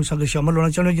दे प्रोग्राम संग शामिल होना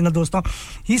चाहने जिन्ना दोस्तों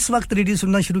इस वक्त रेडियो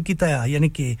सुनना शुरू कीता है यानी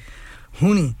कि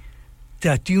हुनी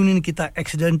ते ट्यून इन कीता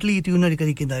एक्सीडेंटली ट्यूनर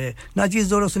करी किंदा है ना चीज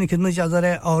जोरो सुनी खिदमत हाजिर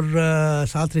है और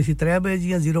साथ रही 3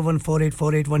 बजे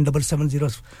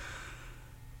 01484817705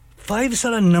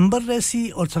 सारा नंबर रहसी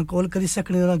और सन कॉल करी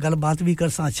सकने और गल बात भी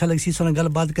करसा अच्छा लगसी सन गल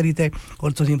बात करी ते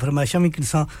और तुसी फरमाइशा भी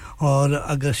करसा और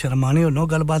अगर शर्माने हो नो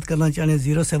गल बात करना चाहने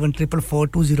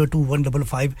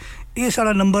 07444202155 ये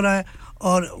सारा नंबर है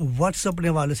और व्हाट्सएप ने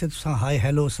वाले से तुसा हाय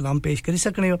हेलो सलाम पेश करी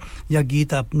सकने हो या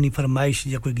गीत अपनी फरमाइश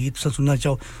या कोई गीत सुनना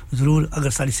चाहो जरूर अगर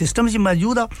सारी सिस्टम में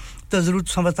मौजूद है तो जरूर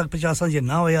समझ तक पहुंचा जे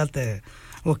ना होया ते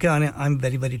वो क्या ने I am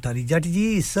very very Tari Jatt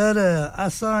ji sir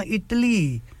असा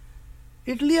इटली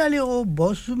वाले ओ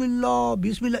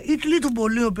बिस्मिल्लाह इटली तो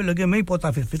बोलने पे लगे मैं ही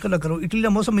पता फिर फिक्र ना करो इटली का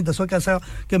मौसम में दसो कैसा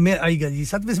कि मैं आई गया जी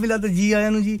सत बिस्मिल्लाह तो जी आया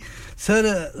नु जी सर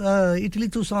इटली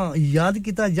तो सा याद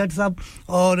किता जट साहब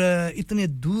और इतने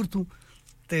दूर तू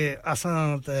ते असा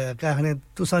कहने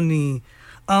तुसानी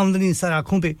आमदनी सर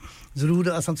आंखों पे जरूर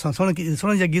असा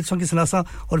सुन जा गीत सुन के सुनासा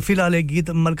और फिलहाल एक गीत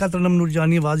मलका तरनम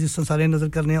नूरजानी आवाज इस सारे नजर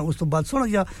करने हैं उस तो बाद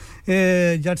सुन जा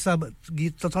जट साहब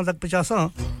गीत तुसा तक पहुंचासा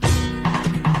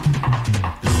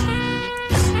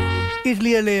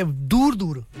इटली वाले दूर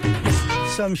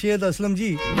शमशेद असलम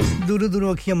जी दूर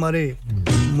अखियां मारे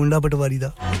मुंडा पटवारी दा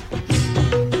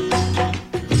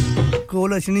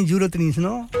कोल असनी जरूरत नहीं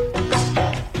सुनो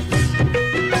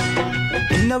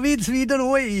नवीद स्वीडन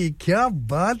ओए क्या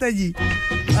बात है जी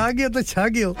आ गए तो छा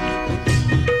गए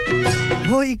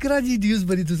हो इकरा जी ड्यूस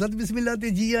बरी तो सत बिस्मिल्लाह ते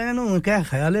जी आया नो क्या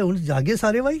ख्याल है उन जागे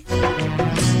सारे भाई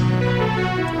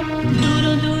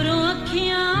दूरों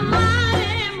अखियां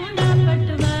मारे मुंडा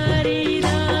पटवारी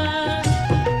दा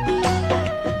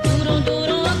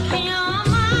दूरों अखियां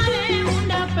मारे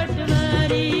मुंडा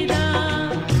पटवारी दा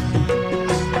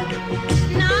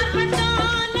नार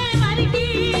पटोले मरगी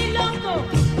लोको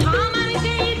थामर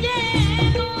गई जे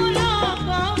तू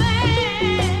लोको वे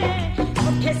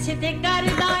मुठे सीधे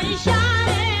करदा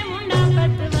इशारे मुंडा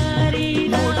पटवारी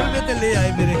दा मोटर में ते ले आए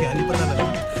मेरे ख्याल ही पता लगा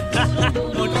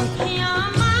मोटर अखियां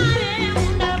मारे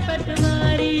मुंडा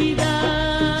पटवारी दा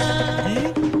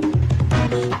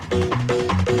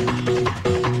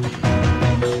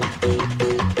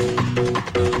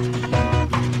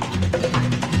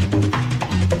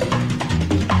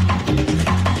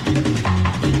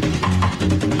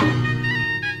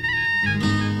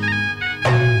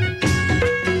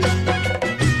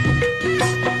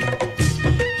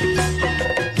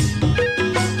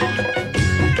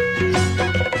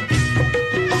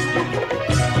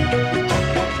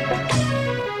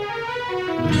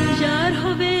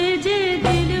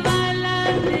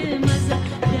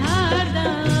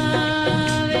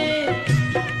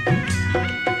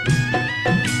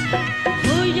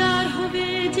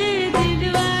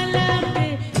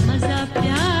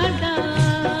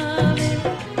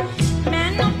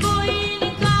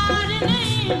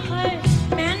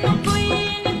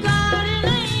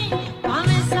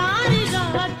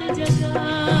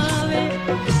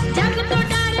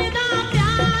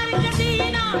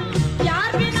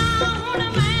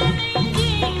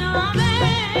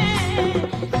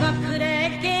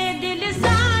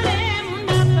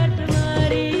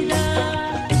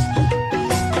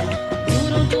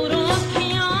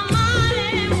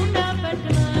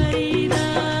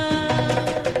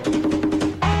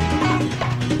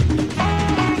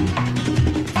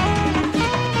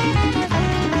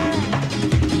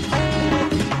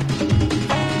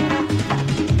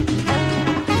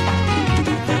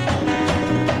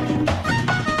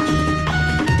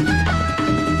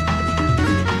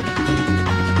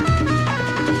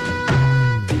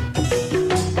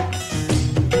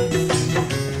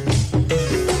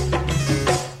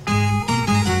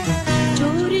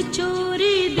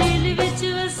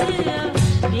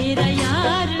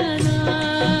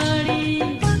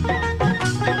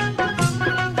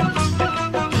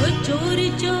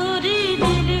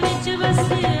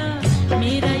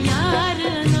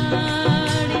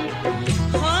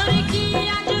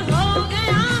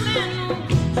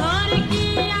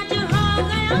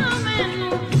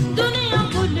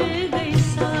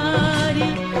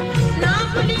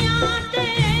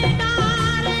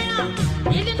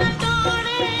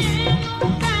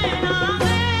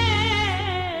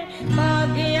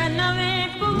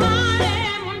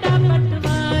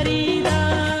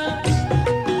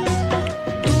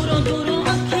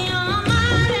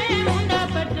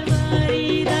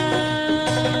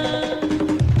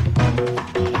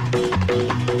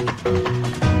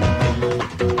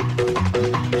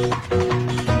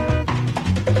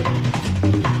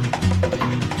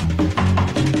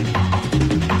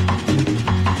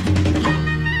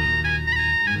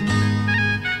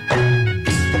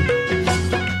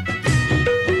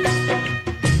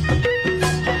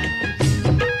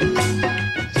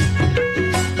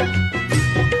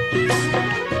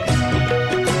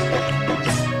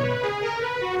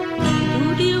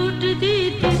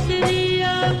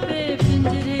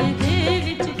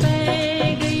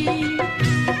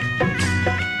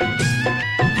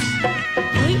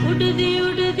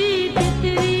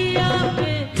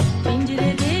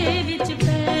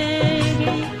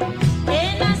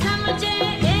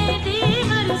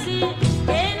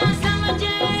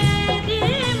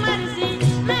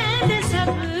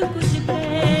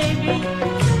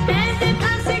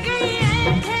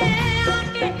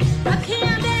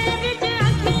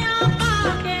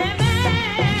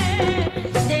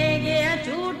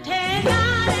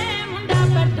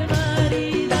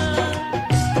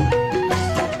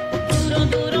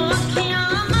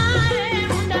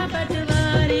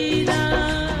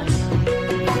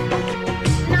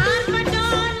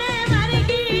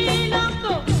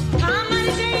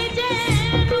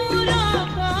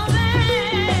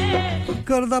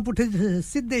करदा पुठे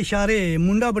सीधे इशारे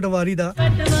मुंडा पटवारी दा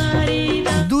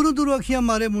दूरों दूरों अखियां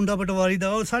मारे मुंडा पटवारी दा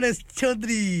और साढ़े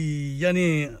चौधरी यानी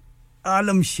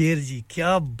आलम शेर जी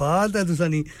क्या बात है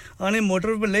तुसानी आने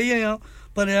मोटर पे ले आया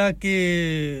पर या कि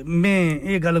मैं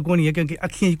ये गल कोनी है क्योंकि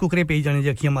अखियां कुकरे पे जाने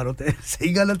अखियां मारो ते सही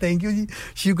गल है थैंक यू जी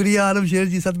शुक्रिया आलम शेर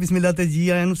जी सत बिस्मिल्लाह ते जी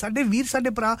आया नु साडे वीर साडे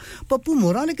भरा पप्पू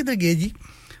मोरा ने किधर गए जी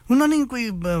उन्होंने कोई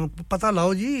पता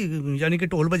लाओ जी यानी कि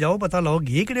ढोल बजाओ पता लाओ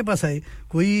गए केड़े पास आए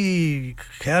कोई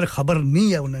खैर खबर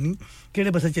नहीं है उन्होंने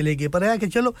केड़े पासे चले गए पर है कि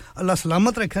चलो अल्लाह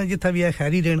सलामत रखे जिथे भी है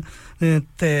खैरी रहन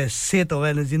ते सेहत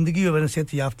होवे न जिंदगी होवे न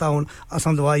सेहत याफ्ता होन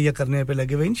असां दुआ ये करने पे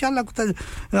लगे हुए इंशाल्लाह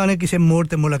कुछ आने किसी मोड़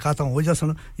ते मुलाकात हो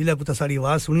जासन जिला कुछ साडी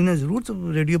आवाज सुनी ना जरूर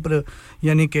रेडियो पर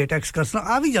यानी कि टेक्स्ट करसन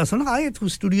आ भी जासन आए तू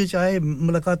स्टूडियो च आए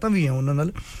मुलाकातां भी हैं उन्हां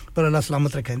नाल पर अल्लाह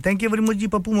सलामत रखे थैंक यू वेरी मच जी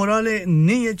पप्पू मोराले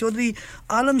नहीं है चौधरी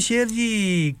आलम शेर जी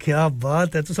क्या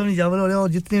बात है तुसां जावल वाले और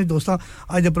जितने दोस्तां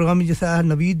आज दे प्रोग्राम में जैसा है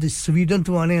नवीद स्वीडन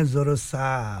तो आने ज़ोरो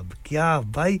साहब क्या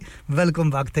भाई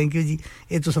वेलकम बैक थैंक यू जी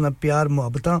ये तो सना प्यार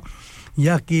मोहब्बतां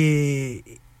या कि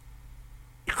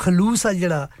खलूस आ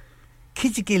जड़ा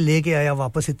खिंच के लेके आया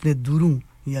वापस इतने दूरों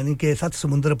यानी कि सात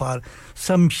समुंदर पार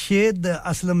शमशेद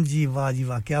असलम जी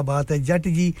वाह क्या बात है जट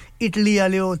जी इटली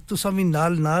वाले हो तुसां भी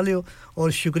नाल हो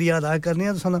और शुक्रिया अदा करने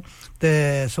आ तुसां ते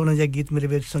सोना जा गीत मेरे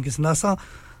बेच सुन के सुनासा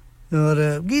और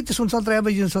गीत सुनसा 3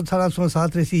 बजे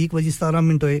 7:07 रही 1 बजे 17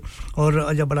 मिनट हुए और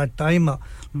अजा बड़ा टाइम आ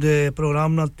दे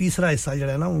प्रोग्राम ना तीसरा हिस्सा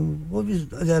जड़ा है ना वो भी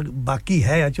अजा बाकी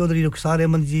है चौधरी रुखसार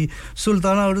अहमद जी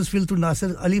Sultana Huddersfield to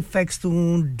Nasir Ali fax to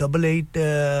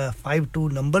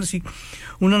 8852 number C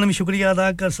उन्होंने भी शुक्रिया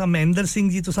अदा कर सा महेंद्र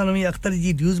सिंह जी तुसा नवी अख्तर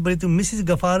जी ड्यूज बड़ी तो मिसेस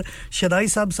गफार शदाई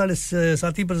साहब सारे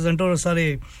साथी प्रेजेंटर और सारे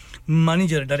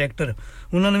मैनेजर डायरेक्टर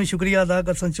उन्होंने भी शुक्रिया अदा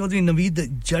कर सन चौधरी नवीद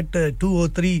जट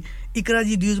 203 इकरा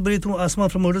जी ड्यूज बड़ी तो आसमा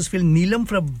from Huddersfield Neelam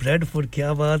from Bradford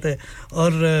क्या बात है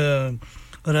और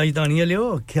राजधानी लियो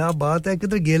क्या बात है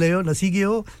किधर गेले हो नसी गए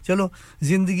हो चलो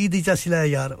जिंदगी दी चसिला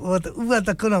यार वो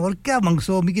तक ना और क्या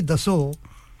मंगसो मिकी दसो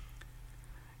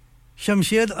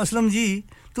शमशेद असलम जी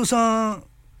तुसा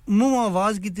मुंह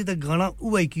आवाज कीती ते गाना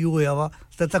उई की होया वा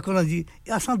ते तक ना जी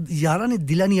असा यारा ने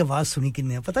दिलानी आवाज सुनी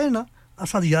किन्ने पता है ना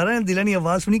असा यारा ने दिलानी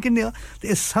आवाज सुनी किन्ने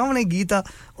ते सामने गीत आ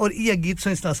और ये गीत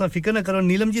सुन इस्ता फिकर ना करो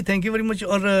Neelam ji thank you very much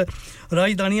और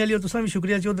राजधानी वाली और तुसा भी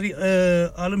शुक्रिया चौधरी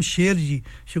आलम शेर जी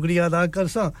शुक्रिया अदा कर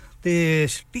सा ते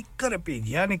स्पीकर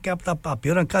भेजिया ने क्या पता पापे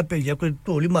और घर भेजिया कोई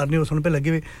ढोल ही मारने हो सुन पे लगे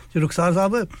हुए रुखसार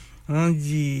साहब हां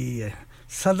जी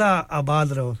सदा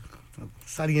आबाद रहो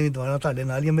सारियां भी दुआएं ताड़े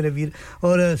नाल ही मेरे वीर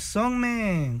और सॉन्ग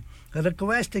में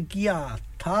रिक्वेस्ट किया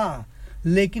था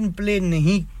लेकिन प्ले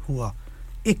नहीं हुआ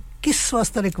एक किस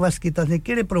वास्ते रिक्वेस्ट कीता थे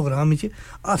केड़े प्रोग्राम विच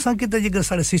आसां किते जेकर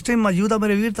साडे सिस्टम मौजूद आ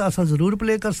मेरे वीर ता आसां जरूर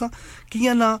प्ले करसा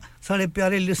कियां ना साडे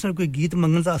प्यारे लिसनर कोई गीत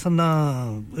मंगन ता आसां ना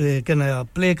कहना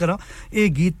प्ले करा ए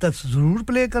गीत ता जरूर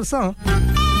प्ले करसा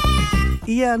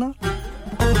ये है ना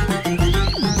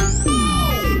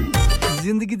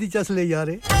जिंदगी दी चसले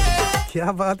यारे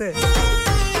क्या बात है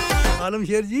आलम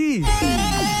शेर जी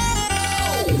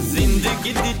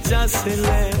जिंदगी दी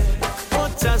चसले ओ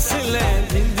चसले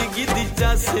जिंदगी दी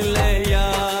चसले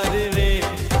यार रे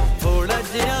थोड़ा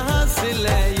जिहा हंस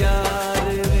ले यार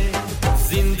रे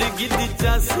जिंदगी दी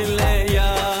चसले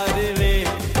यार रे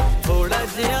थोड़ा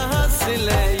जिहा हंस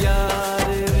ले यार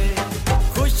रे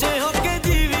खुश होके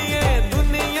जीविए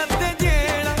दुनिया ते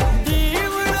जेड़ा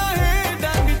जीवना है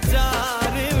डंग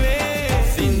चार वे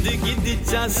जिंदगी दी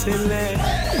चसले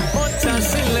ओ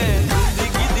चसले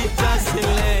जिंदगी दी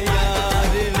चसले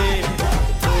यार रे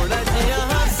थोड़ा जिहा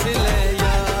हंस ले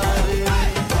यार रे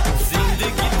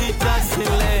जिंदगी दी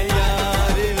चसले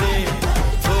यार रे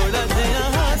थोड़ा जिहा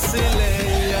हंस ले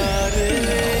यार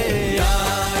रे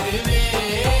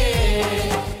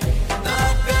ना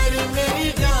कर मेरी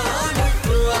जान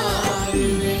ख्वार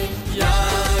रे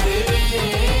यार रे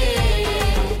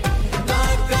ना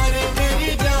कर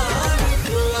मेरी जान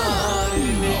ख्वार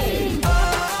रे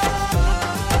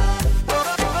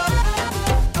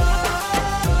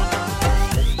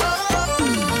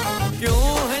क्यों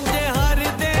हंजे हर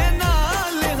दे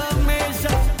नाल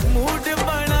हमेशा मूड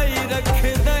बनाई रख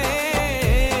दे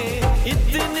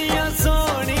इतनियां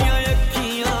सोहणियां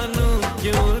अखियां नू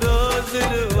क्यों रोज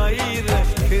रवाई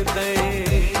रख दे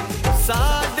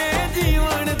साडे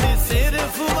जीवन दी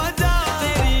सिर्फ वजह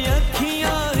तेरी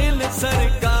अखियां हिल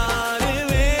सरकार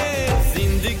वे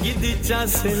जिंदगी दी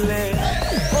चसले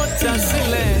ओ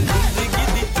चसले जिंदगी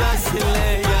दी चसले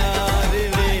यार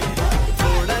रे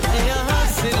थोड़ा जिहा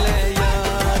हंस ले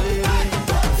यार रे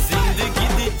जिंदगी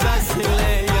दी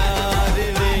चसले यार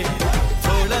रे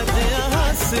थोड़ा जिहा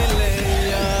हंस ले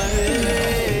यार रे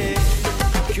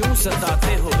क्यों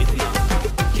सताते हो इतना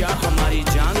क्या हमारी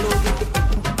जान लोगे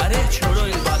अरे छोड़ो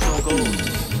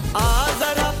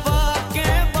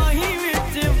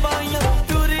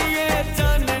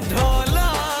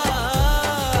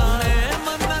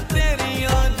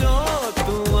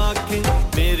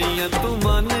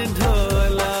मन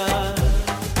ढोला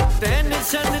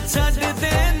टेंशन छड़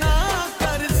दे ना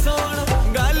कर सोना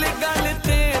गल गल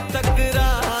ते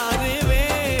तकरार वे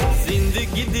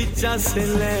जिंदगी दी चस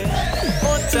ले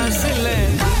ओ चस ले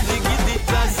जिंदगी दी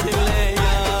चस ले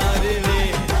यार वे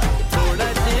थोड़ा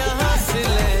जिहा हंस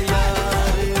ले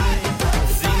यार वे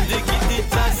जिंदगी दी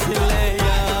चस ले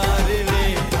यार वे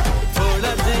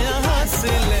थोड़ा जिहा हंस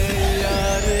ले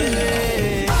यार वे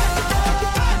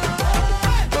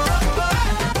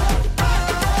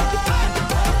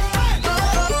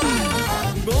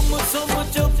गुमसुम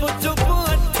चुप चुप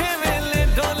अठे वेले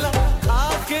डोला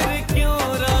आखिर क्यों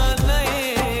राने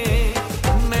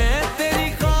मैं तेरी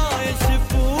ख्वाहिश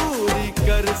पूरी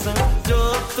कर सा जो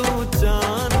तू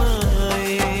चाहना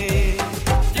है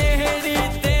जेड़ी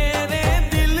तेरे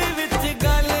दिल विच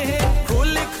गल है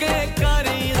खुल के कर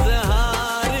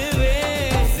इज़हार वे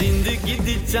जिंदगी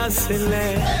दी चस ले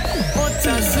ओ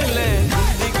चस ले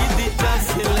जिंदगी दी चस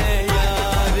ले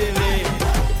यार वे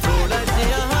थोड़ा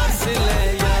जिहा हंस ले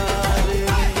यार वे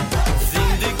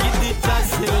जिंदगी दी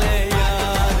चस ले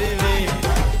यार वे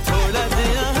थोड़ा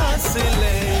जिहा हंस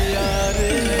ले यार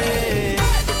वे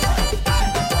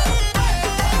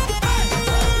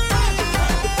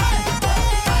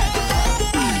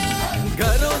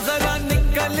घरों जरा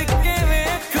निकल के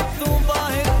वेख तू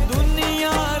बाहर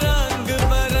दुनिया रंग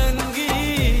बरंगी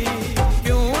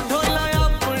क्यों ढोला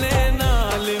अपने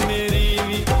नाल मेरी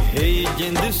भी हे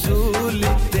जिंद सूल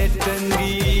ते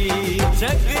टंगी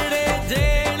झगड़े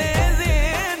जेड़े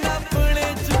ज़ेन अपने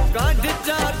चु काढ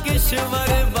जा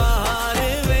किश्वर बाहर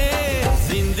वे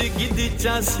जिंदगी दी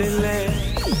चस ले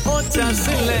ओ चस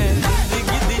ले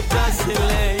जिंदगी दी चस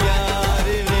ले यार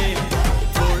वे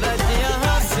थोड़ा जिहा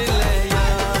हंस ले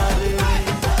यार वे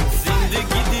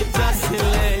जिंदगी दी चस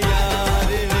ले यार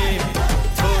वे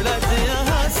थोड़ा जिहा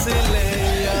हंस ले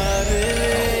यार वे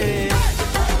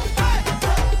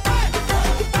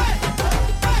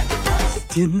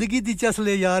जिंदगी दी चस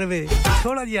ले यार वे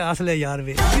थोड़ा जिहा हंस ले यार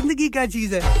वे जिंदगी क्या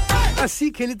चीज है अस्सी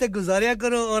खेली तक गुजारिया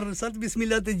करो और सत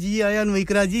बिस्मिल्लाह ते जी आया नु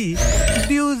इकरा जी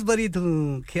ड्यूज बरी तू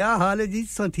क्या हाल है जी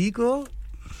सब ठीक हो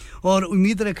और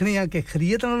उम्मीद रखने हैं कि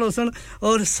खैरियत नाल होसन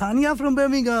और सानिया फ्रॉम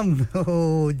बर्मिंघम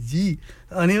ओ जी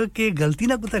अने के गलती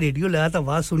ना कुता रेडियो लाया था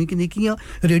आवाज सुनी कि नहीं किया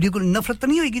रेडियो को नफरत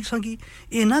नहीं होएगी तुसां की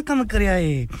ए ना काम करया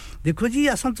है देखो जी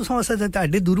असां तुसां वास्ते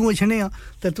ताडे दूरों अछने आ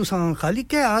ते तुसां खाली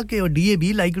क्या आ के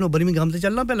डीएबी लाइक नो बर्मिंघम से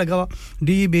चलना पे लगा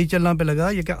डीएबी चलना पे लगा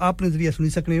ये कि आपने जरिए सुनी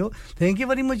सकने हो थैंक यू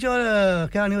वेरी मच और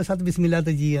क्या ने साथ बिस्मिल्लाह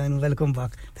ते जी वेलकम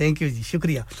बैक थैंक यू जी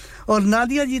शुक्रिया और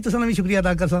नादिया जी तुसां भी शुक्रिया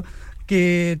अदा करसा कि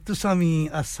तुसां भी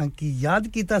असां की याद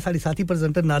कीता साडी साथी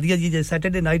प्रेजेंटर नादिया जी जे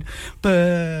सैटरडे नाइट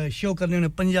शो करने ने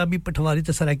पंजाबी पठवारी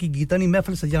ते सराकी गीतां नी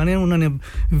महफिल सजाने उन्होंने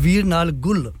वीर नाल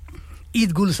गुल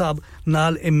ईद गुल साहब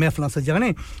नाल ए महफिल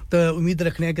सजाने तो उम्मीद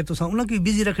रखने हैं कि तुसां उन्हां की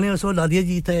बिजी रखने सो नादिया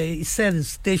जी थे इस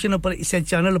स्टेशन पर इस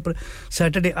चैनल पर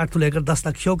सैटरडे 8 से लेकर 10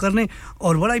 तक शो करने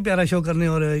और बड़ा ही प्यारा शो करने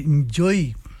और एंजॉय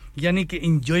यानी कि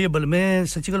एंजॉयबल मैं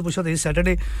सच्ची गल पूछा तो इस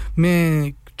सैटरडे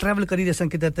में ट्रैवल करी रहे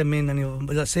संकेत ते मैं नने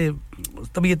वजह से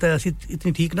तबीयत ऐसी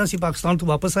इतनी ठीक ना सी पाकिस्तान तो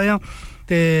वापस आया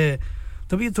ते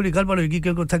तबीयत थोड़ी गड़बड़ होगी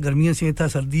क्योंकि उथे गर्मियां सी था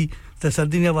सर्दी ते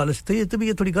सर्दी ने हवाले से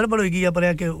तबीयत थोड़ी गड़बड़ होगी या पर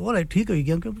है कि और ठीक हो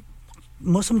गया क्योंकि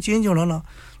मौसम चेंज होना ना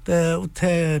ते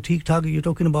उथे ठीक ठाक यू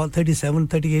टॉकिंग अबाउट 37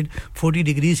 38 40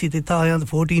 डिग्री सी ते था आया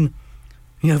 14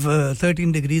 या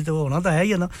 13 डिग्री तो होना तो है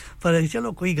ही ना पर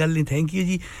चलो कोई गल नहीं थैंक यू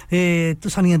जी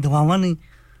तुसां दी दुआवां नहीं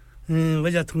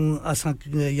वजह थू असां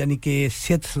यानी कि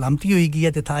सेहत सलामती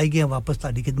होएगी ते था आई गए वापस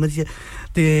ताडी खिदमत च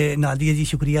ते नादिया जी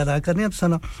शुक्रिया अदा करने तुसां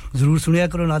जरूर सुनिया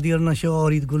करो नादिया ना शो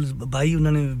और ईद गुल भाई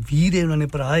उन्होंने वीर है उन्होंने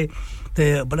भरा है ते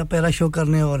बड़ा प्यारा शो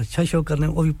करने और अच्छा शो करने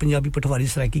वो भी पंजाबी पठवारी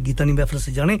सराकी गीतां नी महफिल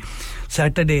से जाने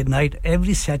सैटरडे नाइट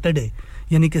एवरी सैटरडे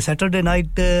यानी कि सैटरडे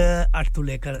नाइट 8 से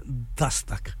लेकर 10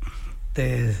 तक ते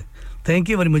थैंक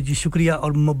यू वेरी मच जी शुक्रिया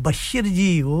और मुबशिर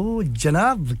जी ओ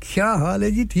जनाब क्या हाल है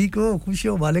जी ठीक हो खुश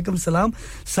हो वालेकुम सलाम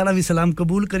सारा भी सलाम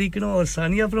कबूल करी करो और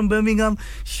सानिया फ्रॉम बर्मिंघम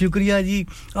शुक्रिया जी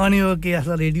आने हो के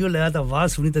ऐसा रेडियो लाया था आवाज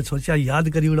सुनी तो सोचा याद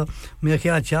करी उड़ा मैं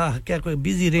क्या अच्छा क्या कोई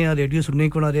बिजी रहे हैं रेडियो सुनने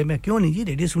को ना रहे मैं क्यों नहीं जी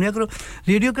रेडियो सुनिया करो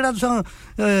रेडियो केड़ा तुसा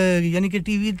यानी कि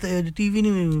टीवी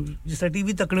नहीं जिस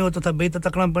टीवी तकने हो तो था बेत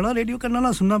तकना पड़ा रेडियो करना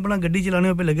ना सुनना पड़ा गड्डी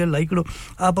चलाने पे लगे लाइक करो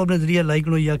आप अपने जरिए लाइक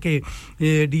करो या कि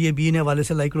डीएबी ने हवाले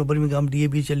से लाइक करो बर्मिंघम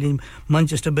डीएबी चलनी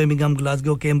Manchester Birmingham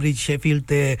Glasgow Cambridge Sheffield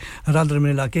ते रादरमन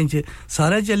इलाके च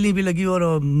सारे चलनी भी लगी और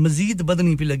मजीद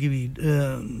बदनी भी लगी हुई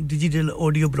डिजिटल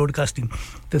ऑडियो ब्रॉडकास्टिंग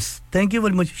तो थैंक यू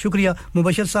वेरी मच शुक्रिया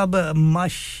मुबशिर साहब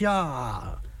माशा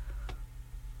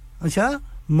अच्छा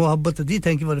मोहब्बत जी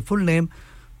thank you for full name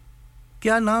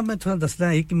क्या नाम है थोड़ा दसना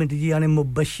है 1 मिनट जी आने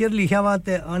मुबशिर लिखा हुआ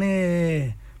ते आने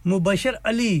Mubashir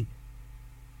Ali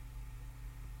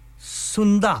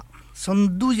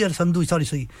Sandhu ji Sandhu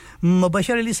sorry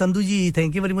Mubashar Ali Sandhu ji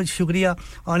thank you very much शुक्रिया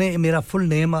आने मेरा फुल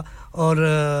नेम और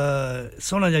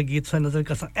सोना जा गीत से नजर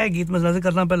करसा ए गीत में नजर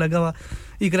करना पे लगा हुआ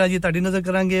इकरा जी ताड़ी नजर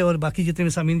करांगे और बाकी जितने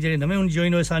सामीन जेडे नवे उन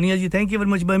जॉइन होए Sania ji thank you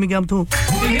very much Birmingham तो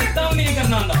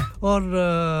और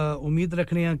उम्मीद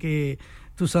रखने हैं कि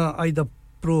तुसा आज दा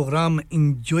प्रोग्राम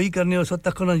एंजॉय करने हो सब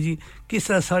तक ना जी किस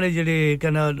तरह सारे जेडे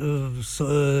कहना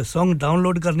सॉन्ग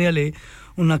डाउनलोड करने वाले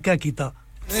उन्हें क्या कीता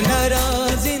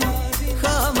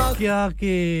क्या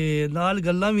के नाल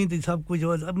गल्ला भी थी सब कुछ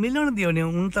अब मिलन दियो ने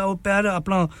उन ता वो पैर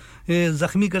अपना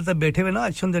जख्मी करता बैठे हुए ना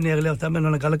अच्छे होंदे ने अगले हफ्ते मैं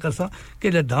उन्होंने गल करसा कि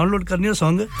डाउनलोड करनी हो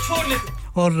सॉन्ग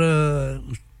और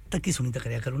तकी सुनी तक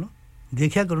करया करो ना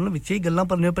देखया करो ना बिचे ही गल्ला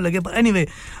परने पे लगे पर एनीवे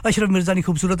अशरफ मिर्जा की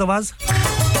खूबसूरत आवाज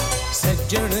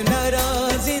सज्जन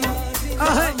नाराजिन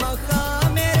खामखा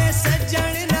मेरे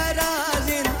सज्जन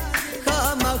नाराजिन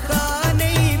खामखा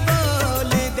नहीं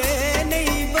बोल दे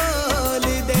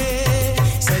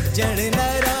सज्जन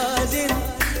नाराजिन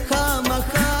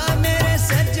खामखा मेरे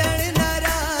सज्जन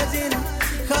नाराजिन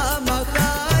खामखा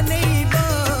नहीं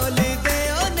बोल दे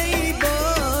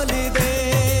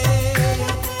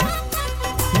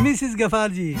मिसेस गफार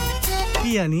जी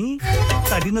की यानी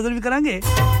साडी नजर भी करांगे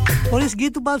और इस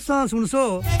गीत बाद सुन सो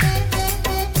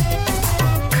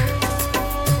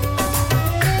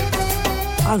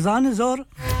आजान ज़ोर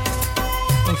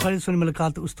और सारी सुन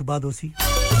मुलाकात उस तो बाद होसी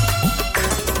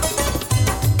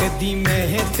कदी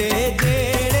महते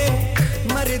जेड़े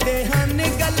मरदे हन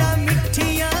गला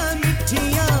मिठियां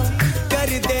मिठियां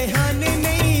करदे हन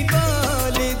नहीं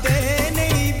बोलदे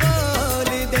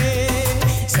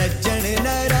सज्जन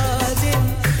नाराजिन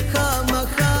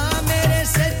खामखा मेरे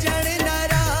सज्जन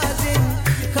नाराजिन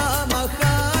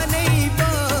खामखा नहीं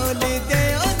बोलदे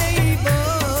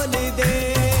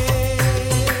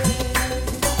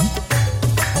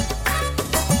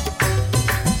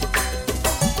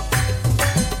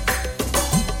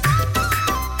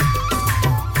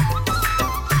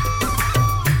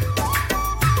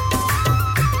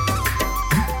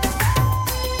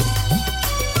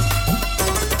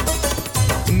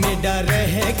डर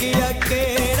रह गया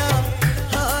केड़ा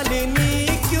हाल नी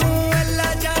क्यों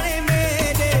अल्लाह जाने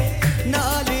मेरे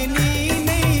नाल नी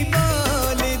नहीं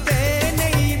बोल दे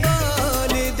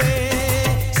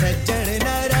सज्जन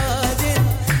नाराजिन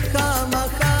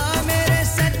खामखा मेरे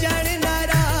सज्जन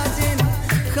नाराजिन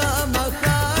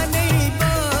खामखा नहीं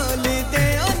बोल दे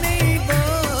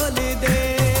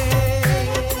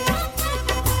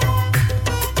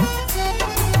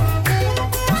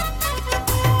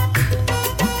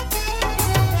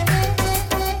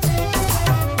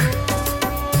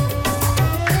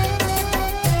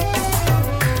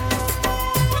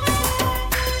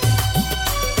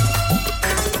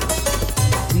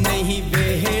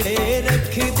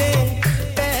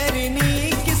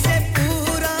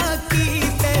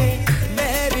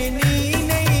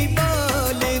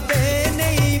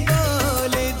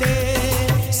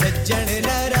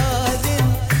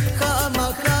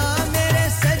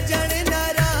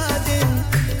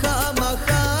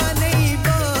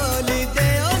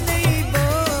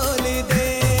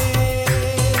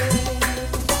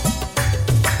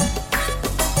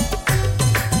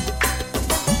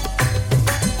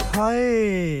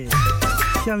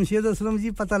शमशेद असलम जी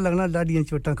पता लगना डाडियां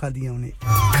चोटां खादियां उन्हें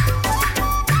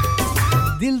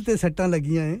दिल ते सट्टां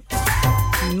लगियां हैं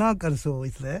ना कर सो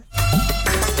इसलिए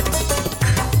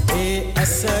ए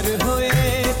असर होए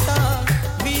ता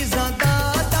वीज़ा दा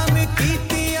दम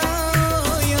कीतियां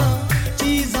या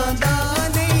चीज़ां दा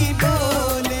नहीं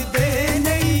बोल दे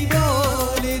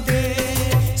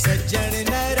सज्जन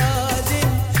नाराजिन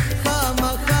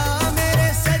खामखा मेरे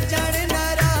सज्जन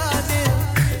नाराजिन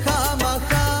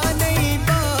खामखा नहीं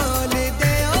बोल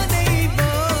दे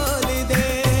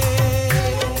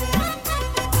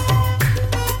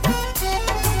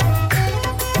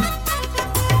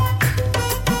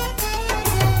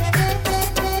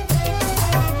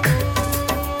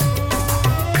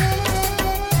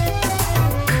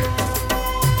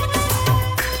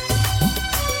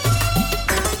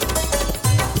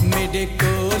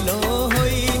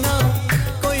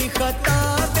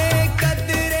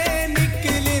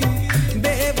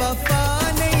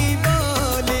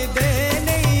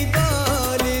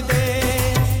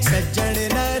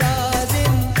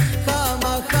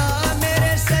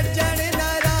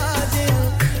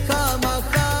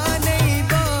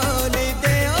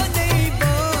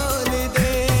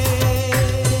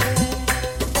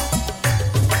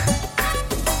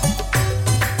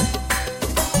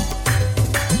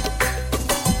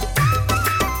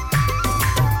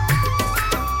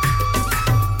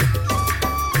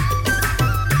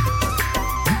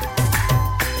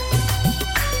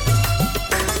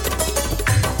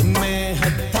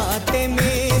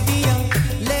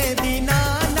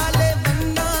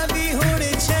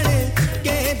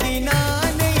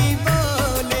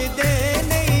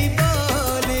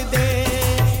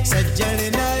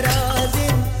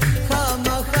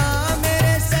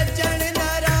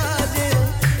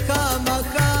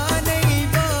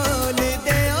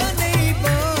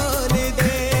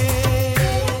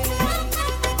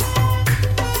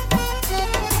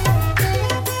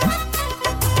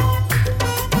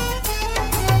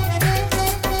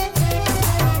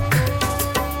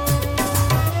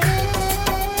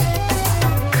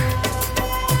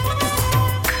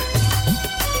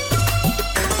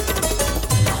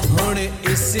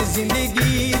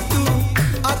जिंदगी तू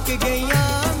अक गईया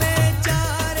मैं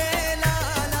चारे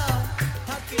लाला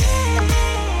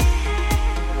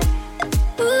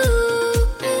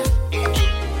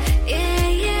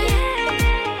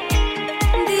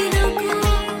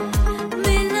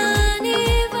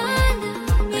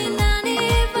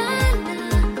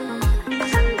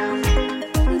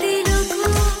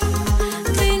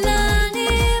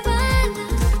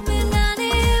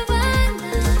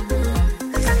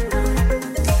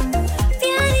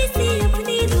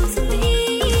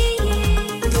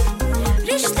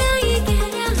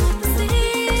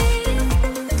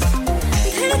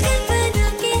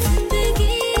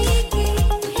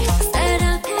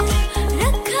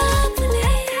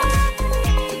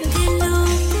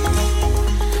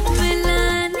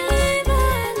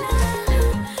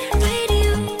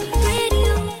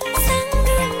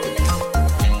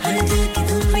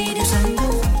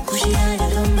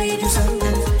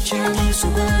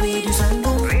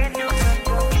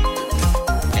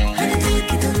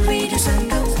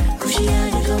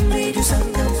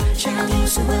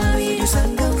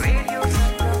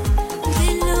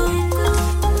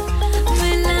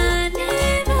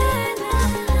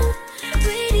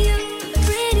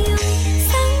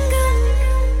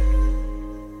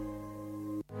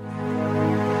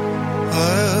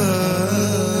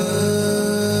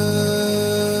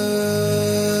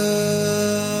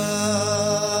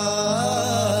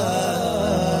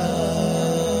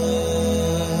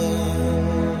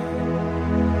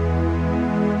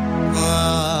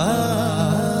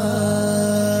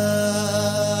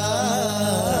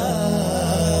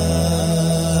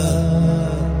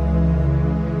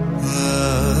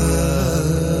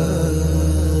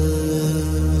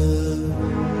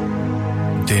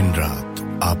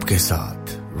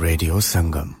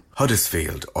संगम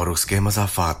हडर्सफील्ड और उसके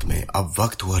मज़ाफ़ात में अब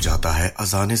वक्त हुआ जाता है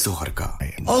अज़ान ज़ोहर का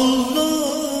अल्लाहु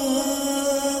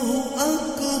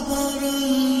अकबर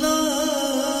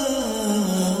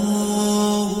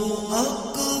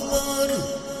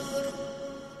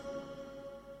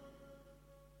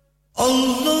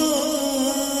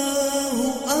अल्लाहु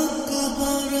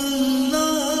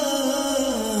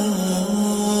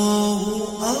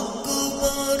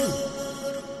अकबर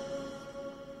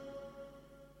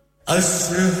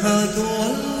अशहदु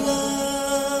अल्ला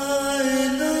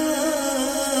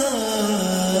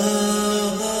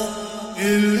इलाहा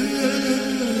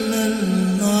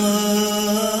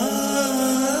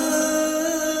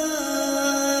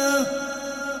इल्लल्लाह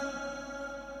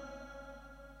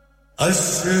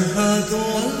अशहदु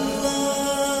अल्ला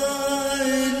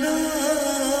इलाहा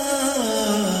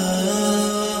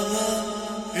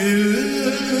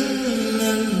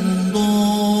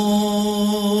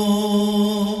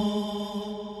इल्लल्लाह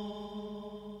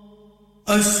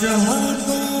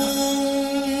अशहदु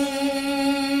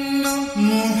अन्ना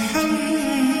मुहम्मदर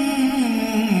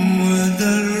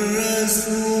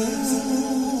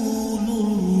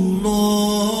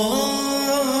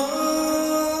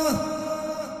रसूलुल्लाह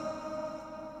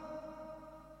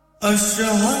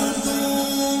अशहदु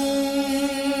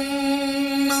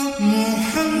अन्ना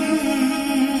मुहम्मदर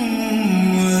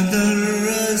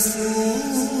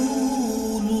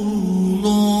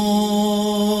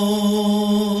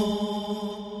रसूलुल्लाह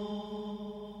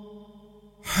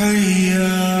حي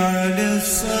على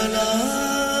الصلاة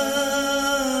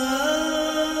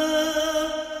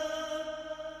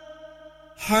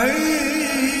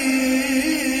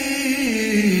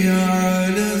حي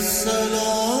على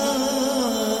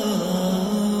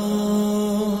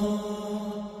الصلاة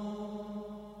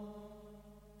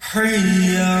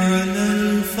حي على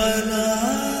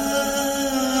الفلاح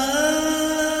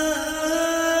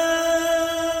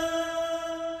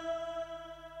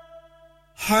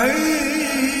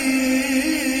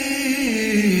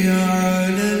حي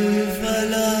على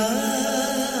الفلاح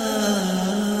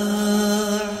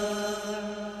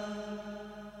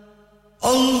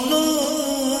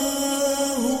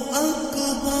الله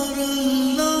أكبر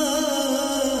الله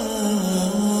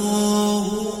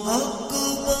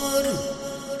أكبر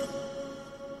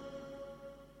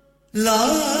لا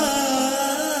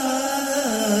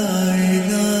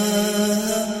إله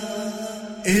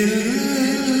إلا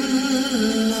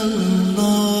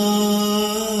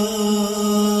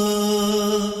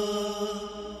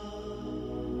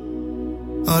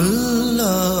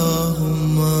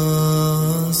Allahumma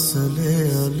salli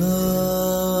ala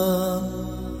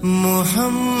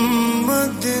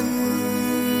Muhammadin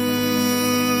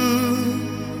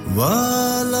wa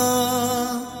ala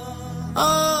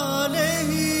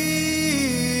alihi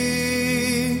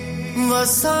wa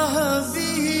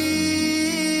sahbihi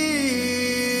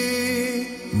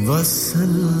wa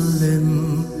sallim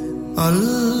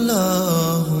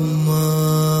Allahumma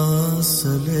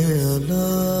salli ala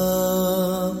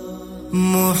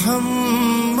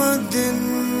Muhammadin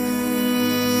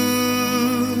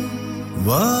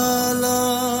wa ala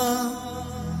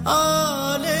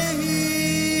alihi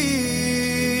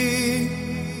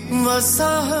wa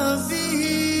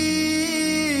sahbihi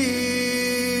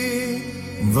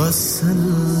wa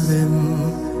sallim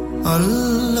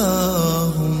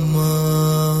Allahumma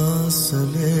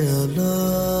salli ala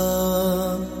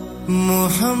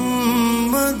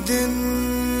Muhammadin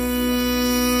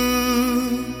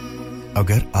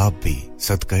अगर आप भी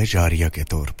सदका जारिया के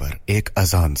तौर पर एक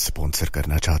अजान स्पॉन्सर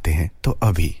करना चाहते हैं तो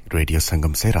अभी रेडियो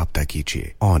संगम से राब्ता कीजिए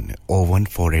ऑन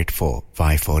 01484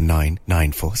 549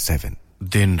 947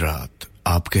 दिन रात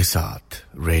आपके साथ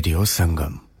रेडियो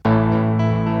संगम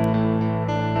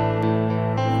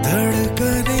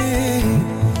धड़कने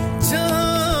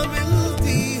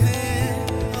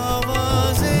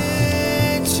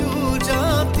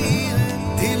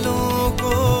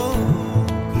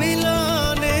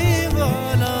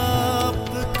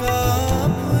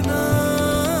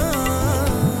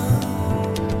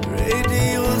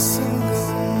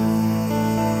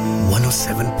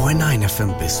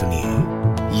FM पे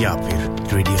सुनिए या फिर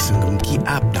रेडियो संगम की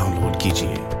ऐप डाउनलोड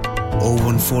कीजिए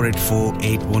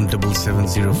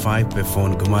 01484817705 पे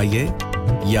फोन घुमाइए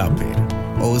या फिर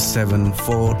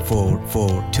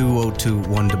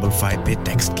 07444202155 पे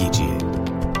टेक्स्ट कीजिए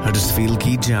हडर्सफील्ड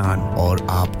की जान और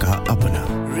आपका अपना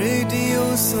रेडियो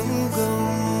संगम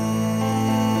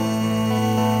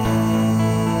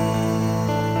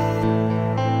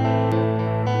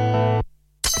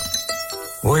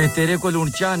ओए तेरे को लूण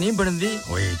चा नहीं बनदी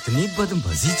ओए इतनी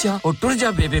बदमजी चा और टुर जा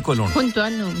बेबे को लूण हुन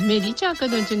ਤੁਹਾਨੂੰ ਮੇਰੀ ਚਾਹ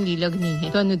ਕਦੋਂ ਚੰਗੀ ਲੱਗਣੀ ਹੈ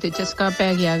ਤੁਹਾਨੂੰ ਤੇ ਚਸਕਾ ਪੈ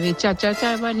ਗਿਆ ਵੇ ਚਾਚਾ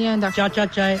ਚਾਹ ਵਾਲਿਆਂ ਦਾ Chacha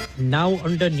Chai now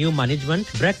under new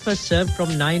management breakfast served from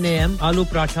 9 am aloo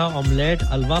paratha omelette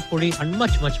alwa puri and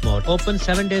much more open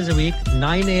 7 days a week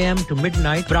 9 am to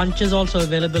midnight branches also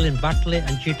available in Batley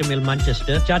and Cheetham Hill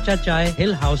Manchester Chacha Chai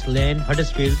Hill House Lane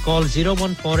Huddersfield call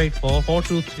 01484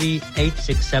 423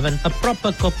 867 a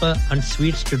proper cuppa and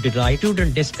sweets to delight student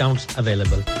discounts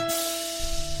available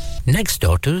next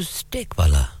door to steak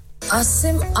wala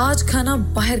Asim आज खाना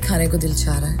बाहर खाने को दिल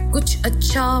चाह रहा है कुछ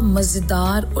अच्छा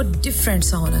मजेदार और डिफरेंट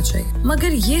सा होना चाहिए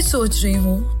मगर ये सोच रही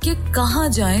हूँ कि कहाँ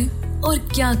जाएं और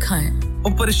क्या खाएं ओ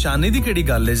परेशानी दी केड़ी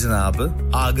गल है जनाब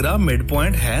आगरा मिड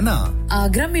पॉइंट है ना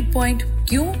आगरा मिड पॉइंट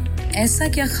क्यों ऐसा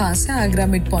क्या खास है आगरा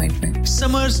मिड पॉइंट में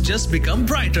Summers just become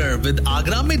brighter with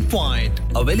Agra Midpoint.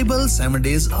 Available 7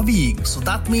 days a week. So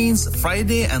that means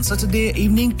Friday and Saturday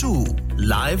evening too.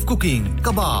 Live cooking,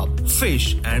 kebab, fish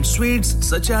and sweets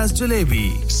such as jalebi.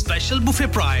 Special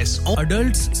buffet price.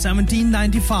 Adults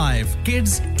 $17.95,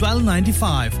 kids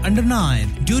 $12.95 under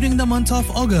 9 during the month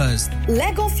of August.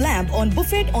 Leg of lamb on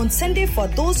buffet on Sunday for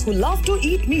those who love to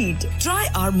eat meat. Try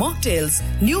our mocktails.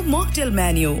 New mocktail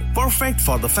menu. Perfect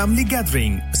for the family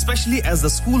gathering, especially as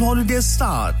the school holidays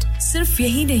start. सिर्फ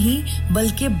यही नहीं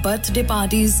बल्कि birthday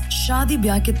parties शादी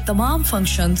ब्याह के तमाम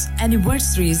functions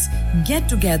anniversaries get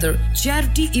together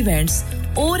charity events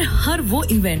और हर वो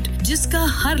इवेंट जिसका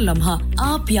हर लम्हा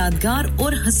आप यादगार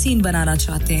और हसीन बनाना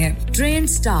चाहते हैं ट्रेन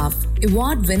स्टाफ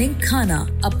अवार्ड विनिंग खाना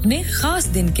अपने खास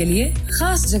दिन के लिए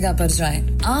खास जगह पर जाएं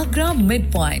Agra mid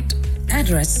point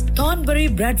Address Thornbury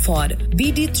Bradford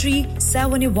BD3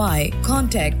 7Y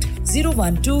Contact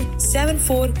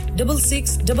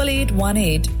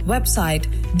 01274668818 Website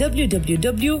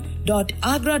www.agra.com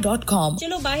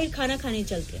चलो बाहर खाना खाने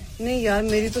चलते हैं नहीं यार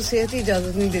मेरी तो सेहत ही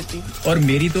इजाजत नहीं देती और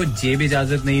मेरी तो जेब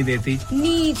इजाजत नहीं देती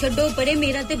नहीं छोड़ो परे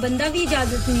मेरा ते बंदा भी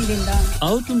इजाजत नहीं देता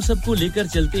आओ तुम सबको लेकर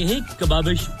चलते हैं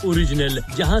कबाबिश ओरिजिनल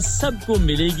जहां सबको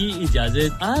मिलेगी इजाजत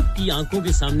आपकी आंखों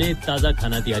के सामने ताजा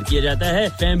खाना तैयार किया जाता है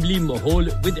फैमिली माहौल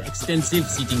with extensive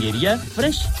seating area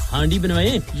fresh handi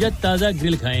बनवाएं या ताजा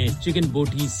ग्रिल खाएं chicken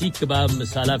boti seekh kabab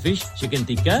masala fish chicken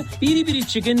tikka peri peri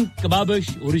chicken Kababish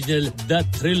original the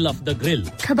thrill of the grill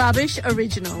Kababish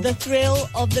Original The Thrill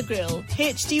of the Grill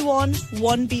HD1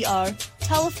 1BR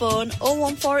Telephone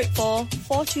 01484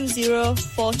 420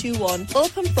 421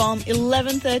 Open from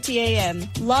 11:30 a.m.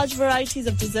 Large varieties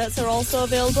of desserts are also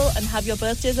available and have your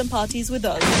birthdays and parties with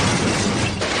us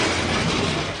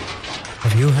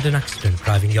Have you had an accident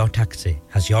driving your taxi?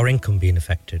 Has your income been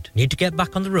affected? Need to get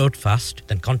back on the road fast?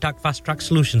 Then contact Fast Track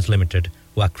Solutions Limited,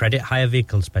 who are credit hire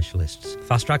vehicle specialists.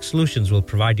 Fast Track Solutions will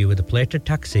provide you with a plated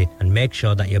taxi and make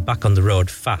sure that you're back on the road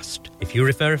fast. If you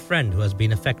refer a friend who has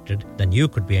been affected, then you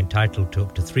could be entitled to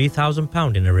up to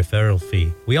 £3,000 in a referral fee.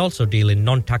 We also deal in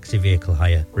non-taxi vehicle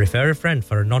hire. Refer a friend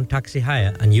for a non-taxi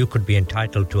hire and you could be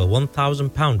entitled to a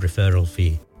 £1,000 referral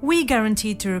fee. We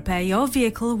guarantee to repair your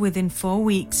vehicle within 4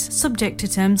 weeks, subject to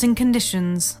terms and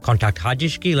conditions. Contact Haji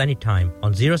Shakil anytime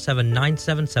on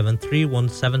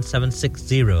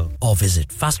 07977317760 or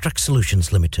visit Fast Track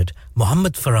Solutions Limited,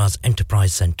 Mohammed Faraz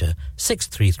Enterprise Centre,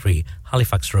 633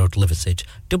 Halifax Road, Liversedge,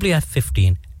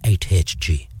 WF15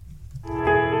 8HG.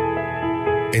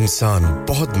 इंसान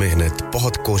बहुत मेहनत,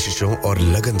 बहुत कोशिशों और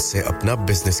लगन से अपना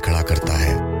business खड़ा करता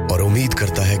है और उम्मीद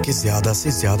करता है कि ज्यादा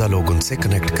से ज्यादा लोग उनसे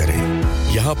कनेक्ट करें।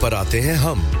 यहाँ पर आते हैं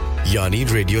हम, यानी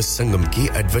रेडियो संगम की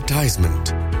एडवर्टाइजमेंट।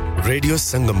 रेडियो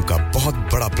संगम का बहुत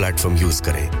बड़ा प्लेटफॉर्म यूज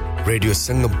करें। रेडियो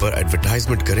संगम पर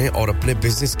एडवर्टाइजमेंट करें और अपने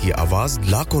बिजनेस की आवाज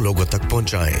लाखों लोगों तक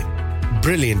पहुंचाएं।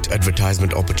 Brilliant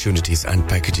advertisement opportunities and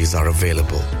packages are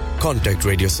available. Contact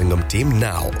Radio Sangam team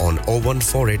now on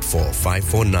 01484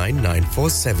 549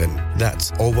 947.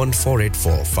 That's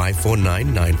 01484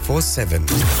 549 947.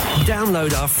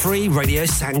 Download our free Radio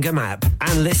Sangam app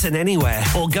and listen anywhere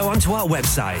or go onto our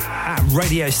website at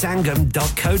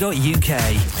radiosangam.co.uk.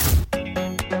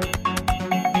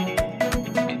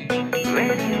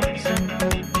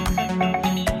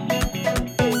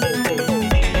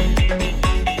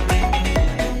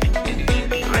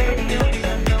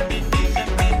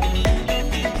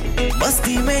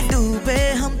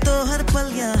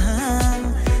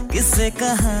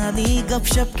 कहानी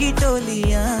गपशप की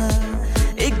टोलियां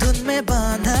एक धुन में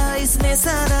बांधा इसने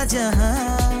सारा जहां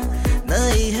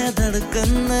नई है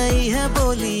धड़कन नई है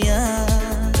बोलियां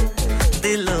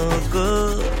दिलों को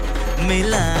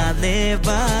मिलाने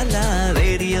वाला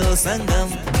रेडियो संगम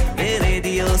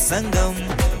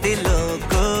दिलों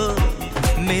को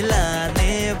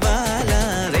मिलाने वाला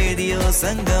रेडियो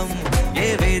संगम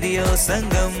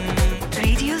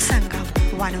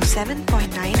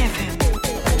 107.9 FM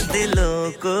दिलों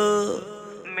को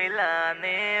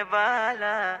मिलाने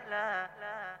वाला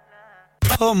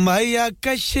ओ मैया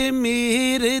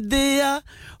कश्मीर दिया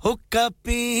हुक्का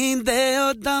पींदे ओ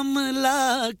दम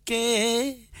लाके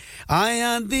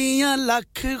आया दियां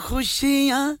लख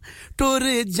खुशियां टुर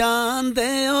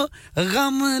जांदे ओ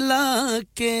गम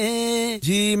लाके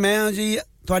जी मैं जी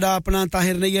ਤੁਹਾਡਾ ਆਪਣਾ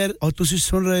ਤਾਹਿਰ ਨਈਰ ਔਰ ਤੁਸੀਂ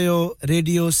ਸੁਣ ਰਹੇ ਹੋ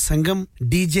ਰੇਡੀਓ ਸੰਗਮ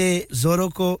ਡੀਜੇ ਜ਼ੋਰੋ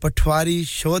ਕੋ ਪਟਵਾਰੀ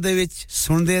ਸ਼ੋਅ ਦੇ ਵਿੱਚ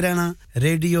ਸੁਣਦੇ ਰਹਿਣਾ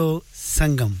ਰੇਡੀਓ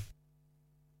ਸੰਗਮ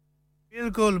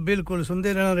ਬਿਲਕੁਲ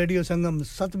ਸੁਣਦੇ ਰਹਿਣਾ ਰੇਡੀਓ ਸੰਗਮ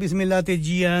ਸਤ ਬਿਸਮਿਲ੍ਲਾ ਤੇ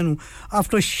ਜੀ ਆਇਆਂ ਨੂੰ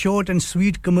after short and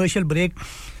sweet commercial break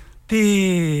ਤੇ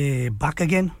ਬੈਕ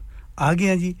ਅਗੇਨ ਆ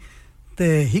ਗਏ ਜੀ ਤੇ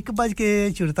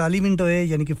 1:44 ਹੋਏ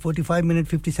ਯਾਨੀ ਕਿ 45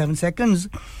 ਮਿੰਟ 57 ਸੈਕਿੰਡਸ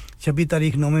 26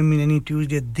 तारीख 9वें महीने नी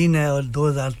ट्यूसडे दिन है और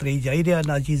 2023 जा ही रहा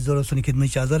नाजीज ज़ोरो सुनी खिदमत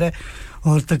में हाज़िर है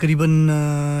और तकरीबन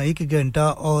 1 घंटा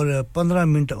और 15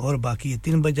 मिनट और बाकी है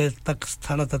 3 बजे तक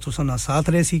थारा तुसना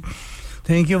साथ रहे सी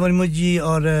थैंक यू वेरी मच जी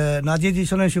और नाजीज जी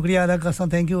सुना शुक्रिया अदा करता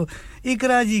थैंक यू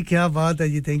इकरा जी क्या बात है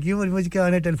जी थैंक यू वेरी मच क्या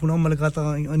आने टेलीफोन मुलाकात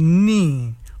नहीं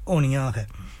होनियां है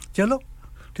चलो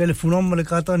टेलीफोन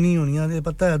मुलाकात नहीं होनियां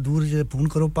पता है दूर जे फोन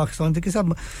करो पाकिस्तान से किसा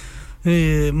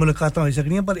मुलाकात हो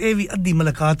सकनी पर ये भी अद्धी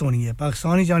मुलाकात होनी है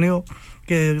पाकिस्तान ही जाने हो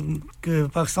कि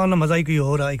पाकिस्तान का मजा ही कोई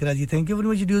और है इकरा जी thank you very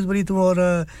much dues बड़ी तू और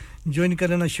ज्वाइन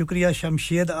करना शुक्रिया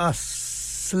शमशेद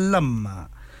असलम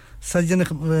सज्जन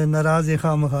नाराज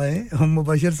खाम खाए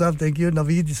मुबशिर साहब thank you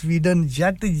Naveed Sweden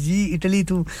Jatt ji Italy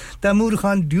तू तैमूर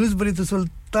खान ड्यूज बड़ी तू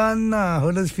सुल्ताना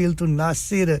हडर्सफील्ड तू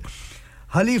नासिर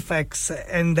हलीफैक्स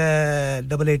एंड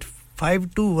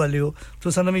 8852 वालियो तो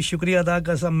सना में शुक्रिया अदा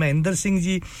करता महेंद्र सिंह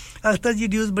जी अख्तर जी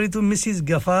ड्यूज बड़ी तो मिसिस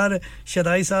गफार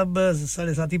शदाई साहब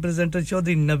सारे साथी प्रेजेंटर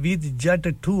चौधरी नवीद जट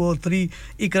 203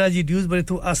 इकरा जी ड्यूज बड़ी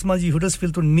तो आसमा जी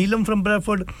हुडर्सफील्ड तो नीलम फ्रॉम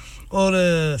ब्रैडफोर्ड और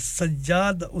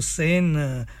सज्जाद हुसैन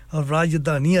और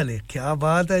राजधानी वाले क्या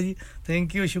बात है जी थैंक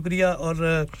यू शुक्रिया और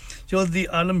चौधरी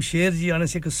आलम शेर जी आने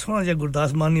से एक सोना जा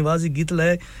गुरदास मान निवाजी गीत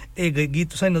लाए एक गीत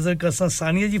तुसा नजर करसा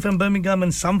सानिया जी from Birmingham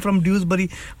and some from Dewsbury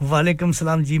वालेकुम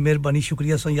सलाम जी मेहरबानी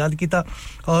शुक्रिया सो याद कीता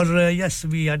और yes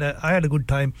we had I had a good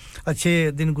time अच्छे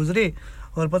दिन गुजरे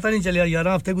और पता नहीं चलिया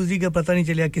 11 हफ्ते गुजरी गए पता नहीं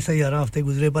चलिया किस 11 हफ्ते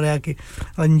गुजरे पर आके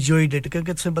एंजॉयड इट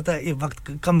क्योंकि तुसे पता है ये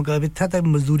वक्त कम का था तक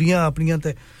मजदूरियां अपनियां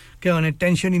ते क्या होने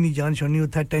टेंशन ही नहीं जान छोड़नी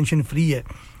उठा टेंशन फ्री है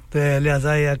तो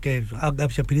लिहाजा है कि आप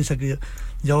से फिर सके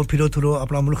जाओ फिरो थरो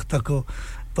अपना मुल्क तक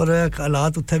पर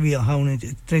हालात उठे भी हां उन्हें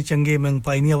इतने चंगे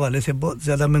महंगाई के हवाले से बहुत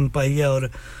ज्यादा महंगाई है और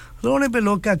रोने पे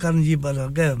लोग क्या करन जी बस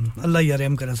अल्लाह या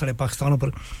रहम करे सारे पाकिस्तान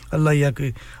पर अल्लाह या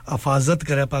कोई हिफाजत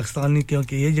करे पाकिस्तान की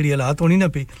क्योंकि ये जड़ी हालात होनी ना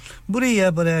पे बुरी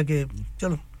है पर है कि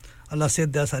चलो अल्लाह सेहत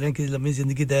दे सारे की लंबी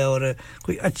जिंदगी दे और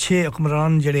कोई अच्छे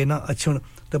हुक्मरान जड़े ना अच्छे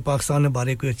तो पाकिस्तान ने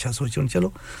बारे कोई अच्छा सोचो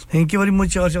चलो थैंक यू वेरी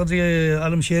मच और चौधरी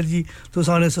आलम शेर जी तो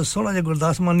साने से सोना जे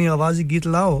गुरदास मानी आवाज गीत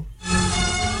लाओ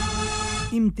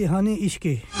इम्तिहाने इश्क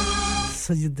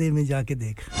सजदे में जाके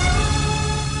देख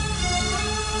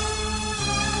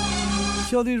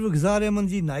चौधरी रुखसार अहमद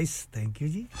जी नाइस थैंक यू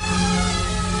जी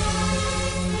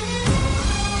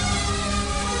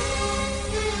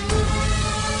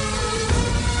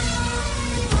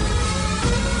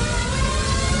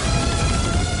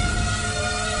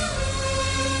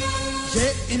ये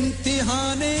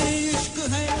इम्तिहाने इश्क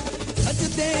है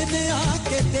सजदे में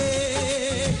आके दे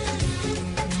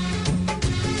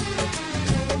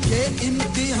ये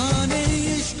इम्तिहाने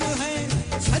इश्क है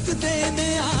सजदे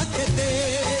में आके दे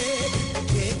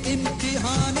ये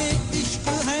इम्तिहाने इश्क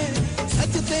है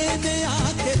सजदे में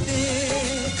आके दे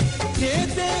ये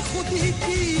बेखुदी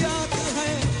की याद है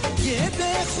ये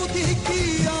बेखुदी की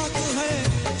याद है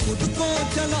खुद को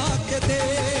जला के दे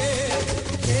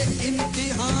ये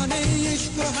इम्तिहाने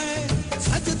इश्क है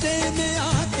सजदे में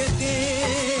आके दे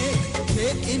ये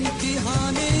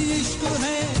इम्तिहाने इश्क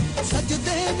है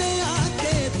सजदे में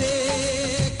आके दे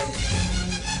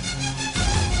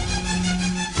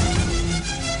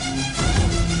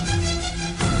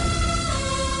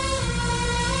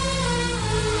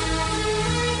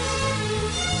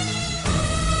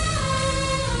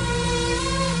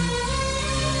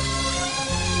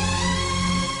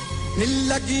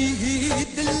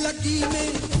दिल लगी में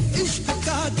इश्क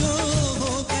का जो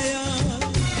हो गया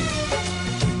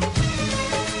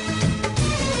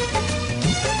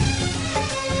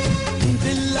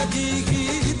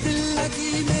दिल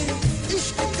लगी में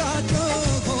इश्क का जो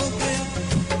हो गया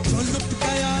जो लुट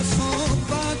गया सो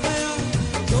पा गया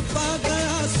जो पा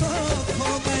गया सो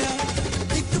खो गया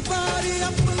एक बारी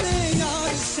अपने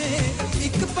यार से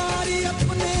एक बारी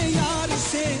अपने यार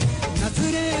से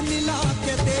नजरें मिला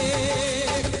के दे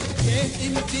ये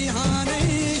इम्तिहान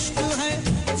इश्क है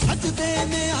सजदे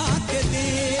में आके दे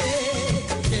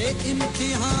ये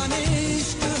इम्तिहान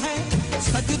इश्क है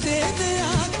सजदे में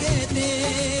आके दे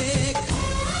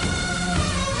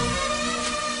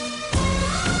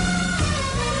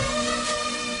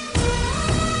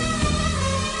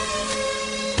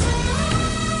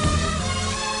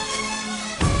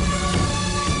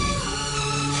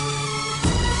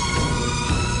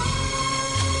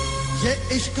ये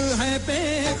इश्क है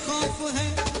बेखौफ है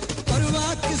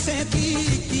परवाह किसे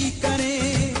की करे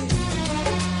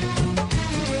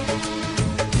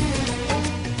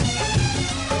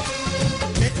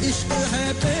ये इश्क है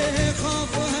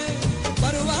बेखौफ है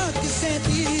परवाह किसे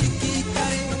की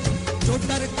करे जो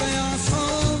डर गया सो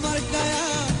मर गया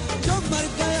जो मर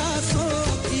गया सो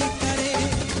की करे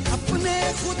अपने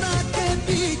खुदा के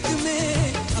बीच में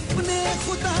अपने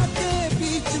खुदा के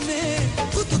बीच में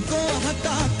खुद को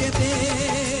हटा के दे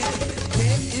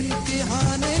ये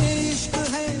इम्तिहान इश्क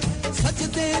है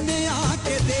सजदे में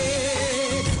आके दे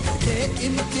ये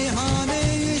इम्तिहान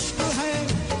इश्क है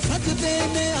सजदे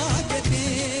में आके दे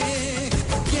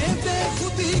ये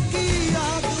बेखुदी की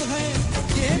याद है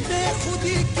ये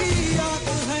बेखुदी की याद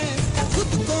है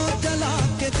खुद को जला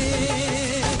के दे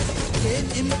ये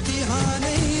इम्तिहान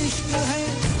इश्क है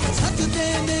सजदे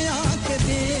में आके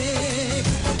दे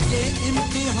ये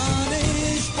इम्तिहान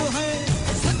इश्क है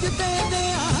सजदे में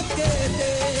आके दे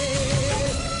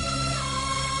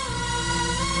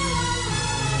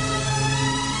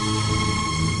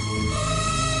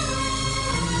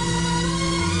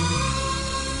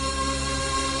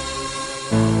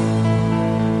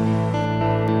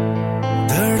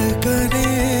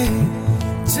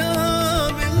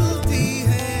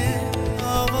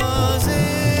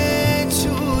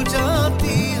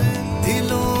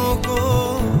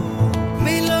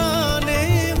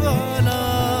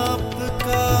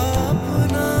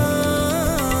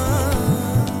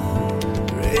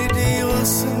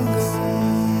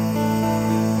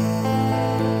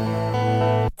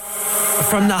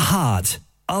From the heart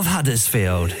of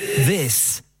Huddersfield,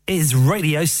 this is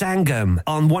Radio Sangam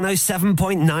on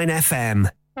 107.9 FM.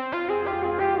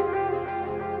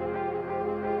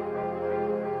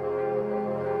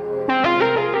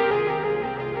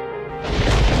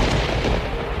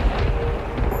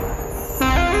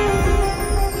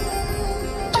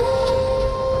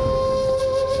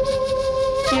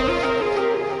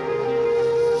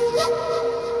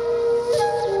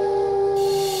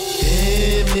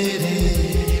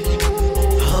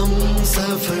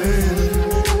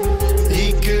 सफर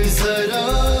एक जरा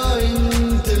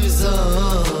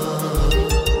इंतजार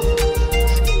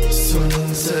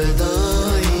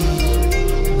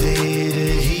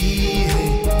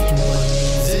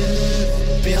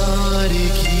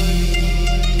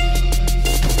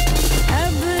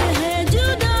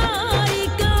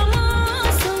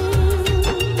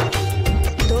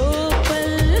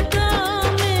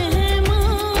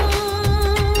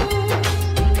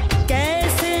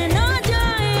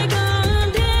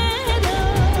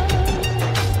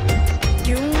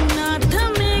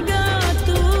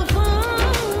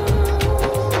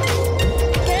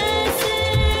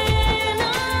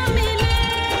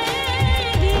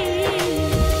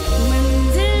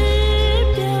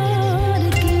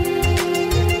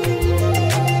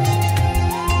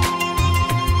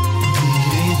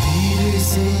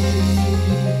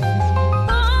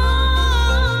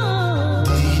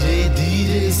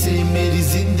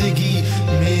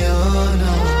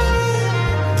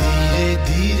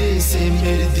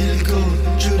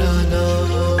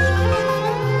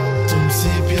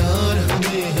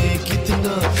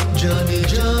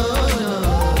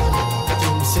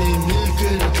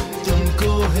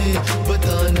हमें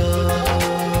बताना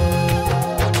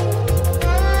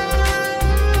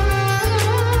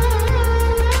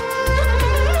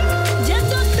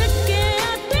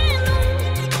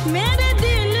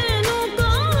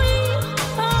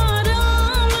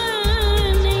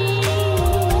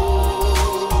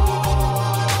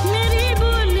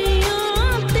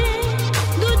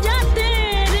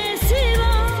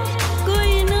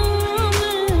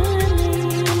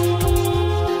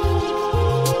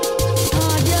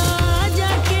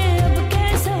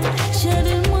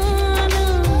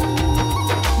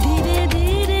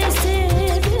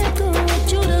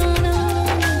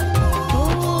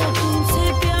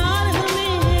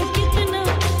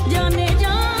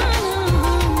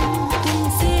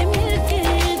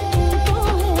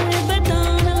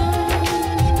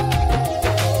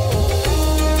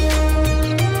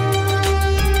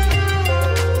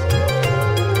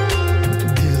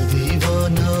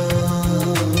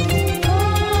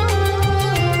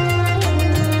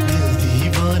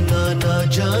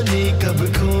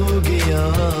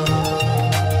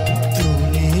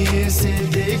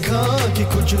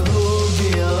कुछ हो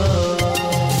गया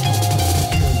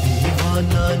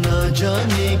दीवाना ना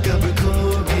जाने कब खो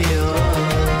गया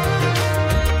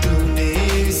तूने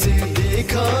इसे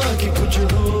देखा कि कुछ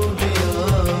हो गया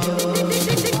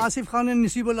आसिफ खान ने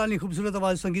नसीबुल्लाह ने खूबसूरत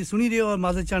आवाज संगीत सुनी दी और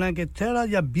माजर चाहना के थोड़ा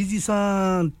या बिजी सा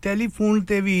टेलीफोन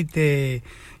ते भी ते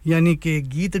यानी कि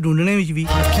गीत ढूंढने विच भी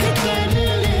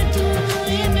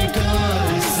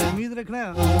उम्मीद रखना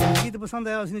गीत पसंद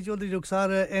आया उसने चौधरी रुखसार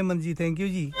अहमद जी थैंक यू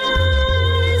जी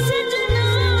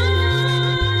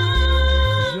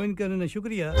ज्वाइन करने का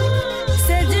शुक्रिया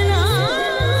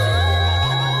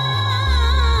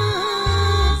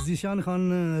जिशान खान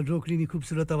रोकड़ी की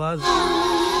खूबसूरत आवाज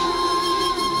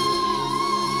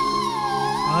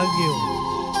आ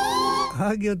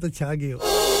गए हो तो छा गए हो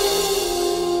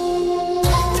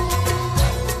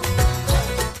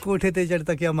कोठे ते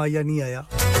चढ़ता क्या माया नहीं आया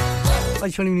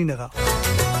अच्छा नहीं लगा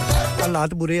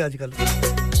हालात बुरे आजकल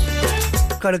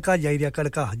कड़का जाई रिया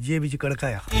कड़का जे विच कड़का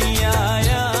आया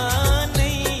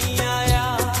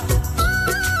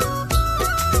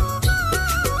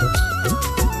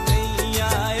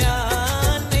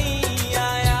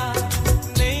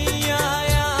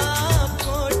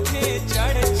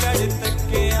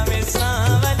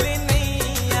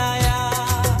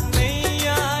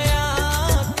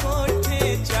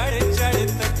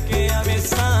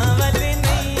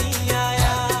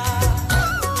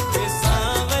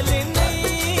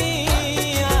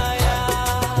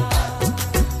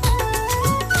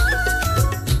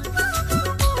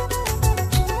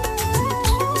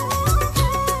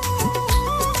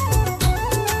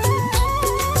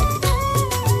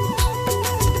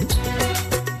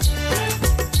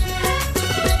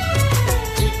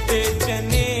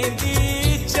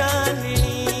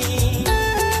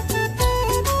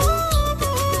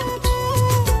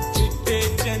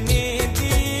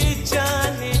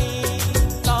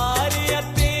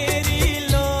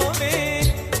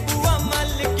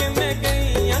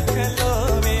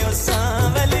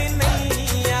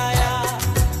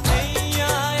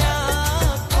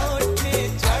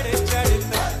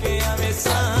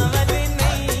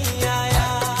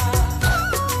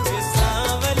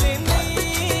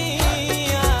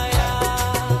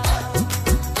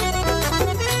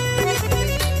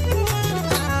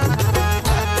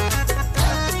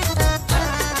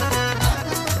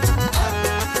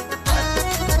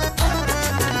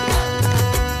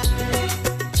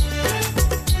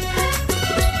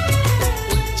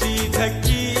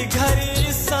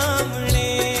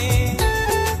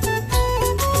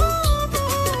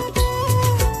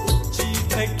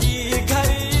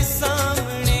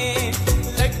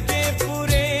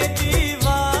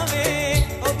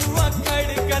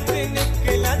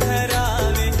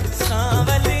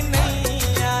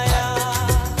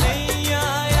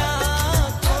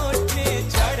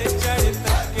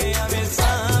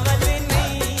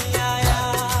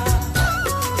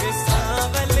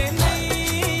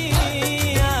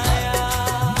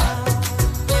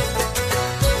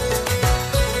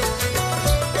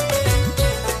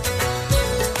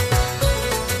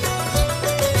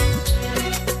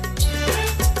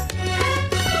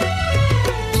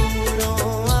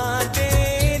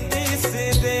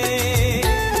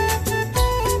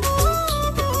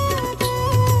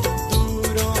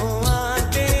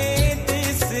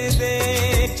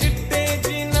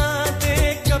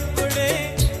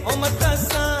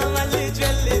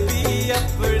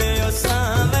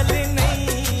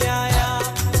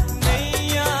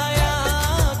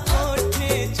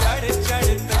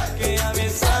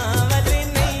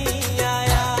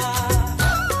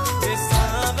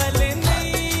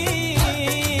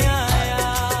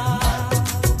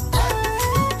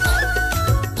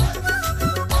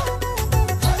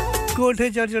कोठे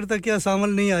चढ़ तक क्या सावन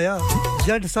नहीं आया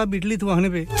जट साहब इटली तो आने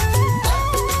पे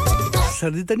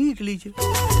सर्दी तो नहीं इटली च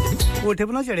कोठे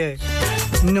पे ना चढ़या है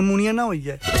नमूनिया ना होई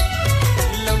जाए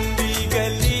लंबी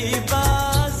गली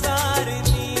बाजार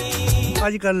नी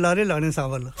आजकल लारे लाने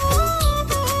सावल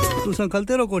तुसा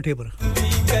खलते रहो कोठे पर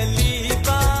गली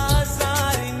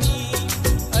बाजार नी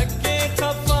अगे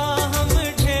खफा हम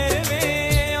ढेर वे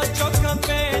और चौका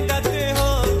पे डट हो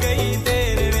गई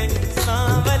देर वे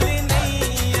सावल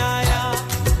नहीं आया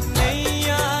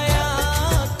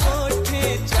कोठे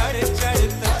चढ़ चढ़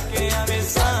तक के आवे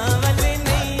सावल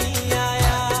नहीं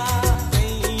आया कोठे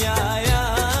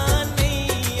चढ़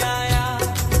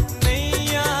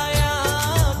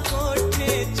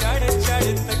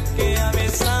चढ़ तक के आवे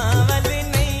सावल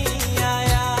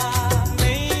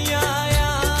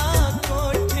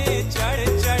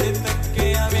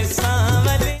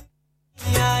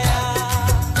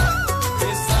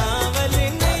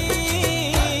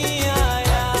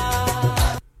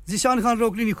जिशान खान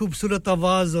रोकनी की खूबसूरत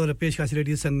आवाज और पेशकश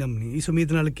रेडियो संगम ने इस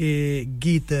उम्मीद नाल के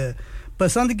गीत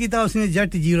पसंद कीता उसने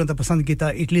जट जीरो ता पसंद कीता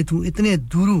इटली तू इतने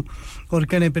दूरों और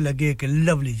कहने पे लगे कि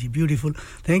लवली जी beautiful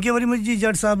thank you very much जी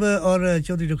जट साहब और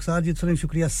चौधरी रुखसार जी तुसें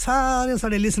शुक्रिया सारे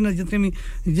साडे लिसनर जितने भी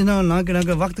जिन्हां ना कहना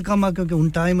कि वक्त कम आ क्योंकि हुन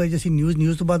टाइम है जैसी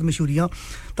न्यूज़ तो बाद मशहूरियां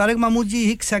तारिक महमूद जी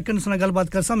एक सेकंड सुना गलबात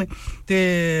कर सा मैं ते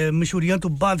मशहूरियां तो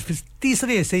बाद फिर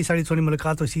तीसरे हिस्से ही साडी थोड़ी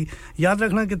मुलाकात होसी याद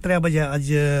रखना कि 3 बजे आज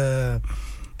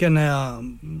कहना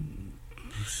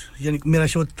यानी मेरा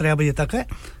शो 3 बजे तक है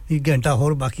एक घंटा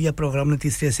और बाकी है प्रोग्राम ने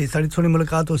तीसरे से सारी थोड़ी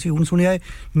मुलाकात होसी हुन सुनिया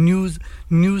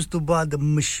न्यूज़ तो बाद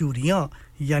मशहूरियां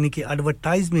यानी कि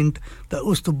एडवर्टाइजमेंट तो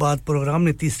उस तो बाद प्रोग्राम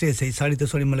ने तीसरे से सारी तो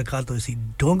थोड़ी मुलाकात होसी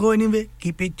don't go anyway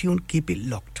keep it tune keep it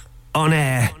locked on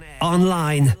air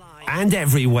online and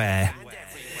everywhere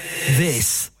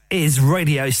this is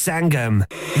Radio Sangam.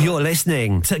 You're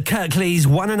listening to Kirklees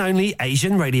one and only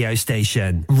Asian radio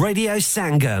station, Radio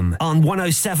Sangam on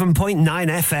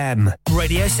 107.9 FM.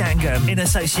 Radio Sangam in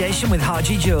association with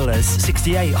Haji Jewellers,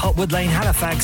 68 Hotwood Lane, Halifax.